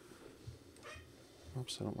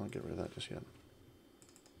 Oops, I don't want to get rid of that just yet.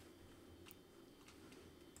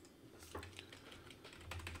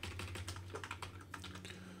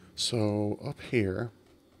 So up here,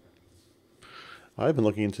 I've been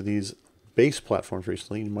looking into these base platforms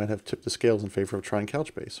recently. You might have tipped the scales in favor of trying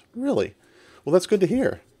Couchbase. Really? Well, that's good to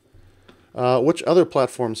hear. Which other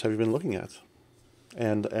platforms have you been looking at?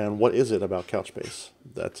 And what is it about Couchbase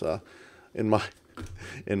that in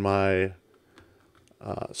my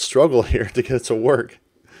struggle here to get it to work,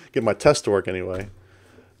 get my test to work anyway,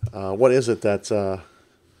 what is it that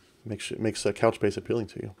makes Couchbase appealing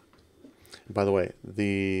to you? And by the way,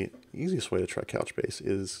 the easiest way to try Couchbase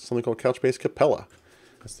is something called Couchbase Capella.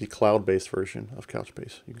 That's the cloud-based version of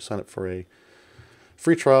Couchbase. You can sign up for a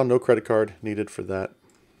free trial, no credit card needed for that.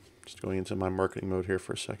 Just going into my marketing mode here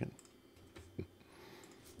for a second.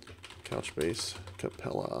 Couchbase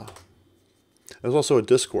Capella. There's also a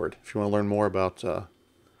Discord. If you want to learn more about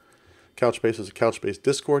Couchbase, there's a Couchbase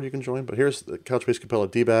Discord you can join. But here's the Couchbase Capella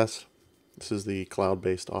DBaaS. This is the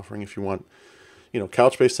cloud-based offering. If you want,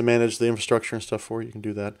 Couchbase to manage the infrastructure and stuff for you, you can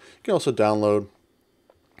do that. You can also download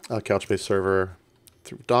a Couchbase server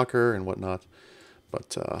through Docker and whatnot.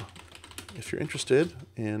 But if you're interested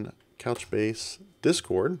in Couchbase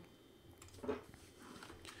Discord, you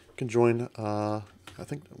can join. I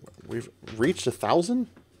think we've reached 1,000,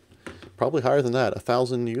 probably higher than that,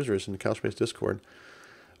 1,000 users in the Couchbase Discord.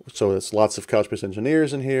 So it's lots of Couchbase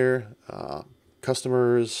engineers in here,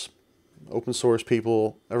 customers, open source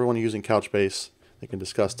people, everyone using Couchbase. They can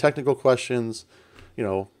discuss technical questions,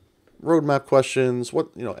 roadmap questions,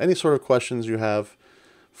 any sort of questions you have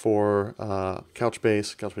for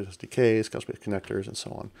Couchbase SDKs, Couchbase connectors, and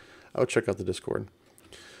so on. I would check out the Discord.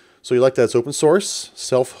 So you like that it's open source,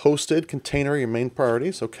 self-hosted, container, your main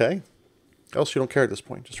priorities. Okay. Else you don't care at this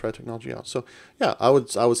point. Just try technology out. So yeah, I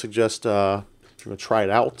would suggest if you're going to try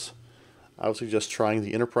it out, I would suggest trying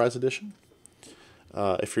the Enterprise Edition.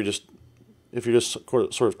 If you're just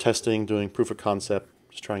sort of testing, doing proof of concept,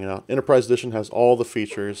 just trying it out. Enterprise Edition has all the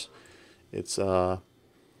features. It's a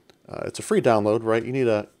free download, right? You need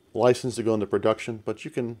a license to go into production, but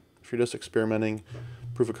you can, if you're just experimenting,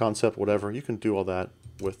 proof of concept, whatever, you can do all that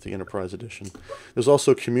with the Enterprise Edition. There's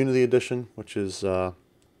also Community Edition, which is the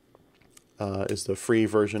free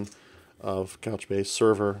version of Couchbase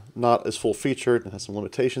Server. Not as full-featured, it has some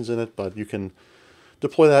limitations in it, but you can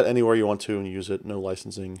deploy that anywhere you want to and use it. No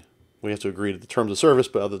licensing. We have to agree to the terms of service,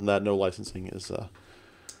 but other than that, no licensing is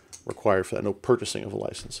required for that. No purchasing of a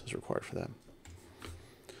license is required for that.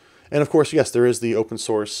 And of course, yes, there is the open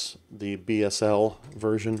source, the BSL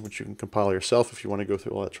version, which you can compile yourself if you want to go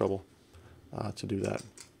through all that trouble to do that.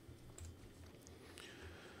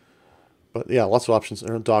 But yeah, lots of options.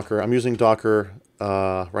 Docker. I'm using Docker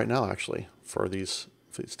right now, actually, for these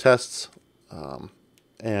tests,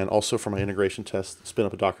 and also for my integration test. Spin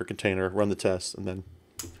up a Docker container, run the test, and then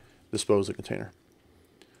dispose the container.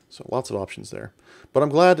 So lots of options there. But I'm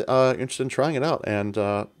glad you're interested in trying it out. And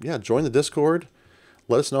yeah, join the Discord.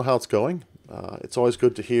 Let us know how it's going. It's always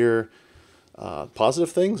good to hear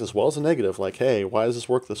positive things as well as the negative. Like, hey, why does this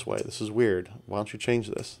work this way? This is weird. Why don't you change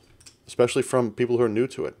this? Especially from people who are new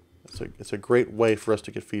to it. It's a great way for us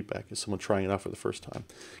to get feedback as someone trying it out for the first time.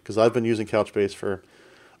 Because I've been using Couchbase for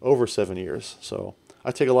over 7 years. So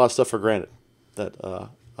I take a lot of stuff for granted that a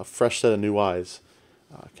fresh set of new eyes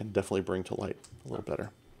can definitely bring to light a little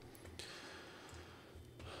better.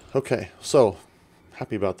 Okay, so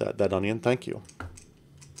happy about that onion. Thank you.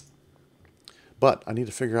 But I need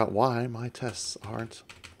to figure out why my tests aren't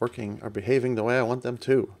working or behaving the way I want them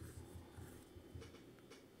to.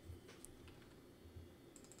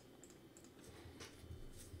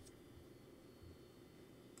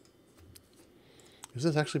 Is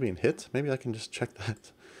this actually being hit? Maybe I can just check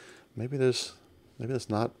that. Maybe that's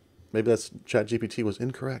ChatGPT was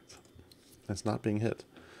incorrect. It's not being hit.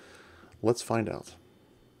 Let's find out.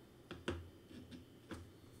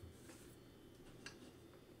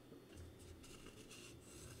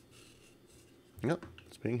 Yep,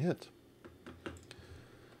 it's being hit.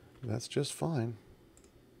 That's just fine.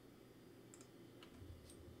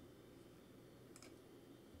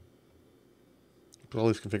 All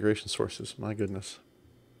these configuration sources, my goodness.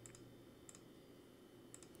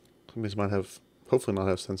 Some of these might have, hopefully not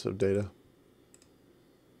have sensitive data.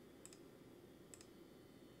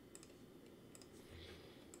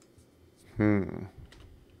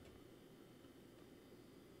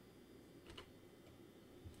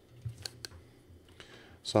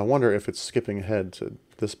 So I wonder if it's skipping ahead to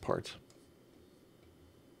this part.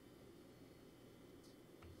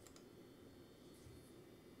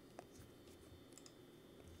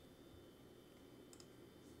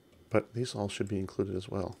 But these all should be included as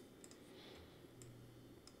well.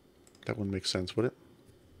 That wouldn't make sense, would it?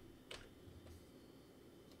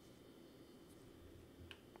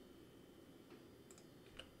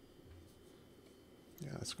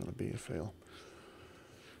 Yeah, that's going to be a fail.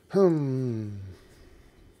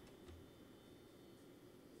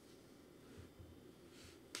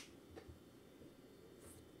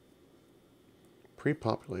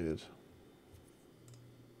 Pre-populated.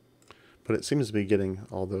 But it seems to be getting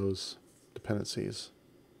all those dependencies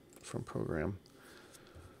from program.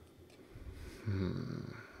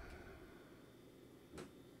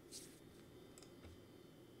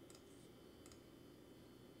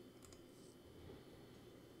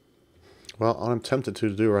 Well, what I'm tempted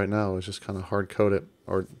to do right now is just kind of hard code it,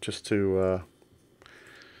 or just to,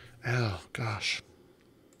 oh gosh,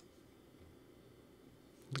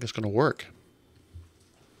 I think it's going to work.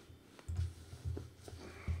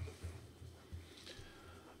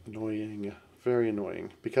 Annoying, very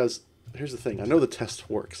annoying, because here's the thing, I know the test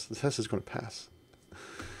works, the test is going to pass.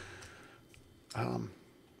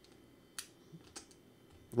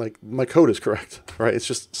 Like, my code is correct, right? It's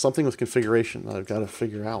just something with configuration that I've got to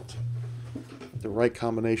figure out the right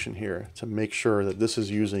combination here to make sure that this is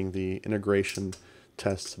using the integration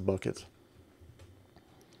test bucket.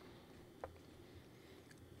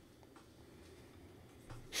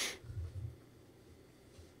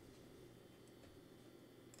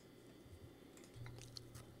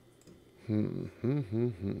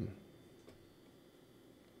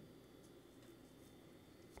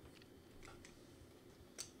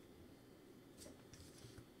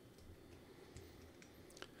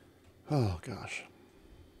 Oh, gosh.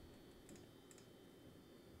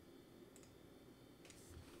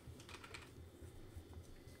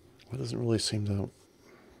 It doesn't really seem to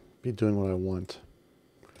be doing what I want.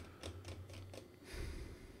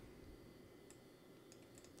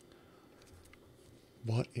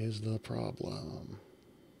 What is the problem?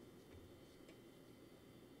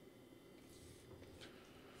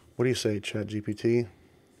 What do you say, ChatGPT? Did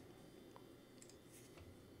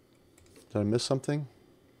I miss something?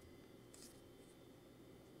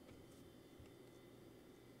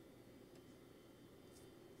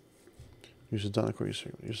 Use dynamic use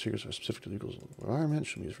secrets are specific to the Google's environment.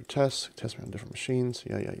 Should be used for tests. Test me on different machines.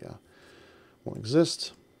 Yeah. Won't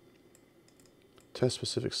exist. Test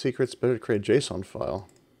specific secrets. Better to create a JSON file.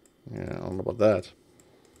 Yeah, I don't know about that.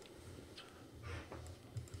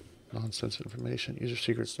 Non-sensitive information. User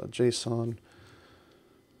secrets.json.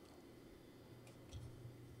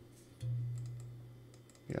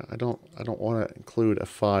 Yeah, I don't want to include a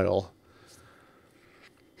file.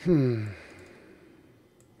 What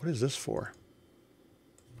is this for?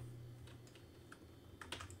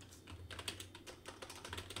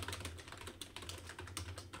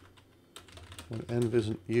 When env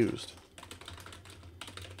isn't used.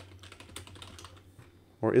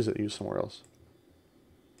 Or is it used somewhere else?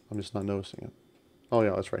 I'm just not noticing it. Oh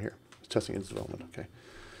yeah, that's right here. It's testing its development. Okay.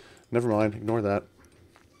 Never mind. Ignore that.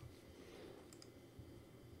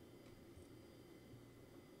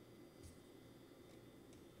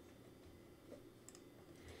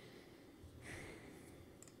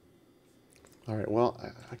 All right, well,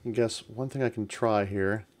 I can guess one thing I can try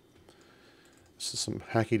here. This is some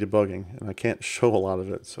hacky debugging, and I can't show a lot of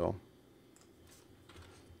it, so.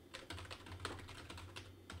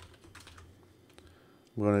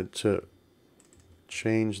 I'm going to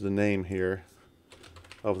change the name here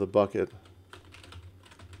of the bucket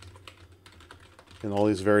in all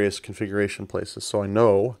these various configuration places so I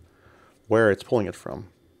know where it's pulling it from,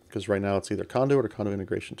 because right now it's either Conduit or Conduit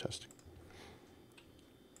integration testing.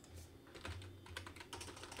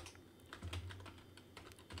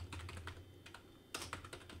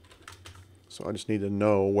 So I just need to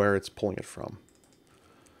know where it's pulling it from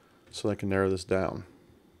so I can narrow this down.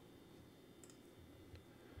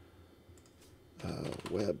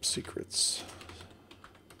 Web secrets.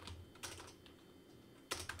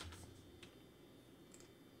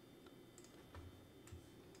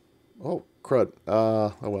 Oh, crud.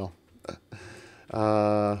 Oh well.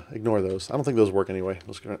 Ignore those. I don't think those work anyway,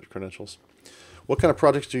 those credentials. What kind of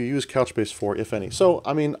projects do you use Couchbase for, if any? So,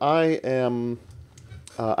 I mean, I am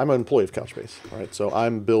I'm an employee of Couchbase, right? So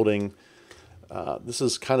I'm building, this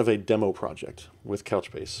is kind of a demo project with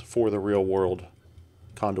Couchbase for the real world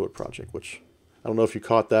Conduit Project, which I don't know if you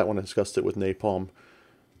caught that when I discussed it with Napalm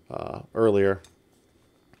earlier.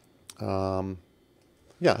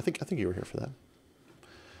 Yeah, I think you were here for that.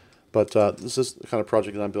 But this is the kind of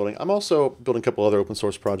project that I'm building. I'm also building a couple other open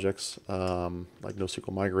source projects, like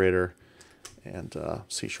NoSQL Migrator and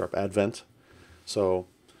C# Advent. So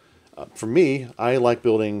for me, I like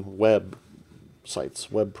building web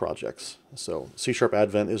sites, web projects. So C#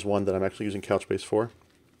 Advent is one that I'm actually using Couchbase for.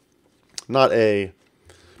 Not a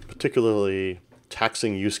particularly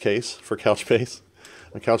taxing use case for Couchbase.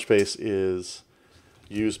 And Couchbase is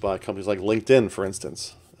used by companies like LinkedIn, for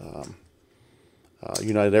instance.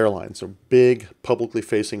 United Airlines, so big publicly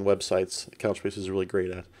facing websites Couchbase is really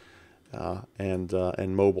great at,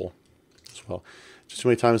 and mobile as well. Just too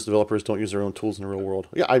many times developers don't use their own tools in the real world.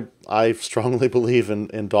 Yeah, I strongly believe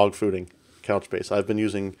in dog fooding Couchbase. I've been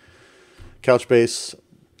using Couchbase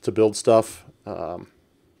to build stuff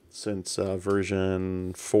since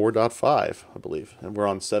version 4.5, I believe, and we're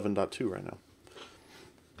on 7.2 right now.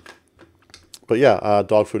 But yeah,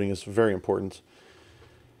 dog fooding is very important.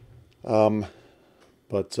 So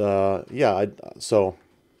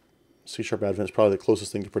C# Advent is probably the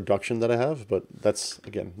closest thing to production that I have, but that's,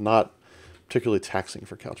 again, not particularly taxing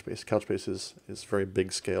for Couchbase. Couchbase is very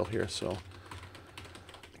big scale here, so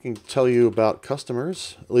I can tell you about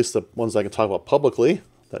customers, at least the ones I can talk about publicly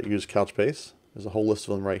that use Couchbase. There's a whole list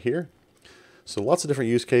of them right here. So lots of different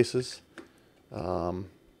use cases.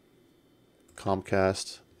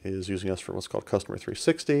 Comcast is using us for what's called Customer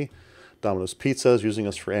 360. Domino's Pizza is using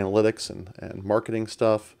us for analytics and marketing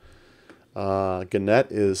stuff.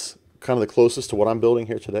 Gannett is kind of the closest to what I'm building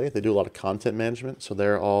here today. They do a lot of content management, so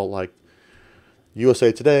they're all like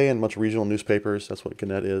USA Today and much regional newspapers. That's what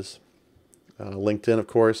Gannett is. LinkedIn, of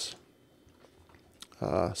course.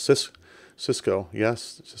 Cisco,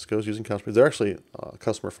 yes, Cisco is using Couchbase. They're actually a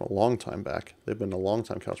customer from a long time back. They've been a long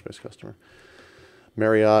time Couchbase customer.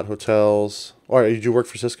 Marriott Hotels. All right, did you work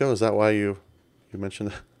for Cisco? Is that why you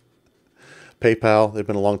mentioned that? PayPal, they've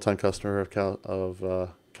been a long-time customer of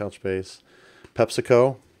Couchbase.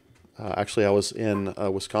 PepsiCo, actually I was in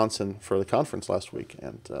Wisconsin for the conference last week,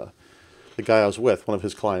 and the guy I was with, one of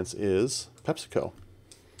his clients is PepsiCo.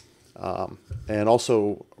 And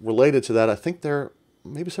also related to that, I think they're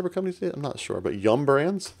maybe separate companies, I'm not sure, but Yum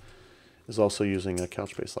Brands is also using a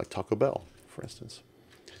Couchbase, like Taco Bell, for instance.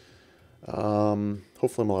 Hopefully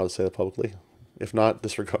I'm allowed to say that publicly. If not,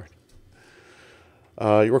 disregard.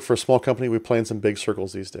 You work for a small company, we play in some big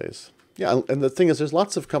circles these days. Yeah, and the thing is, there's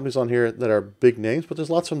lots of companies on here that are big names, but there's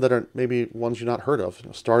lots of them that are maybe ones you've not heard of.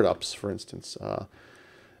 Startups, for instance.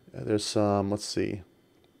 There's some, let's see.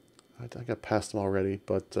 I got past them already,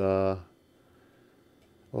 but well,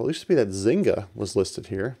 it used to be that Zynga was listed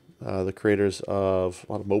here. The creators of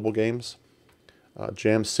a lot of mobile games.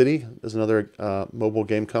 Jam City is another mobile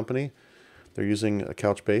game company. They're using a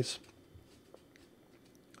Couchbase.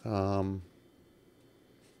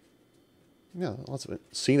 Yeah, lots of it.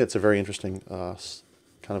 It's a very interesting, kind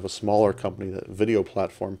of a smaller company, that video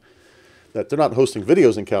platform, that they're not hosting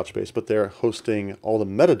videos in Couchbase, but they're hosting all the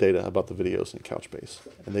metadata about the videos in Couchbase.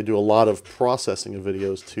 And they do a lot of processing of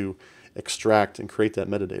videos to extract and create that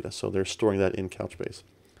metadata. So they're storing that in Couchbase.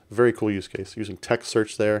 Very cool use case. Using text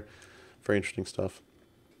search there. Very interesting stuff.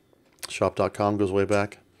 Shop.com goes way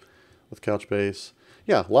back with Couchbase.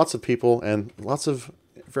 Yeah, lots of people and lots of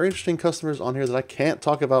very interesting customers on here that I can't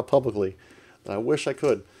talk about publicly. I wish I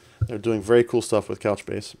could. They're doing very cool stuff with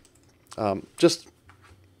Couchbase. Just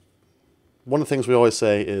one of the things we always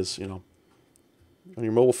say is, on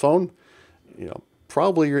your mobile phone,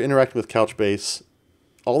 probably you're interacting with Couchbase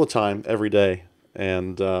all the time, every day,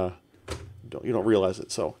 and you don't realize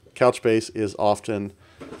it. So Couchbase is often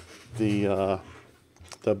the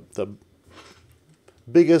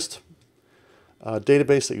biggest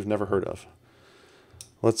database that you've never heard of.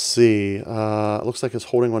 Let's see. It looks like it's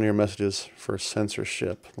holding one of your messages for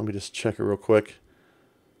censorship. Let me just check it real quick.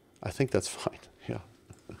 I think that's fine.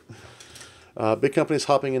 Yeah. Big companies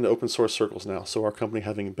hopping into open source circles now. So our company,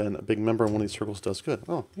 having been a big member in one of these circles, does good.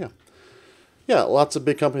 Oh, yeah. Yeah, lots of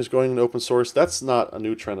big companies going into open source. That's not a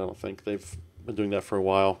new trend, I don't think. They've been doing that for a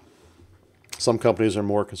while. Some companies are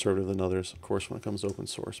more conservative than others, of course, when it comes to open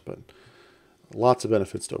source. But lots of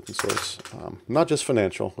benefits to open source. Not just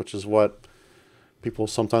financial, which is what people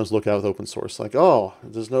sometimes look at with open source, like, oh,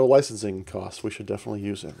 there's no licensing costs, we should definitely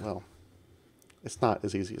use it. Well, it's not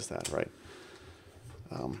as easy as that, right?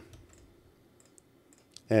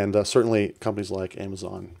 And certainly companies like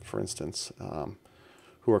Amazon, for instance,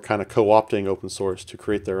 who are kind of co-opting open source to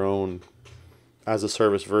create their own as a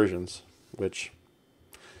service versions, which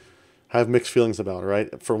I have mixed feelings about,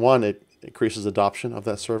 right? For one, it increases adoption of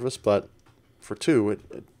that service, but for two,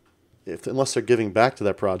 unless they're giving back to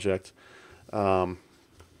that project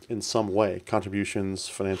in some way, contributions,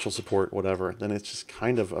 financial support, whatever, then it's just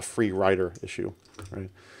kind of a free rider issue, right?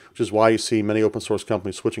 Which is why you see many open source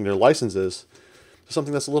companies switching their licenses to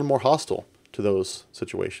something that's a little more hostile to those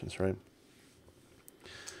situations, right?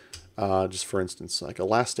 Just for instance, like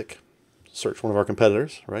Elasticsearch, one of our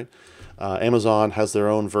competitors, right? Amazon has their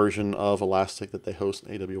own version of Elastic that they host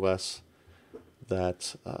in AWS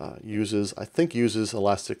that uses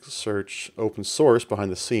Elasticsearch open source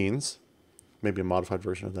behind the scenes, maybe a modified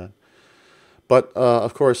version of that. But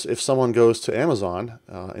of course, if someone goes to Amazon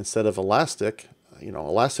instead of Elastic,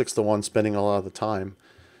 Elastic's the one spending a lot of the time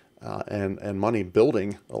and money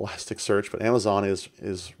building Elasticsearch, but Amazon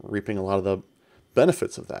is reaping a lot of the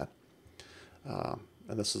benefits of that.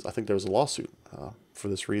 And I think there was a lawsuit for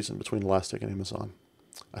this reason between Elastic and Amazon.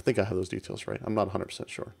 I think I have those details right. I'm not 100%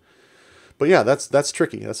 sure. But yeah, that's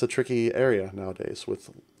tricky. That's a tricky area nowadays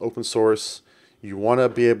with open source. You want to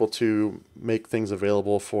be able to make things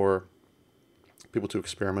available for people to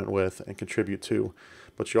experiment with and contribute to,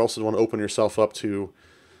 but you also want to open yourself up to,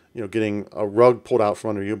 getting a rug pulled out from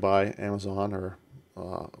under you by Amazon or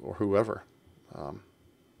whoever, kind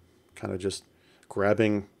of just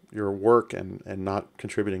grabbing your work and not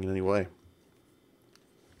contributing in any way,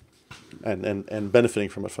 and benefiting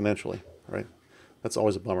from it financially, right? That's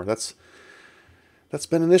always a bummer. That's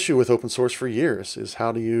been an issue with open source for years, is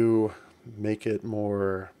how do you make it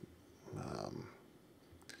more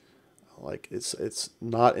it's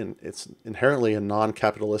inherently a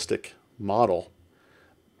non-capitalistic model,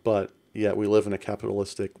 but yet we live in a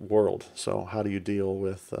capitalistic world. So how do you deal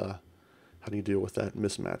with that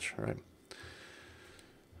mismatch, right?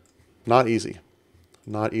 Not easy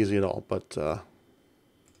at all, but I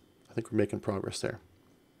think we're making progress there.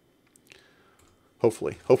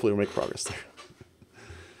 Hopefully we'll make progress there.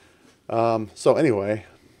 So anyway,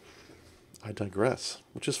 I digress,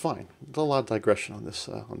 which is fine. There's a lot of digression on this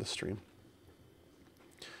stream.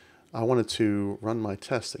 I wanted to run my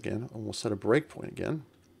test again, and we'll set a breakpoint again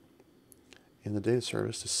in the data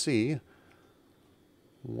service to see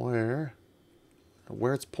where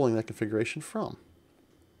it's pulling that configuration from.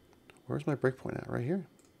 Where's my breakpoint at? Right here?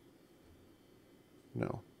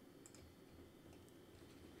 No.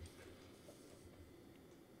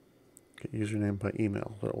 Get username by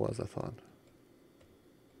email. What it was, I thought.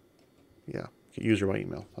 Yeah, get user by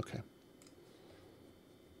email. Okay.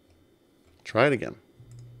 Try it again.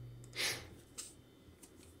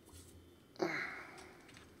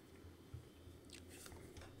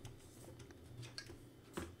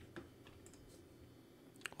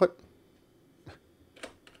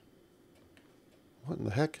 What in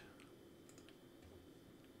the heck?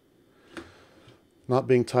 Not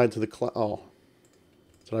being tied to the cloud. Oh,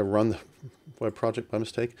 did I run the web project by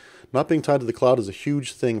mistake? Not being tied to the cloud is a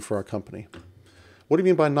huge thing for our company. What do you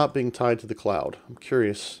mean by not being tied to the cloud? I'm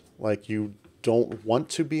curious. Like, you don't want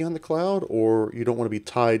to be on the cloud, or you don't want to be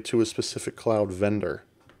tied to a specific cloud vendor?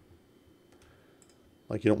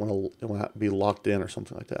 Like, you don't want to be locked in or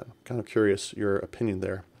something like that. I'm kind of curious your opinion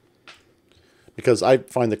there. Because I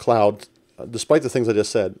find the cloud, despite the things I just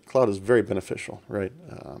said, cloud is very beneficial, right?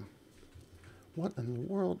 What in the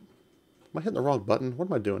world? Am I hitting the wrong button? What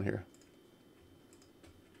am I doing here?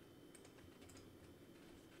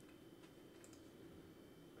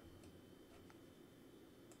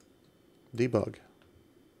 Debug.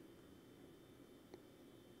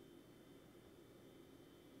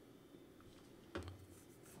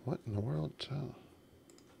 What in the world?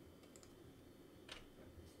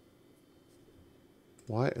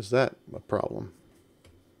 Why is that a problem?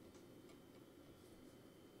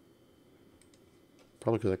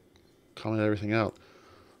 Probably because I commented everything out.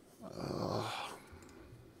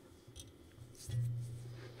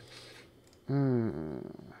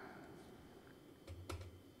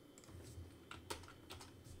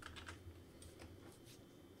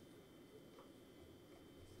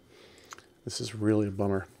 This is really a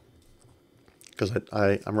bummer, because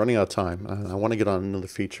I'm running out of time. I want to get on another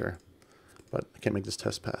feature, but I can't make this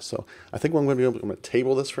test pass. So I think I'm going to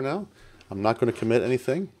table this for now. I'm not going to commit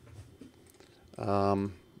anything.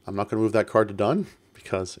 I'm not going to move that card to done,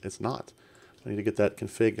 because it's not. I need to get that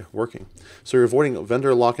config working. So you're avoiding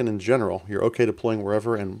vendor lock-in in general. You're okay deploying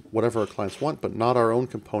wherever and whatever our clients want, but not our own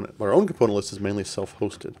component. Our own component list is mainly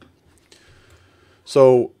self-hosted.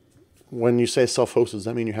 So when you say self-hosted, does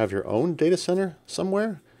that mean you have your own data center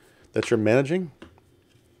somewhere that you're managing?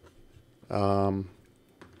 And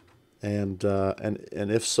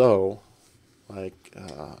if so, like,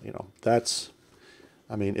 that's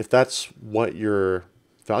I mean, if that's what your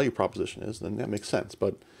value proposition is, then that makes sense.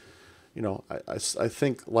 But, you know, I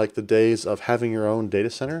think like the days of having your own data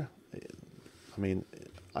center, I mean,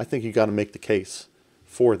 I think you got to make the case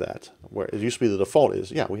for that. Where it used to be the default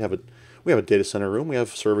is, yeah, we have a data center room, we have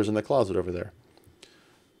servers in the closet over there,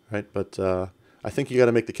 right? But I think you got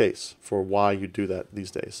to make the case for why you do that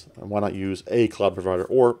these days, and why not use a cloud provider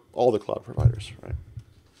or all the cloud providers, right?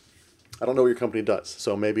 I don't know what your company does,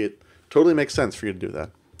 so maybe it totally makes sense for you to do that.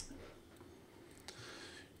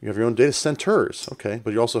 You have your own data centers, okay,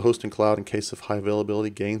 but you're also hosting cloud in case of high availability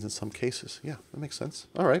gains in some cases. Yeah, that makes sense.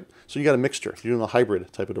 All right, so you got a mixture. You're doing a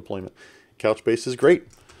hybrid type of deployment. Couchbase is great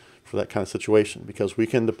for that kind of situation because we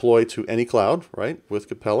can deploy to any cloud, right, with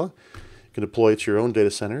Capella. You can deploy to your own data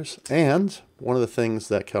centers. And one of the things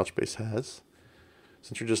that Couchbase has,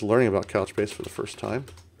 since you're just learning about Couchbase for the first time,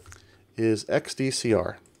 is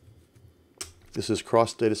XDCR. This is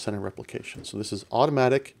cross data center replication. So this is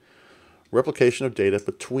automatic replication of data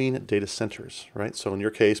between data centers, right? So in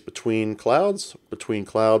your case, between clouds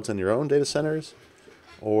and your own data centers,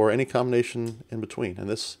 or any combination in between. And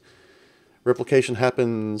this replication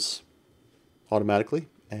happens automatically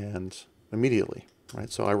and immediately, right?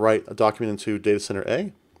 So I write a document into data center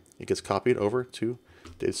A, it gets copied over to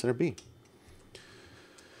data center B.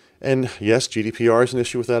 And yes, GDPR is an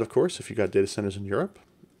issue with that, of course, if you've got data centers in Europe.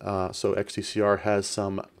 So XDCR has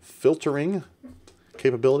some filtering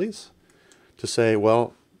capabilities to say,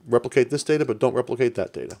 well, replicate this data, but don't replicate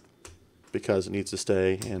that data because it needs to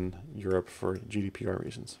stay in Europe for GDPR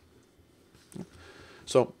reasons.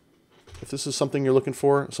 So if this is something you're looking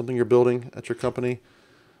for, something you're building at your company,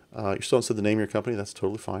 you still haven't said the name of your company, that's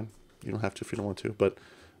totally fine. You don't have to if you don't want to, but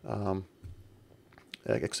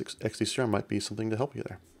XDCR might be something to help you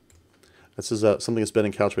there. This is something that's been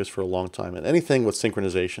in Couchbase for a long time, and anything with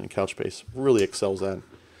synchronization, Couchbase really excels at.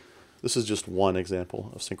 This is just one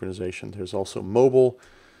example of synchronization. There's also mobile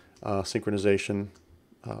synchronization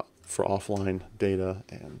for offline data,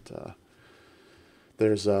 and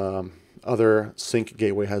there's other sync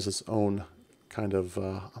gateway has its own kind of,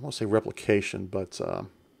 I won't say replication, but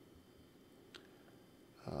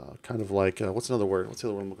kind of like, what's another word? What's the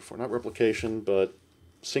other word I'm looking for? Not replication, but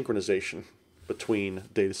synchronization between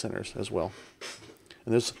data centers as well.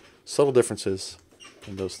 And there's subtle differences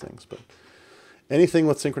in those things, but anything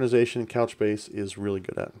with synchronization in Couchbase is really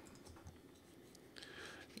good at.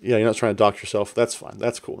 Yeah, you're not trying to dox yourself. That's fine.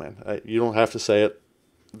 That's cool, man. You don't have to say it.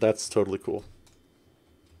 That's totally cool.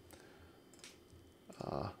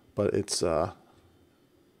 But it's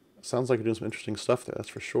sounds like you're doing some interesting stuff there. That's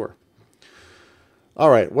for sure. All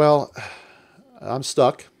right. Well, I'm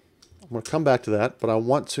stuck. I'm going to come back to that, but I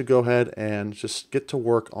want to go ahead and just get to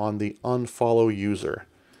work on the unfollow user,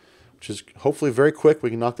 which is hopefully very quick. We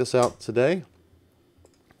can knock this out today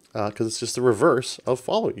because it's just the reverse of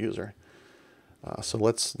follow user. So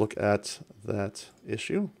let's look at that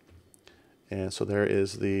issue. And so there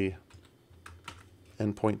is the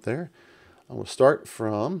endpoint there. I'm going to start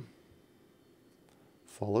from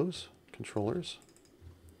follows, controllers.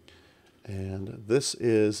 And this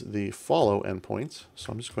is the follow endpoint.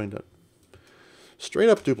 So I'm just going to straight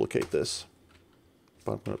up duplicate this.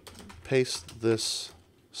 But I'm going to paste this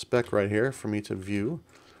spec right here for me to view.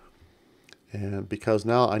 And because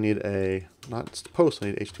now I need a, not post, I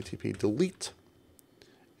need HTTP delete.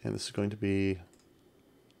 And this is going to be,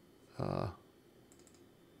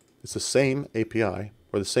 it's the same API,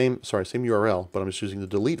 or the same URL, but I'm just using the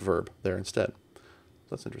delete verb there instead.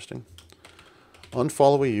 That's interesting.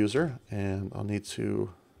 Unfollow a user, and I'll need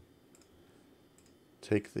to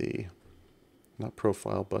take the, not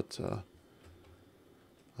profile, but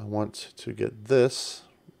I want to get this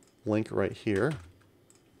link right here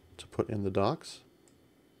to put in the docs.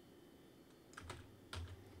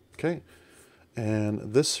 Okay,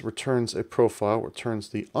 and this returns a profile, returns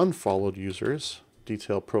the unfollowed user's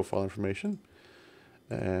detailed profile information,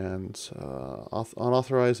 and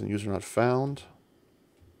unauthorized and user not found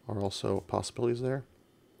are also possibilities there.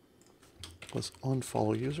 Let's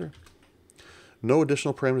unfollow user. No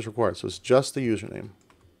additional parameters required, so it's just the username.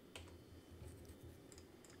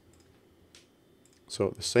 So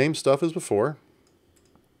the same stuff as before,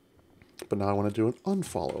 but now I want to do an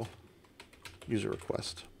unfollow user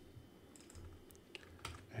request.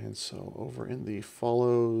 And so over in the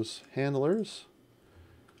follows handlers,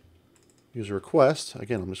 user request,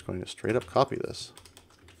 again, I'm just going to straight up copy this.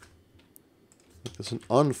 Make this an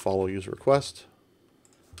unfollow user request,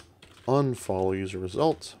 unfollow user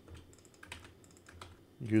result,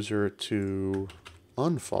 user to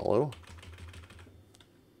unfollow,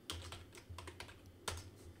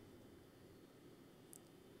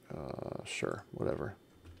 sure, whatever.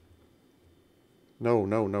 No,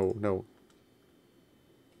 no, no, no.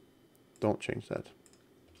 Don't change that.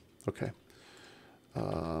 Okay.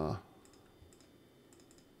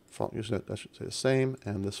 Font user, that should say the same,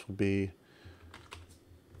 and this will be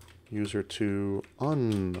user to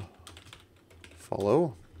unfollow.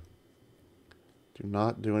 Do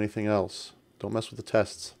not do anything else. Don't mess with the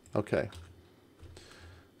tests. Okay.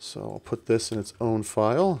 So I'll put this in its own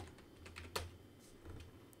file.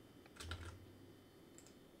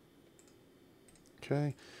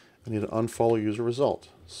 Okay. I need an unfollow user result.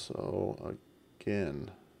 So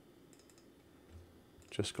again,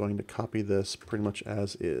 just going to copy this pretty much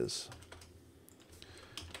as is.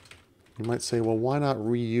 You might say, well, why not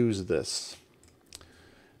reuse this?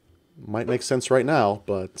 Might make sense right now,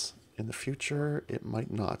 but in the future, it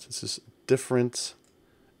might not. This is different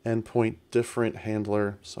endpoint, different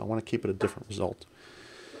handler, so I want to keep it a different result.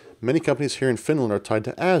 Many companies here in Finland are tied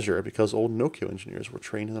to Azure because old Nokia engineers were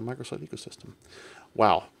trained in the Microsoft ecosystem.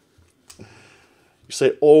 Wow. You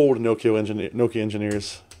say old Nokia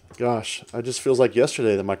engineers. Gosh, it just feels like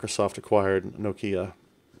yesterday that Microsoft acquired Nokia.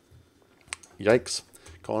 Yikes.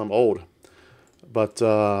 Calling them old. But,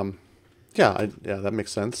 yeah, that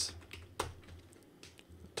makes sense.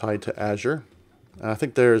 Tied to Azure. I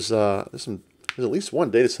think there's at least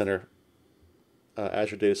one data center,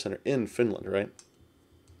 Azure data center in Finland, right?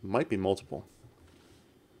 Might be multiple.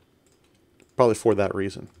 Probably for that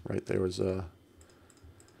reason, right? There was the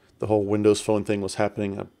whole Windows Phone thing was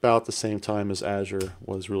happening about the same time as Azure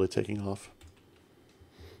was really taking off.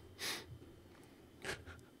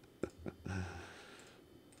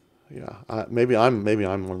 Yeah, maybe I'm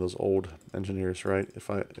one of those old engineers, right? If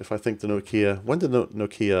I think the Nokia, when did the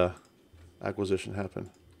Nokia acquisition happen?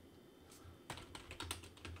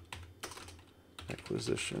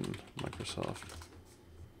 Acquisition, Microsoft.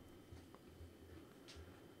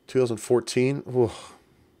 2014. Whoa.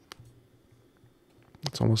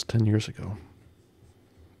 That's almost 10 years ago.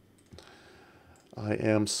 I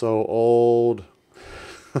am so old.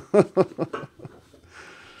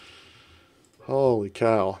 Holy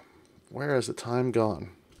cow. Where has the time gone?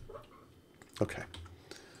 Okay.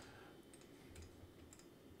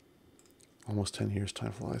 Almost 10 years,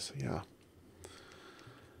 time flies. Yeah.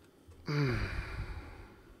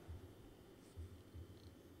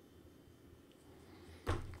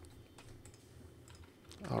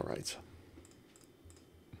 All right.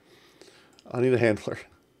 I need a handler.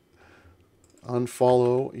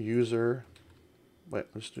 Unfollow user. Wait,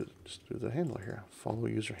 just do the handler here. Follow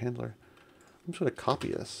user handler. I'm just going to copy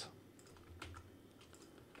this.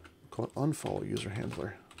 Call it unfollow user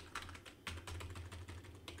handler.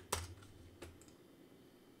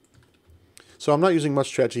 So I'm not using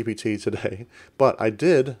much ChatGPT today, but I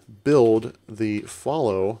did build the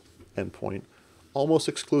follow endpoint almost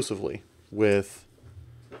exclusively with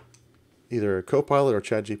either Copilot or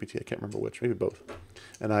ChatGPT. I can't remember which, maybe both.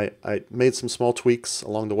 And I made some small tweaks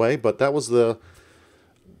along the way, but that was the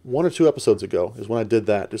 1 or 2 episodes ago is when I did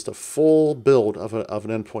that. Just a full build of an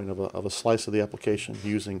endpoint, of a slice of the application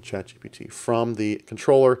using ChatGPT from the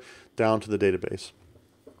controller down to the database.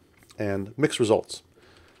 And mixed results.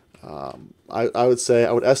 I would say,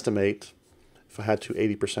 I would estimate, if I had to,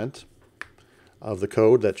 80% of the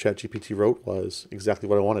code that ChatGPT wrote was exactly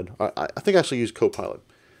what I wanted. I think I actually used Copilot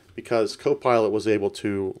because Copilot was able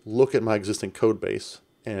to look at my existing code base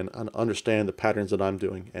and understand the patterns that I'm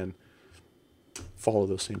doing and follow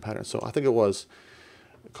those same patterns. So I think it was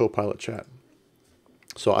Copilot Chat.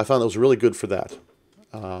 So I found it was really good for that.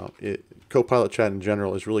 Copilot Chat in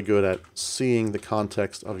general is really good at seeing the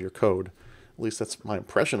context of your code. At least that's my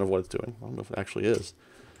impression of what it's doing. I don't know if it actually is.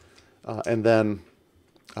 And then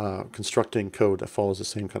constructing code that follows the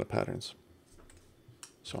same kind of patterns.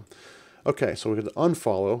 So, okay, so we're going to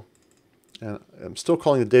unfollow. And I'm still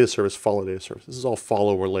calling the data service follow data service. This is all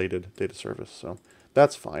follow related data service, so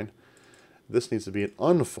that's fine. This needs to be an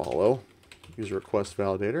unfollow user request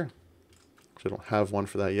validator. I don't have one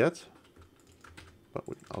for that yet, but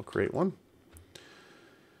I'll create one.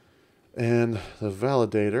 And the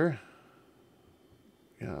validator,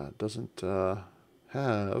 yeah, it doesn't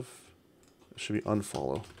have, it should be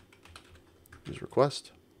unfollow user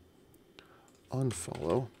request,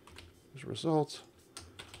 unfollow user result,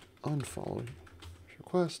 unfollow user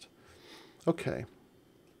request. Okay.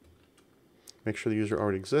 Make sure the user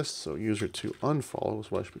already exists, so user to unfollow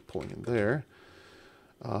is what I should be pulling in there.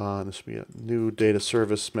 This will be a new data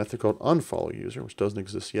service method called unfollow user, which doesn't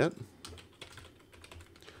exist yet.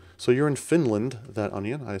 So you're in Finland, that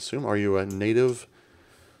onion, I assume. Are you a native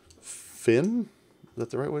Finn? Is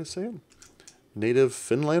that the right way to say it? Native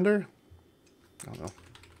Finlander? I don't know.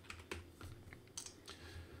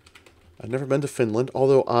 I've never been to Finland,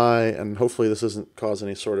 although and hopefully this doesn't cause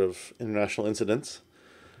any sort of international incidents.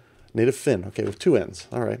 Native Finn, okay, with 2 N's.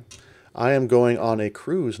 All right. I am going on a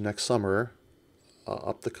cruise next summer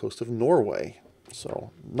up the coast of Norway.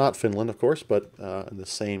 So, not Finland, of course, but in the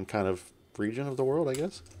same kind of region of the world, I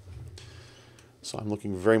guess. So I'm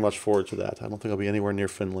looking very much forward to that. I don't think I'll be anywhere near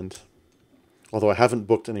Finland, although I haven't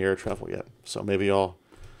booked any air travel yet. So maybe I'll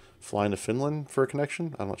fly into Finland for a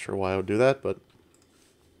connection. I'm not sure why I would do that, but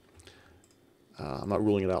I'm not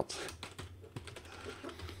ruling it out.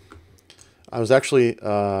 I was actually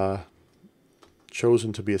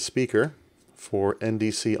chosen to be a speaker for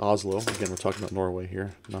NDC Oslo. Again, we're talking about Norway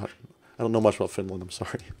here. I don't know much about Finland, I'm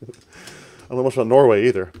sorry. I don't know much about Norway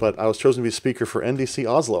either, but I was chosen to be a speaker for NDC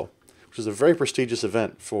Oslo, which is a very prestigious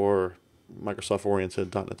event for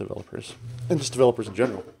Microsoft-oriented .NET developers, and just developers in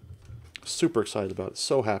general. Super excited about it,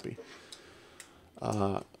 so happy.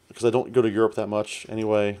 Because I don't go to Europe that much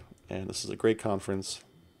anyway, and this is a great conference,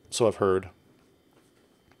 so I've heard.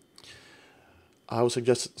 I was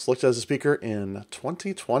selected as a speaker in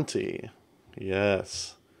 2020.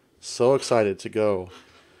 Yes. So excited to go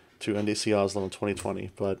to NDC Oslo in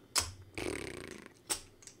 2020, but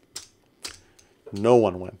no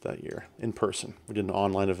one went that year in person. We did an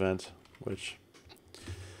online event, which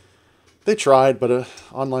they tried, but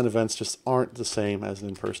online events just aren't the same as an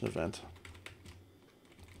in-person event.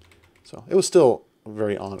 So it was still a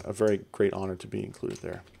very great honor to be included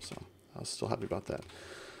there. So I was still happy about that.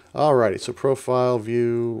 Alrighty, so profile,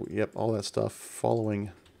 view, yep, all that stuff.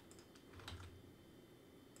 Following.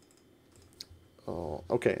 Oh,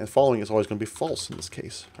 okay, and following is always going to be false in this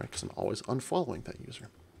case, right? Because I'm always unfollowing that user.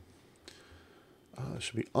 It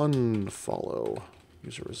should be unfollow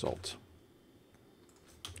user result.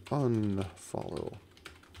 Unfollow.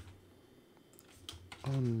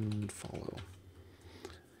 Unfollow.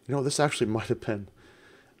 You know, this actually might have been,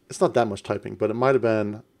 it's not that much typing, but it might have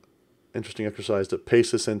been interesting exercise to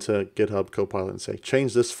paste this into GitHub Copilot and say,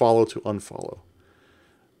 change this follow to unfollow.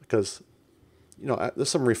 Because, you know, there's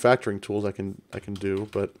some refactoring tools I can do,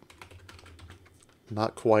 but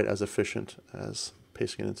not quite as efficient as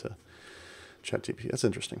pasting it into ChatGPT. That's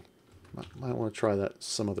interesting. Might want to try that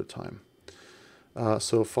some other time.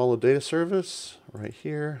 So follow data service right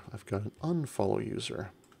here. I've got an unfollow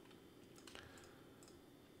user.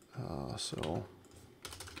 So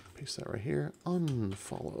paste that right here.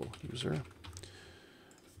 Unfollow user.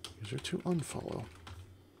 User to unfollow.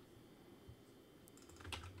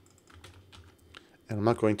 And I'm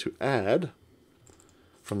not going to add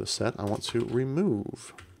from the set. I want to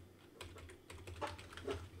remove.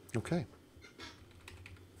 Okay.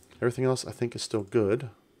 Everything else I think is still good.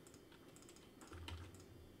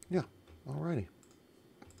 Yeah. Alrighty.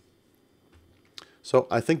 So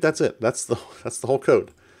I think that's it. That's the whole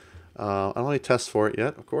code. I don't have any tests for it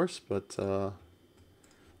yet, of course, but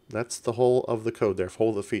that's the whole of the code there,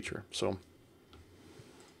 whole of the feature. So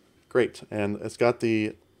great, and it's got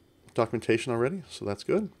the documentation already, so that's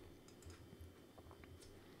good.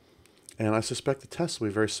 And I suspect the tests will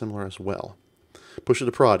be very similar as well. Push it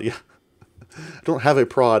to prod, yeah. I don't have a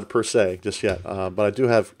prod per se just yet, but I do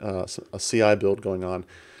have a CI build going on,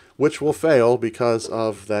 which will fail because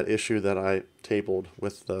of that issue that I tabled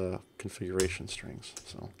with the configuration strings.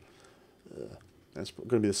 So it's going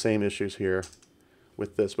to be the same issues here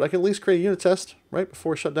with this, but I can at least create a unit test right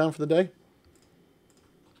before shutdown for the day.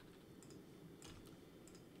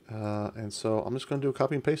 And so I'm just going to do a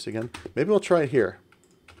copy and paste again. Maybe we'll try it here.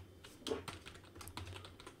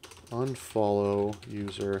 Unfollow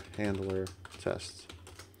user handler tests.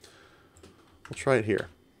 We'll try it here.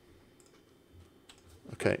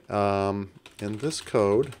 Okay, in this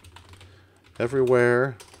code,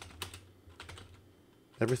 everywhere,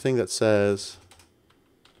 everything that says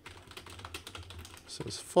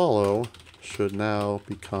follow should now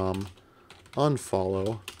become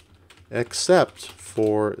unfollow, except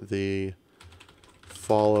for the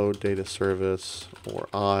follow data service or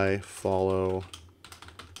I follow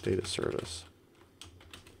data service.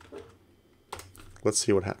 Let's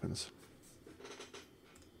see what happens.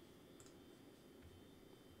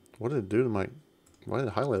 What did it do to my... Why did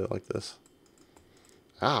it highlight it like this?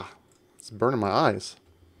 Ah, it's burning my eyes.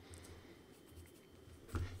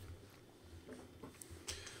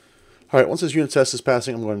 All right, once this unit test is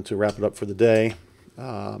passing, I'm going to wrap it up for the day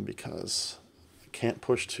because I can't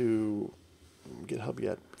push to GitHub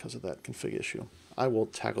yet because of that config issue. I will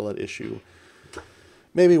tackle that issue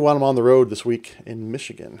maybe while I'm on the road this week in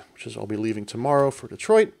Michigan, which is I'll be leaving tomorrow for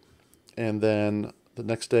Detroit, and then the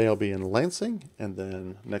next day I'll be in Lansing, and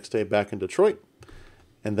then next day back in Detroit,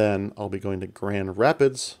 and then I'll be going to Grand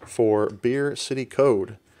Rapids for Beer City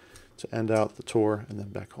Code to end out the tour, and then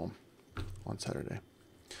back home. on Saturday.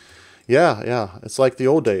 Yeah, yeah. It's like the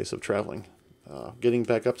old days of traveling, getting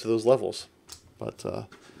back up to those levels. But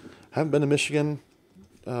haven't been to Michigan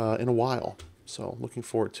in a while, so looking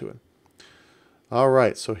forward to it. All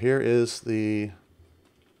right, so here is the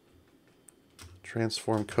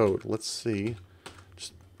transform code. Let's see.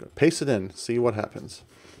 Just paste it in, see what happens.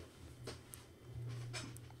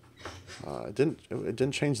 It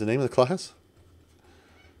didn't change the name of the class?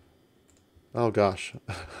 Oh gosh.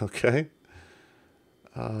 Okay.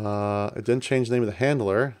 It didn't change the name of the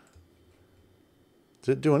handler.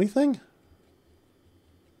 Did it do anything?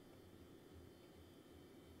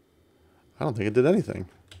 I don't think it did anything.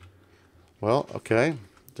 Well, okay.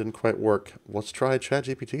 Didn't quite work. Let's try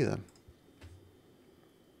ChatGPT then.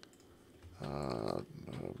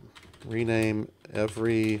 Rename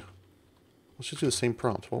every... Let's just do the same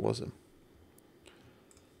prompt. What was it?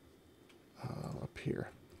 Up here.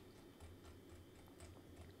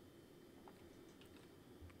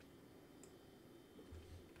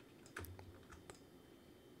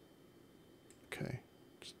 Okay.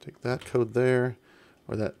 Just take that code there,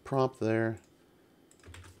 or that prompt there,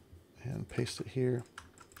 and paste it here.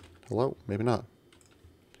 Hello? Maybe not.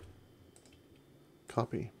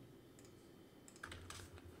 Copy.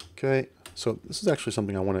 Okay, so this is actually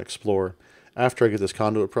something I want to explore after I get this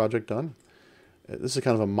Conduit project done. This is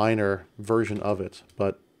kind of a minor version of it,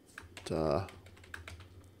 but let's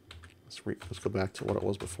go back to what it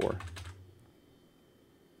was before.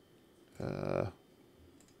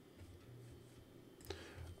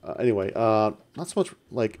 Anyway, not so much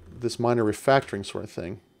like this minor refactoring sort of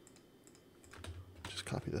thing. Just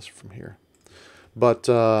copy this from here. But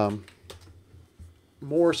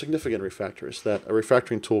more significant refactors that a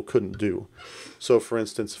refactoring tool couldn't do. So for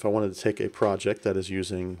instance, if I wanted to take a project that is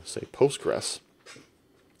using, say, Postgres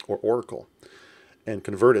or Oracle and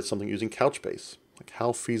convert it to something using Couchbase, like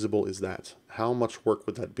how feasible is that? How much work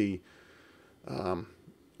would that be?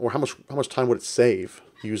 Or how much time would it save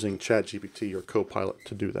using ChatGPT or Copilot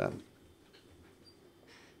to do that?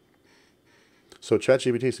 So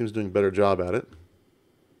ChatGPT seems to be doing a better job at it.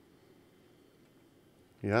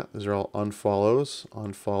 Yeah, these are all unfollows.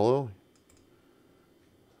 Unfollow.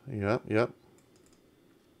 Yep, yep.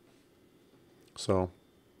 So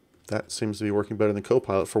that seems to be working better than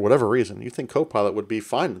Copilot for whatever reason. You think Copilot would be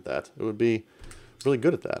fine with that. It would be really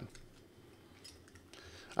good at that.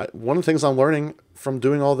 One of the things I'm learning from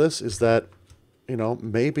doing all this is that, you know,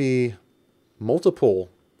 maybe multiple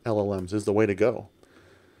LLMs is the way to go.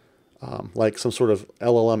 Like some sort of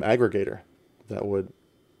LLM aggregator that would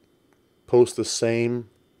post the same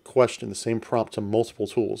question, the same prompt to multiple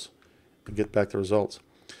tools and get back the results.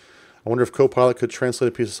 I wonder if Copilot could translate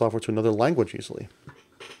a piece of software to another language easily.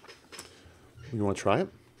 You want to try it?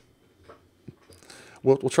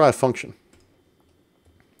 We'll try a function.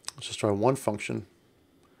 Let's just try one function.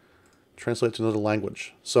 Translate to another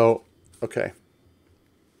language. So, okay.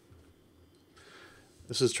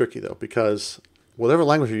 This is tricky though, because whatever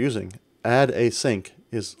language you're using, add async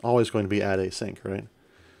is always going to be add async, right?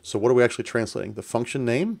 So what are we actually translating? The function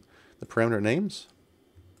name? The parameter names?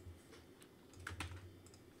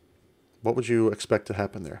 What would you expect to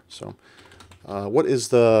happen there? So what is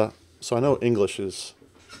the... So I know English is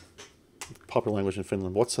a popular language in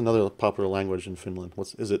Finland. What's another popular language in Finland?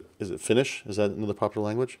 Is it Finnish? Is that another popular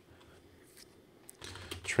language?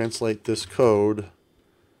 Translate this code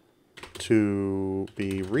to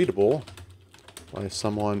be readable by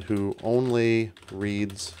someone who only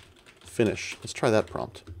reads Finnish. Let's try that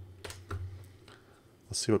prompt.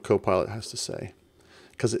 Let's see what Copilot has to say.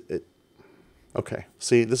 Because okay,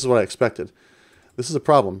 see, this is what I expected. This is a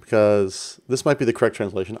problem because this might be the correct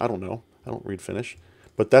translation. I don't know. I don't read Finnish.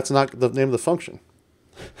 But that's not the name of the function.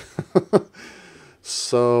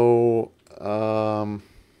 So, I'm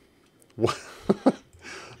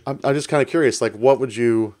just kind of curious, like, what would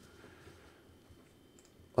you...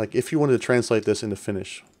 Like, if you wanted to translate this into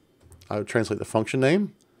Finnish, I would translate the function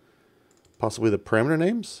name, possibly the parameter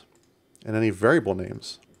names, and any variable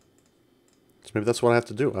names. So maybe that's what I have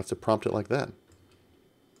to do. I have to prompt it like that.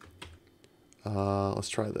 Let's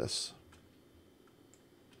try this.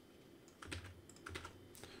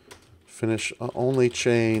 Finnish, only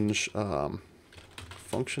change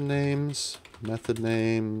function names, method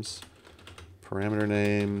names, parameter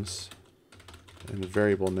names, and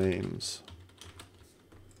variable names.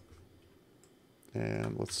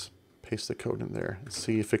 And let's paste the code in there and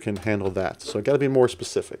see if it can handle that. So I got to be more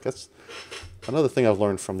specific. That's another thing I've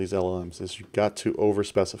learned from these LLMs is you got to over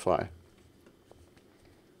specify.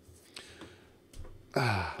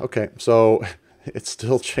 Okay, so it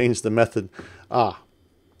still changed the method.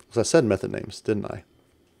 Because I said method names, didn't I?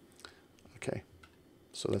 Okay,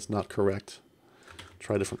 so that's not correct.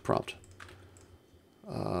 Try a different prompt.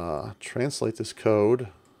 Translate this code.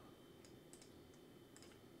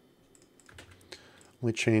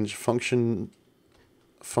 We change function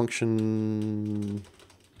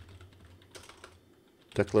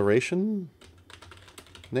declaration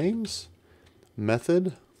names,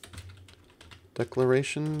 method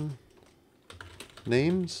declaration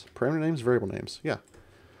names, parameter names, variable names. Yeah,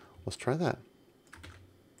 let's try that.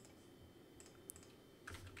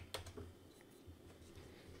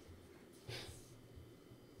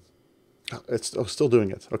 It's still doing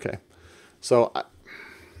it. Okay, so I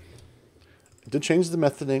did change the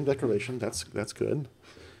method name declaration. That's good.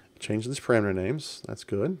 Change these parameter names. That's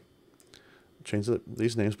good. Change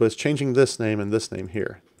these names, but it's changing this name and this name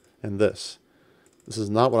here, and this. This is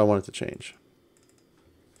not what I wanted to change.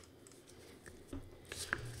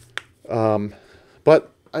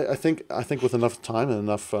 But I think with enough time and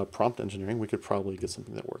enough prompt engineering, we could probably get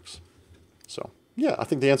something that works. So yeah, I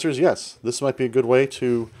think the answer is yes. This might be a good way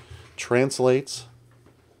to translate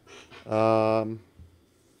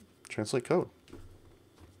translate code.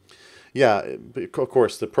 Yeah, of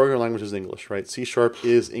course, the programming language is English, right? C#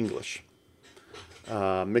 is English.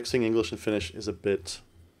 Mixing English and Finnish is a bit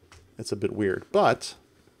weird, but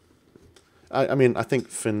I mean, I think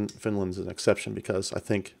Finland's an exception, because I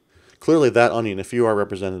think clearly that onion, if you are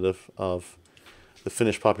representative of the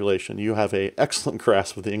Finnish population, you have an excellent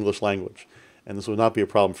grasp of the English language, and this would not be a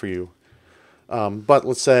problem for you. But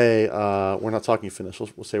let's say we're not talking Finnish.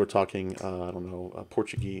 We'll say we're talking, I don't know,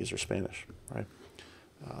 Portuguese or Spanish, right?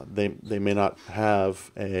 They may not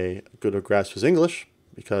have a good grasp of English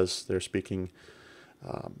because they're speaking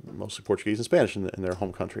mostly Portuguese and Spanish in their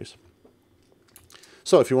home countries.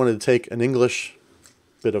 So if you wanted to take an English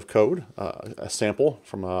bit of code, a sample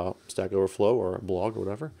from a Stack Overflow or a blog or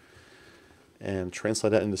whatever, and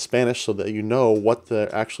translate that into Spanish so that you know what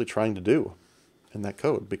they're actually trying to do in that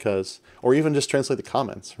code, or even just translate the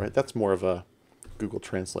comments, right? That's more of a Google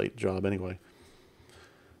Translate job anyway.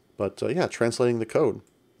 But yeah, translating the code,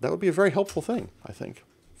 that would be a very helpful thing, I think,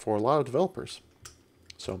 for a lot of developers.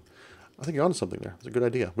 So I think you're onto something there. It's a good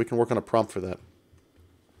idea. We can work on a prompt for that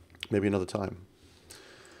maybe another time.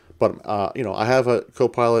 But, you know, I have a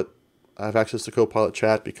Copilot. I have access to Copilot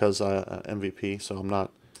chat because I'm MVP, so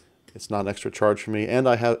it's not an extra charge for me. And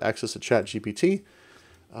I have access to ChatGPT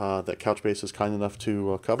that Couchbase is kind enough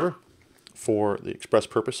to cover for the express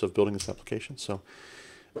purpose of building this application. So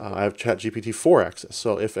I have ChatGPT 4 access.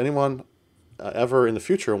 So if anyone ever in the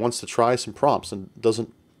future wants to try some prompts and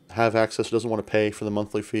doesn't have access, doesn't want to pay for the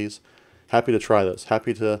monthly fees, happy to try this.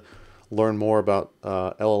 Happy to learn more about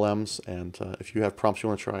LLMs, and if you have prompts you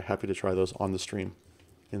want to try, happy to try those on the stream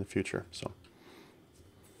in the future. So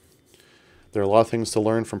there are a lot of things to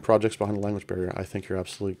learn from projects behind the language barrier. I think you're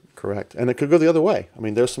absolutely correct. And it could go the other way. I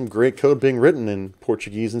mean, there's some great code being written in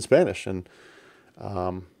Portuguese and Spanish, and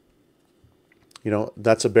you know,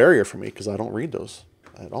 that's a barrier for me because I don't read those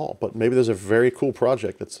at all. But maybe there's a very cool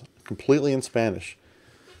project that's completely in Spanish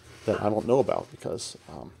that I don't know about because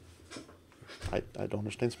I don't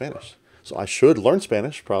understand Spanish. So I should learn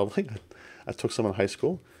Spanish, probably. I took some in high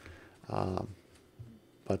school,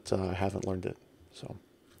 but I haven't learned it. So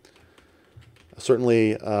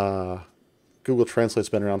certainly Google Translate's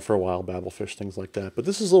been around for a while, Babelfish, things like that. But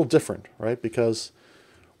this is a little different, right? Because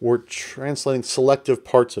we're translating selective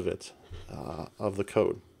parts of it, of the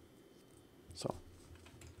code. So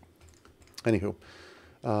anywho,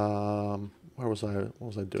 what was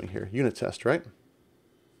I doing here? Unit test, right?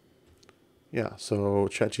 Yeah, so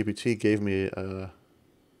ChatGPT gave me a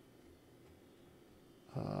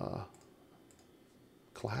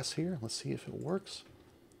class here. Let's see if it works.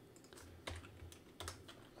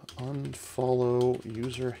 Unfollow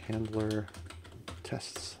user handler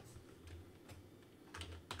tests.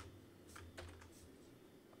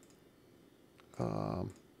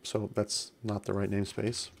 So that's not the right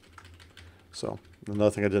namespace. So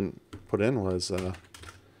another thing I didn't put in was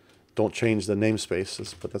don't change the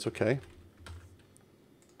namespaces, but that's okay.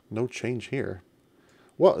 No change here.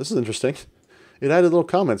 Well, this is interesting. It added little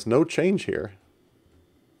comments. No change here.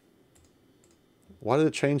 Why did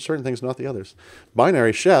it change certain things, not the others?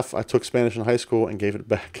 Binary Chef, I took Spanish in high school and gave it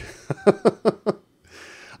back.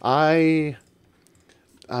 I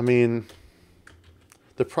mean,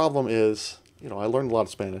 the problem is, you know, I learned a lot of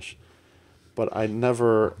Spanish, but I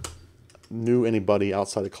never knew anybody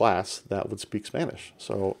outside of class that would speak Spanish.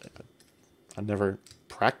 So I never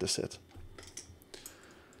practiced it.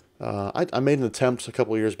 I made an attempt a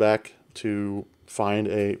couple of years back to find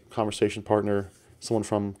a conversation partner, someone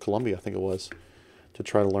from Colombia, I think it was, to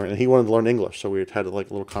try to learn. And he wanted to learn English, so we had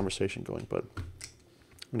like a little conversation going, but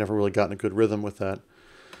we never really got in a good rhythm with that.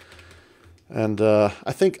 And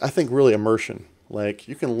I think really immersion. Like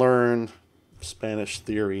you can learn Spanish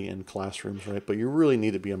theory in classrooms, right? But you really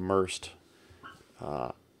need to be immersed,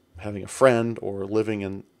 having a friend or living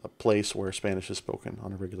in a place where Spanish is spoken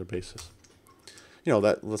on a regular basis.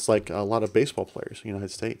 That's like a lot of baseball players in the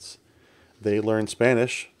United States. They learn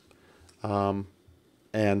Spanish, and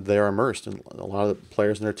they are immersed. And a lot of the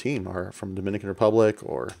players in their team are from Dominican Republic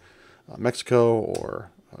or Mexico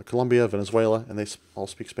or Colombia, Venezuela, and they all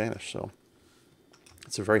speak Spanish. So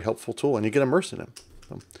it's a very helpful tool, and you get immersed in it.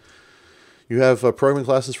 So you have programming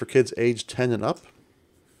classes for kids aged 10 and up.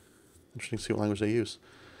 Interesting to see what language they use.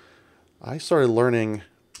 I started learning.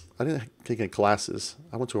 I didn't take any classes.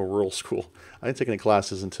 I went to a rural school. I didn't take any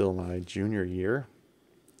classes until my junior year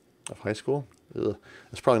of high school. Ugh.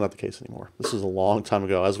 That's probably not the case anymore. This is a long time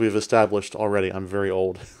ago. As we've established already, I'm very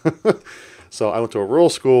old. So I went to a rural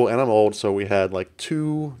school, and I'm old, so we had like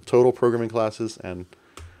 2 total programming classes, and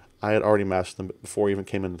I had already mastered them before I even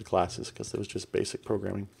came into the classes because it was just basic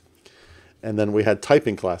programming. And then we had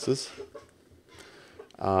typing classes,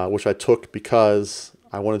 which I took because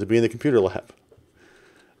I wanted to be in the computer lab.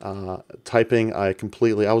 Typing, I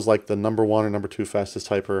was like the number 1 or number 2 fastest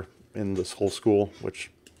typer in this whole school,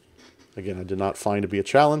 which, again, I did not find to be a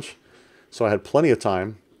challenge. So I had plenty of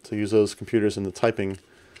time to use those computers in the typing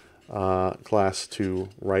class to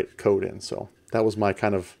write code in. So that was my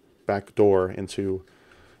kind of back door into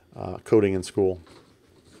coding in school.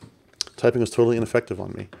 Typing was totally ineffective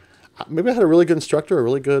on me. Maybe I had a really good instructor, a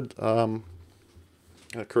really good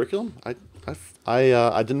curriculum.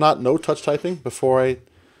 I did not know touch typing before I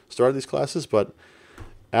started these classes, but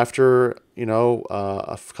after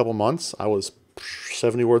a couple months, I was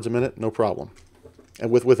 70 words a minute, no problem, and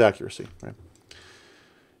with accuracy. Right.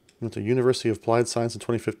 Went to University of Applied Science in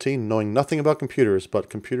 2015, knowing nothing about computers, but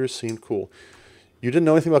computers seemed cool. You didn't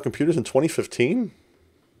know anything about computers in 2015?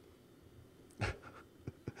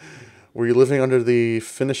 Were you living under the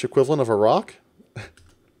Finnish equivalent of a rock?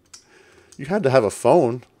 You had to have a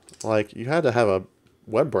phone. Like, you had to have a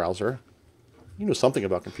web browser. You knew something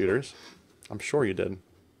about computers. I'm sure you did.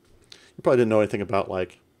 You probably didn't know anything about,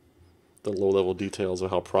 like, the low-level details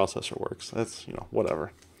of how a processor works. That's,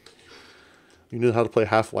 whatever. You knew how to play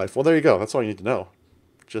Half-Life. Well, there you go. That's all you need to know.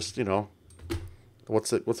 Just,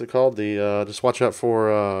 what's it called? Just watch out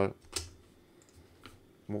for,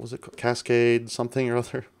 what was it called? Cascade something or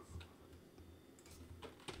other.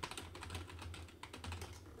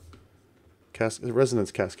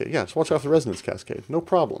 Resonance cascade. Yeah, just watch out for the resonance cascade. No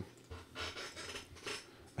problem.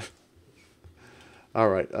 All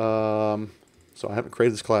right. So I haven't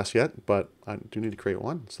created this class yet, but I do need to create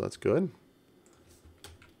one, so that's good.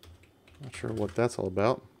 Not sure what that's all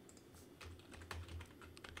about.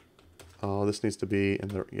 Oh, this needs to be in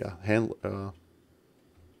the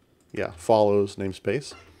follows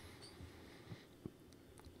namespace.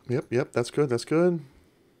 Yep, that's good. That's good.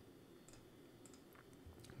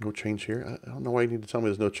 No change here. I don't know why you need to tell me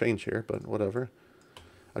there's no change here, but whatever.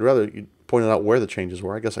 I'd rather you pointed out where the changes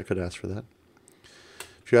were. I guess I could ask for that.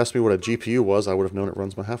 If you asked me what a GPU was, I would have known it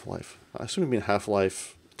runs my Half-Life. I assume you mean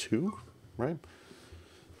Half-Life 2, right?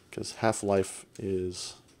 Because Half-Life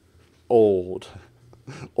is old.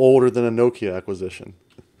 Older than a Nokia acquisition.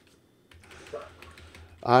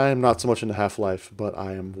 I'm not so much into Half-Life, but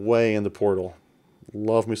I am way into Portal.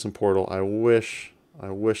 Love me some Portal. I wish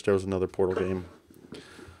there was another Portal game.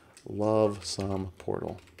 Love some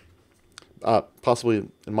Portal. Possibly,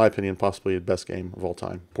 in my opinion, possibly the best game of all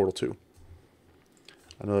time, Portal 2.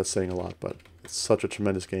 I know that's saying a lot, but it's such a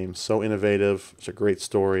tremendous game. So innovative. It's a great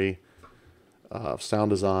story.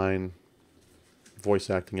 Sound design,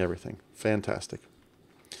 voice acting, everything. Fantastic.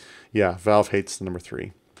 Yeah, Valve hates the number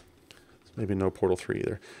 3. Maybe no Portal 3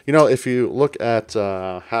 either. If you look at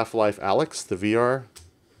Half-Life Alyx, the VR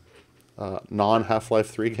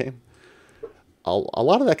non-Half-Life 3 game, a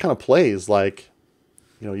lot of that kind of plays like,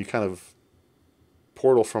 you kind of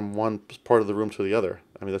portal from one part of the room to the other.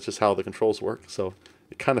 I mean, that's just how the controls work. So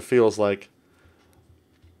it kind of feels like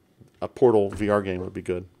a Portal VR game would be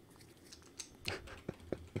good.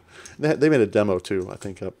 They made a demo too. I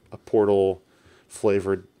think a Portal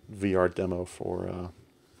flavored VR demo for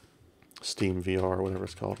Steam VR or whatever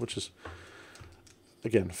it's called, which is,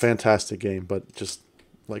 again, fantastic game, but just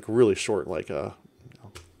like really short, like a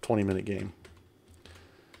 20-minute game.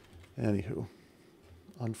 Anywho,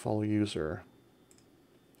 unfollow user.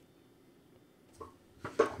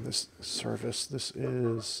 This service, this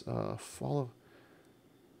is follow.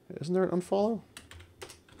 Isn't there an unfollow?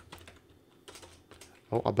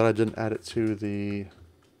 Oh, I bet I didn't add it to the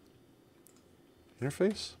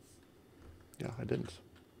interface. Yeah, I didn't.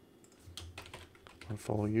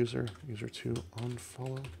 Unfollow user, user 2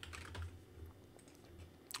 unfollow.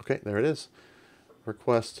 Okay, there it is.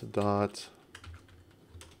 Request dot,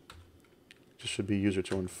 just should be user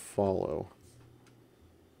to unfollow.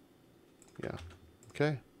 Yeah,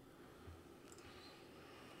 okay.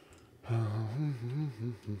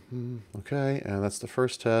 Okay, and that's the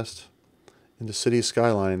first test into City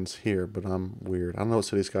Skylines here, but I'm weird. I don't know what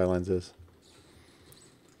City Skylines is.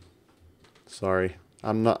 Sorry.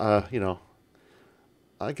 I'm not, you know,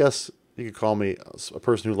 I guess you could call me a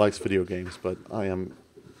person who likes video games, but I am,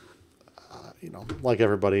 you know, like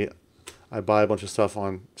everybody, I buy a bunch of stuff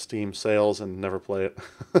on Steam sales and never play it.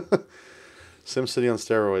 SimCity on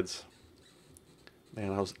steroids.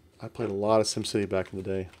 Man, I played a lot of SimCity back in the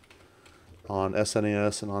day. On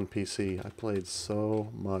SNES and on PC. I played so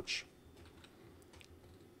much.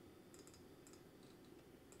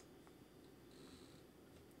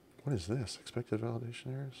 What is this? Expected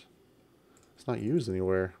validation errors? It's not used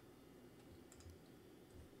anywhere.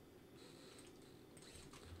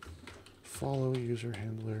 Follow user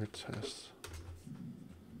handler test.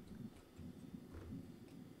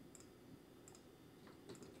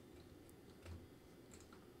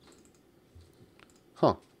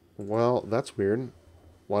 Huh. Well, that's weird.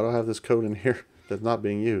 Why do I have this code in here that's not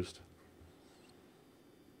being used?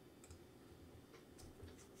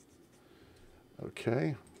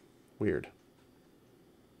 Okay. Weird.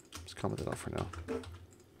 Just comment that off for now.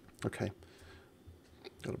 Okay.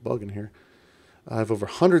 Got a bug in here. I have over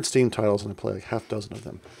 100 Steam titles and I play like half dozen of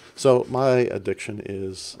them. So my addiction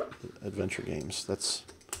is adventure games. That's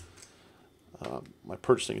my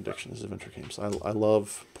purchasing addiction is adventure games. I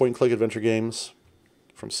love point-and-click adventure games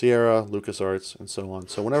from Sierra, LucasArts, and so on.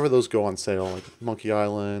 So whenever those go on sale, like Monkey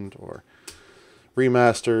Island or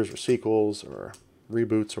remasters or sequels or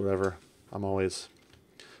reboots or whatever, I'm always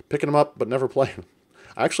picking them up but never playing them.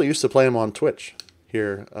 I actually used to play them on Twitch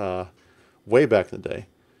here way back in the day.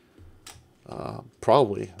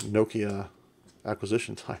 Probably Nokia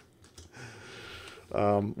acquisition time.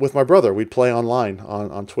 With my brother, we'd play online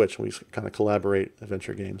on Twitch. We kind of collaborate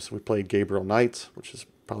adventure games. We played Gabriel Knight, which is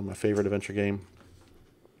probably my favorite adventure game.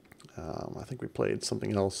 I think we played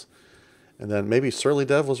something else. And then maybe Surly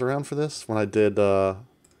Dev was around for this when I did. I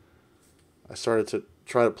started to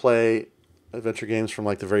try to play adventure games from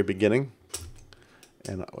like the very beginning.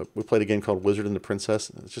 And we played a game called Wizard and the Princess.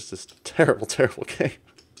 And it's just this terrible, terrible game.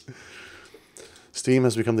 Steam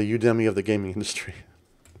has become the Udemy of the gaming industry.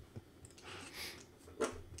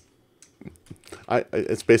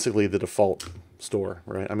 It's basically the default store,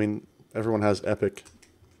 right? I mean, everyone has Epic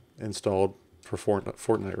installed for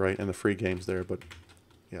Fortnite, right? And the free games there, but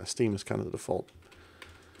yeah, Steam is kind of the default.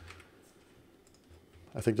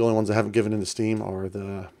 I think the only ones that haven't given into Steam are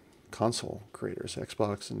the console creators,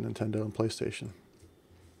 Xbox and Nintendo and PlayStation.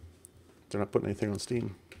 They're not putting anything on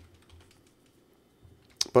Steam.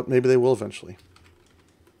 But maybe they will eventually.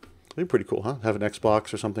 It'd be pretty cool, huh? Have an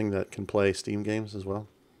Xbox or something that can play Steam games as well.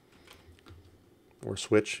 Or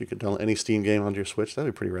Switch. You could download any Steam game onto your Switch.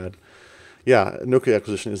 That'd be pretty rad. Yeah, Nokia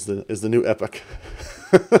acquisition is the new epic.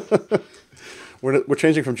 We're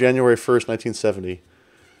changing from January 1st, 1970.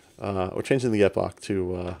 We're changing the epoch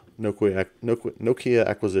to Nokia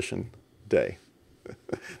acquisition day.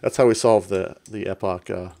 That's how we solve the epoch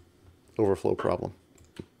overflow problem.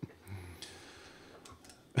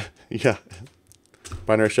 Yeah.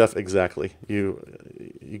 Binary Chef, exactly.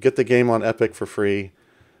 You get the game on Epic for free.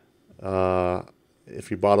 If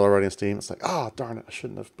you bought it already on Steam, it's like, oh, darn it, I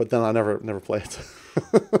shouldn't have. But then I never play it.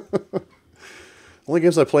 Only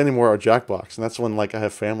games I play anymore are Jackbox, and that's when like I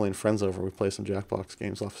have family and friends over. We play some Jackbox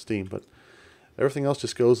games off Steam, but everything else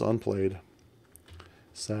just goes unplayed.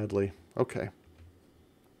 Sadly. Okay.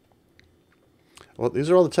 Well, these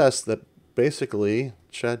are all the tests that basically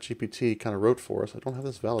ChatGPT kind of wrote for us. I don't have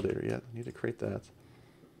this validator yet. I need to create that.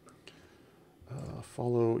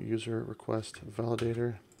 Follow user request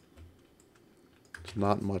validator. There's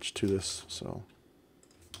not much to this, so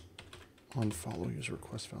unfollow user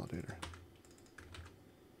request validator.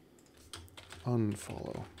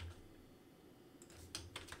 Unfollow.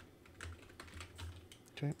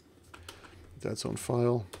 Okay. That's on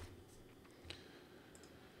file.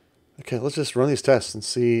 Okay, let's just run these tests and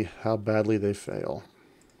see how badly they fail.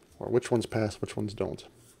 Or which ones pass, which ones don't.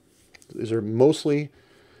 These are mostly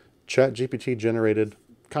ChatGPT generated,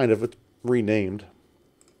 kind of renamed.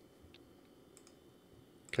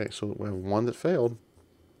 Okay, so we have one that failed.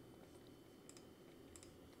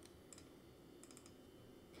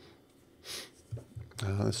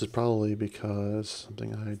 This is probably because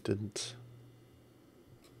something I didn't.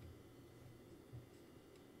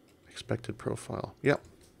 Expected profile. Yep.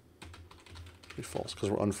 Be false because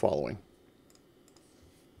we're unfollowing.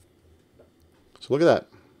 So look at that.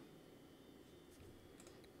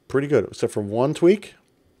 pretty good, except for one tweak.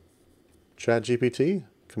 ChatGPT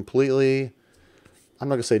completely, I'm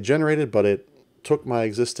not going to say generated, but it took my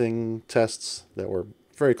existing tests that were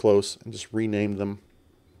very close and just renamed them.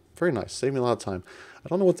 Very nice. Saved me a lot of time. I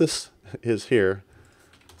don't know what this is here.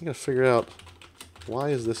 I got to figure out, why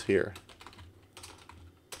is this here?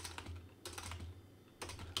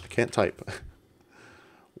 I can't type.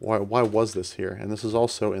 Why was this here? And this is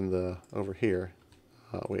also in the, over here.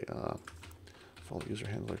 Follow user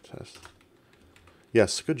handler test.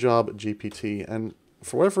 Yes, good job, GPT. And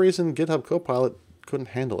for whatever reason, GitHub Copilot couldn't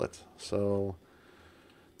handle it. So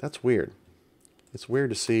that's weird. It's weird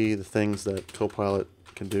to see the things that Copilot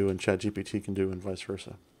can do and ChatGPT can do and vice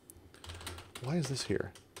versa. Why is this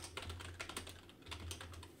here?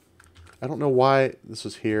 I don't know why this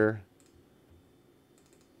is here.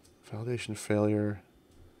 Validation failure.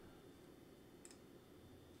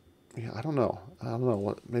 Yeah, I don't know. I don't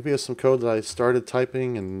know. Maybe it's some code that I started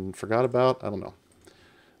typing and forgot about. I don't know.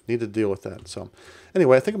 Need to deal with that. So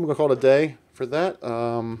anyway, I think I'm going to call it a day for that.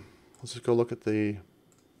 Let's just go look at the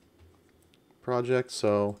project.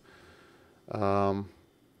 So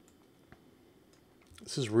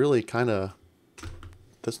this is really kind of,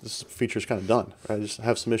 this feature is kind of done. Right? I just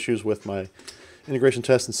have some issues with my integration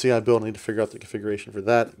test and CI build. I need to figure out the configuration for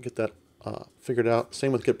that, get that figured out.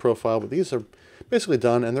 Same with Git profile, but these are basically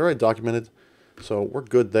done and they're already documented, so we're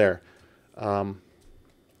good there. The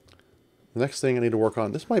next thing I need to work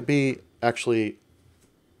on, this might be actually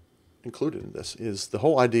included in this, is the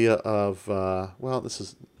whole idea of, well, this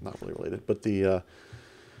is not really related, but the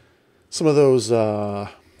some of those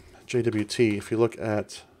JWT, if you look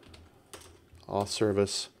at auth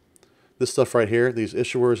service, this stuff right here, these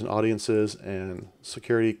issuers and audiences and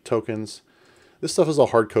security tokens, this stuff is all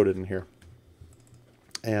hard-coded in here.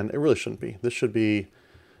 And it really shouldn't be. This should be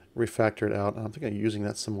refactored out. I think I'm using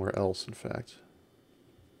that somewhere else, in fact.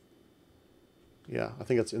 Yeah, I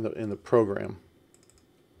think it's in the program.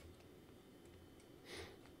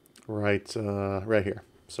 Right, right here.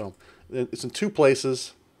 So it's in two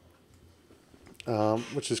places,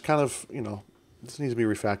 which is kind of, you know, this needs to be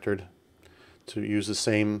refactored to use the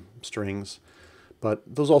same strings. But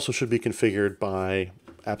those also should be configured by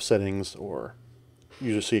app settings or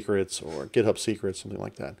user secrets or GitHub secrets, something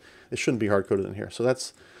like that. It shouldn't be hard-coded in here. So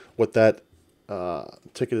that's what that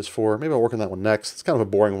ticket is for. Maybe I'll work on that one next. It's kind of a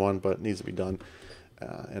boring one, but it needs to be done.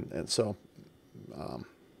 And so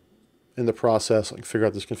in the process, I can figure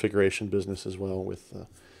out this configuration business as well with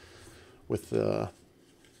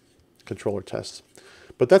controller tests.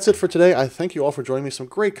 But that's it for today. I thank you all for joining me. Some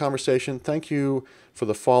great conversation. Thank you for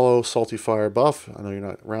the follow, Salty Fire Buff. I know you're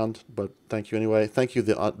not around, but thank you anyway. Thank you,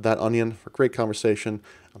 That Onion, for great conversation.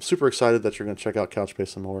 I'm super excited that you're going to check out Couchbase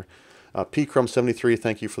some more. PCrum73,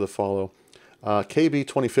 thank you for the follow.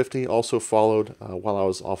 KB2050 also followed while I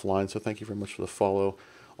was offline, so thank you very much for the follow.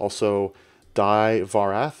 Also, Dai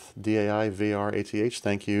Varath, D-A-I-V-R-A-T-H,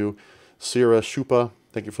 thank you. Sira Shupa,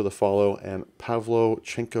 thank you for the follow. And Pavlo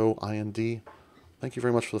Chenko, I-N-D, thank you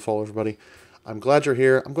very much for the follow, everybody. I'm glad you're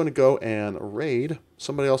here. I'm going to go and raid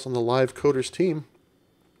somebody else on the Live Coders team.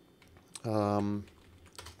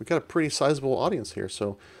 We've got a pretty sizable audience here,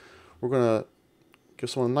 so we're going to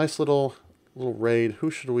give someone a nice little raid.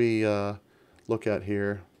 Who should we look at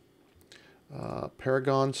here?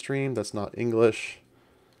 Paragon stream, that's not English.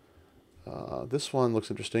 This one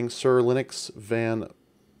looks interesting. Sir Linux Van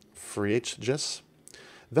Frietjes.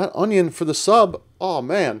 That Onion for the sub. Oh,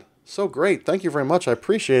 man. So great. Thank you very much. I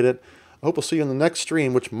appreciate it. I hope we'll see you in the next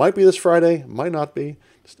stream, which might be this Friday, might not be.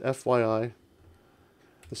 Just FYI.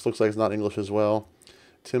 This looks like it's not English as well.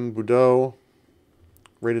 Tim Boudreau.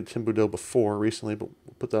 Rated Tim Boudreau before, recently, but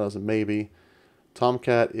we'll put that as a maybe.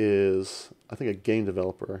 Tomcat is, I think, a game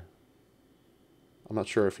developer. I'm not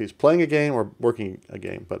sure if he's playing a game or working a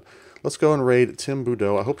game, but let's go and raid Tim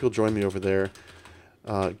Boudreau. I hope you'll join me over there.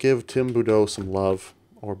 Give Tim Boudreau some love,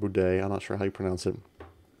 or Boudet, I'm not sure how you pronounce it.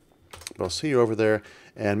 But I'll see you over there,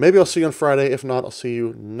 and maybe I'll see you on Friday. If not, I'll see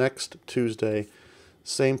you next Tuesday,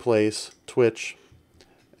 same place, Twitch,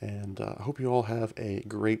 and I hope you all have a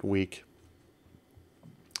great week,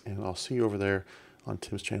 and I'll see you over there on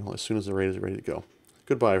Tim's channel as soon as the raid is ready to go.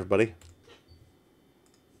 Goodbye, everybody.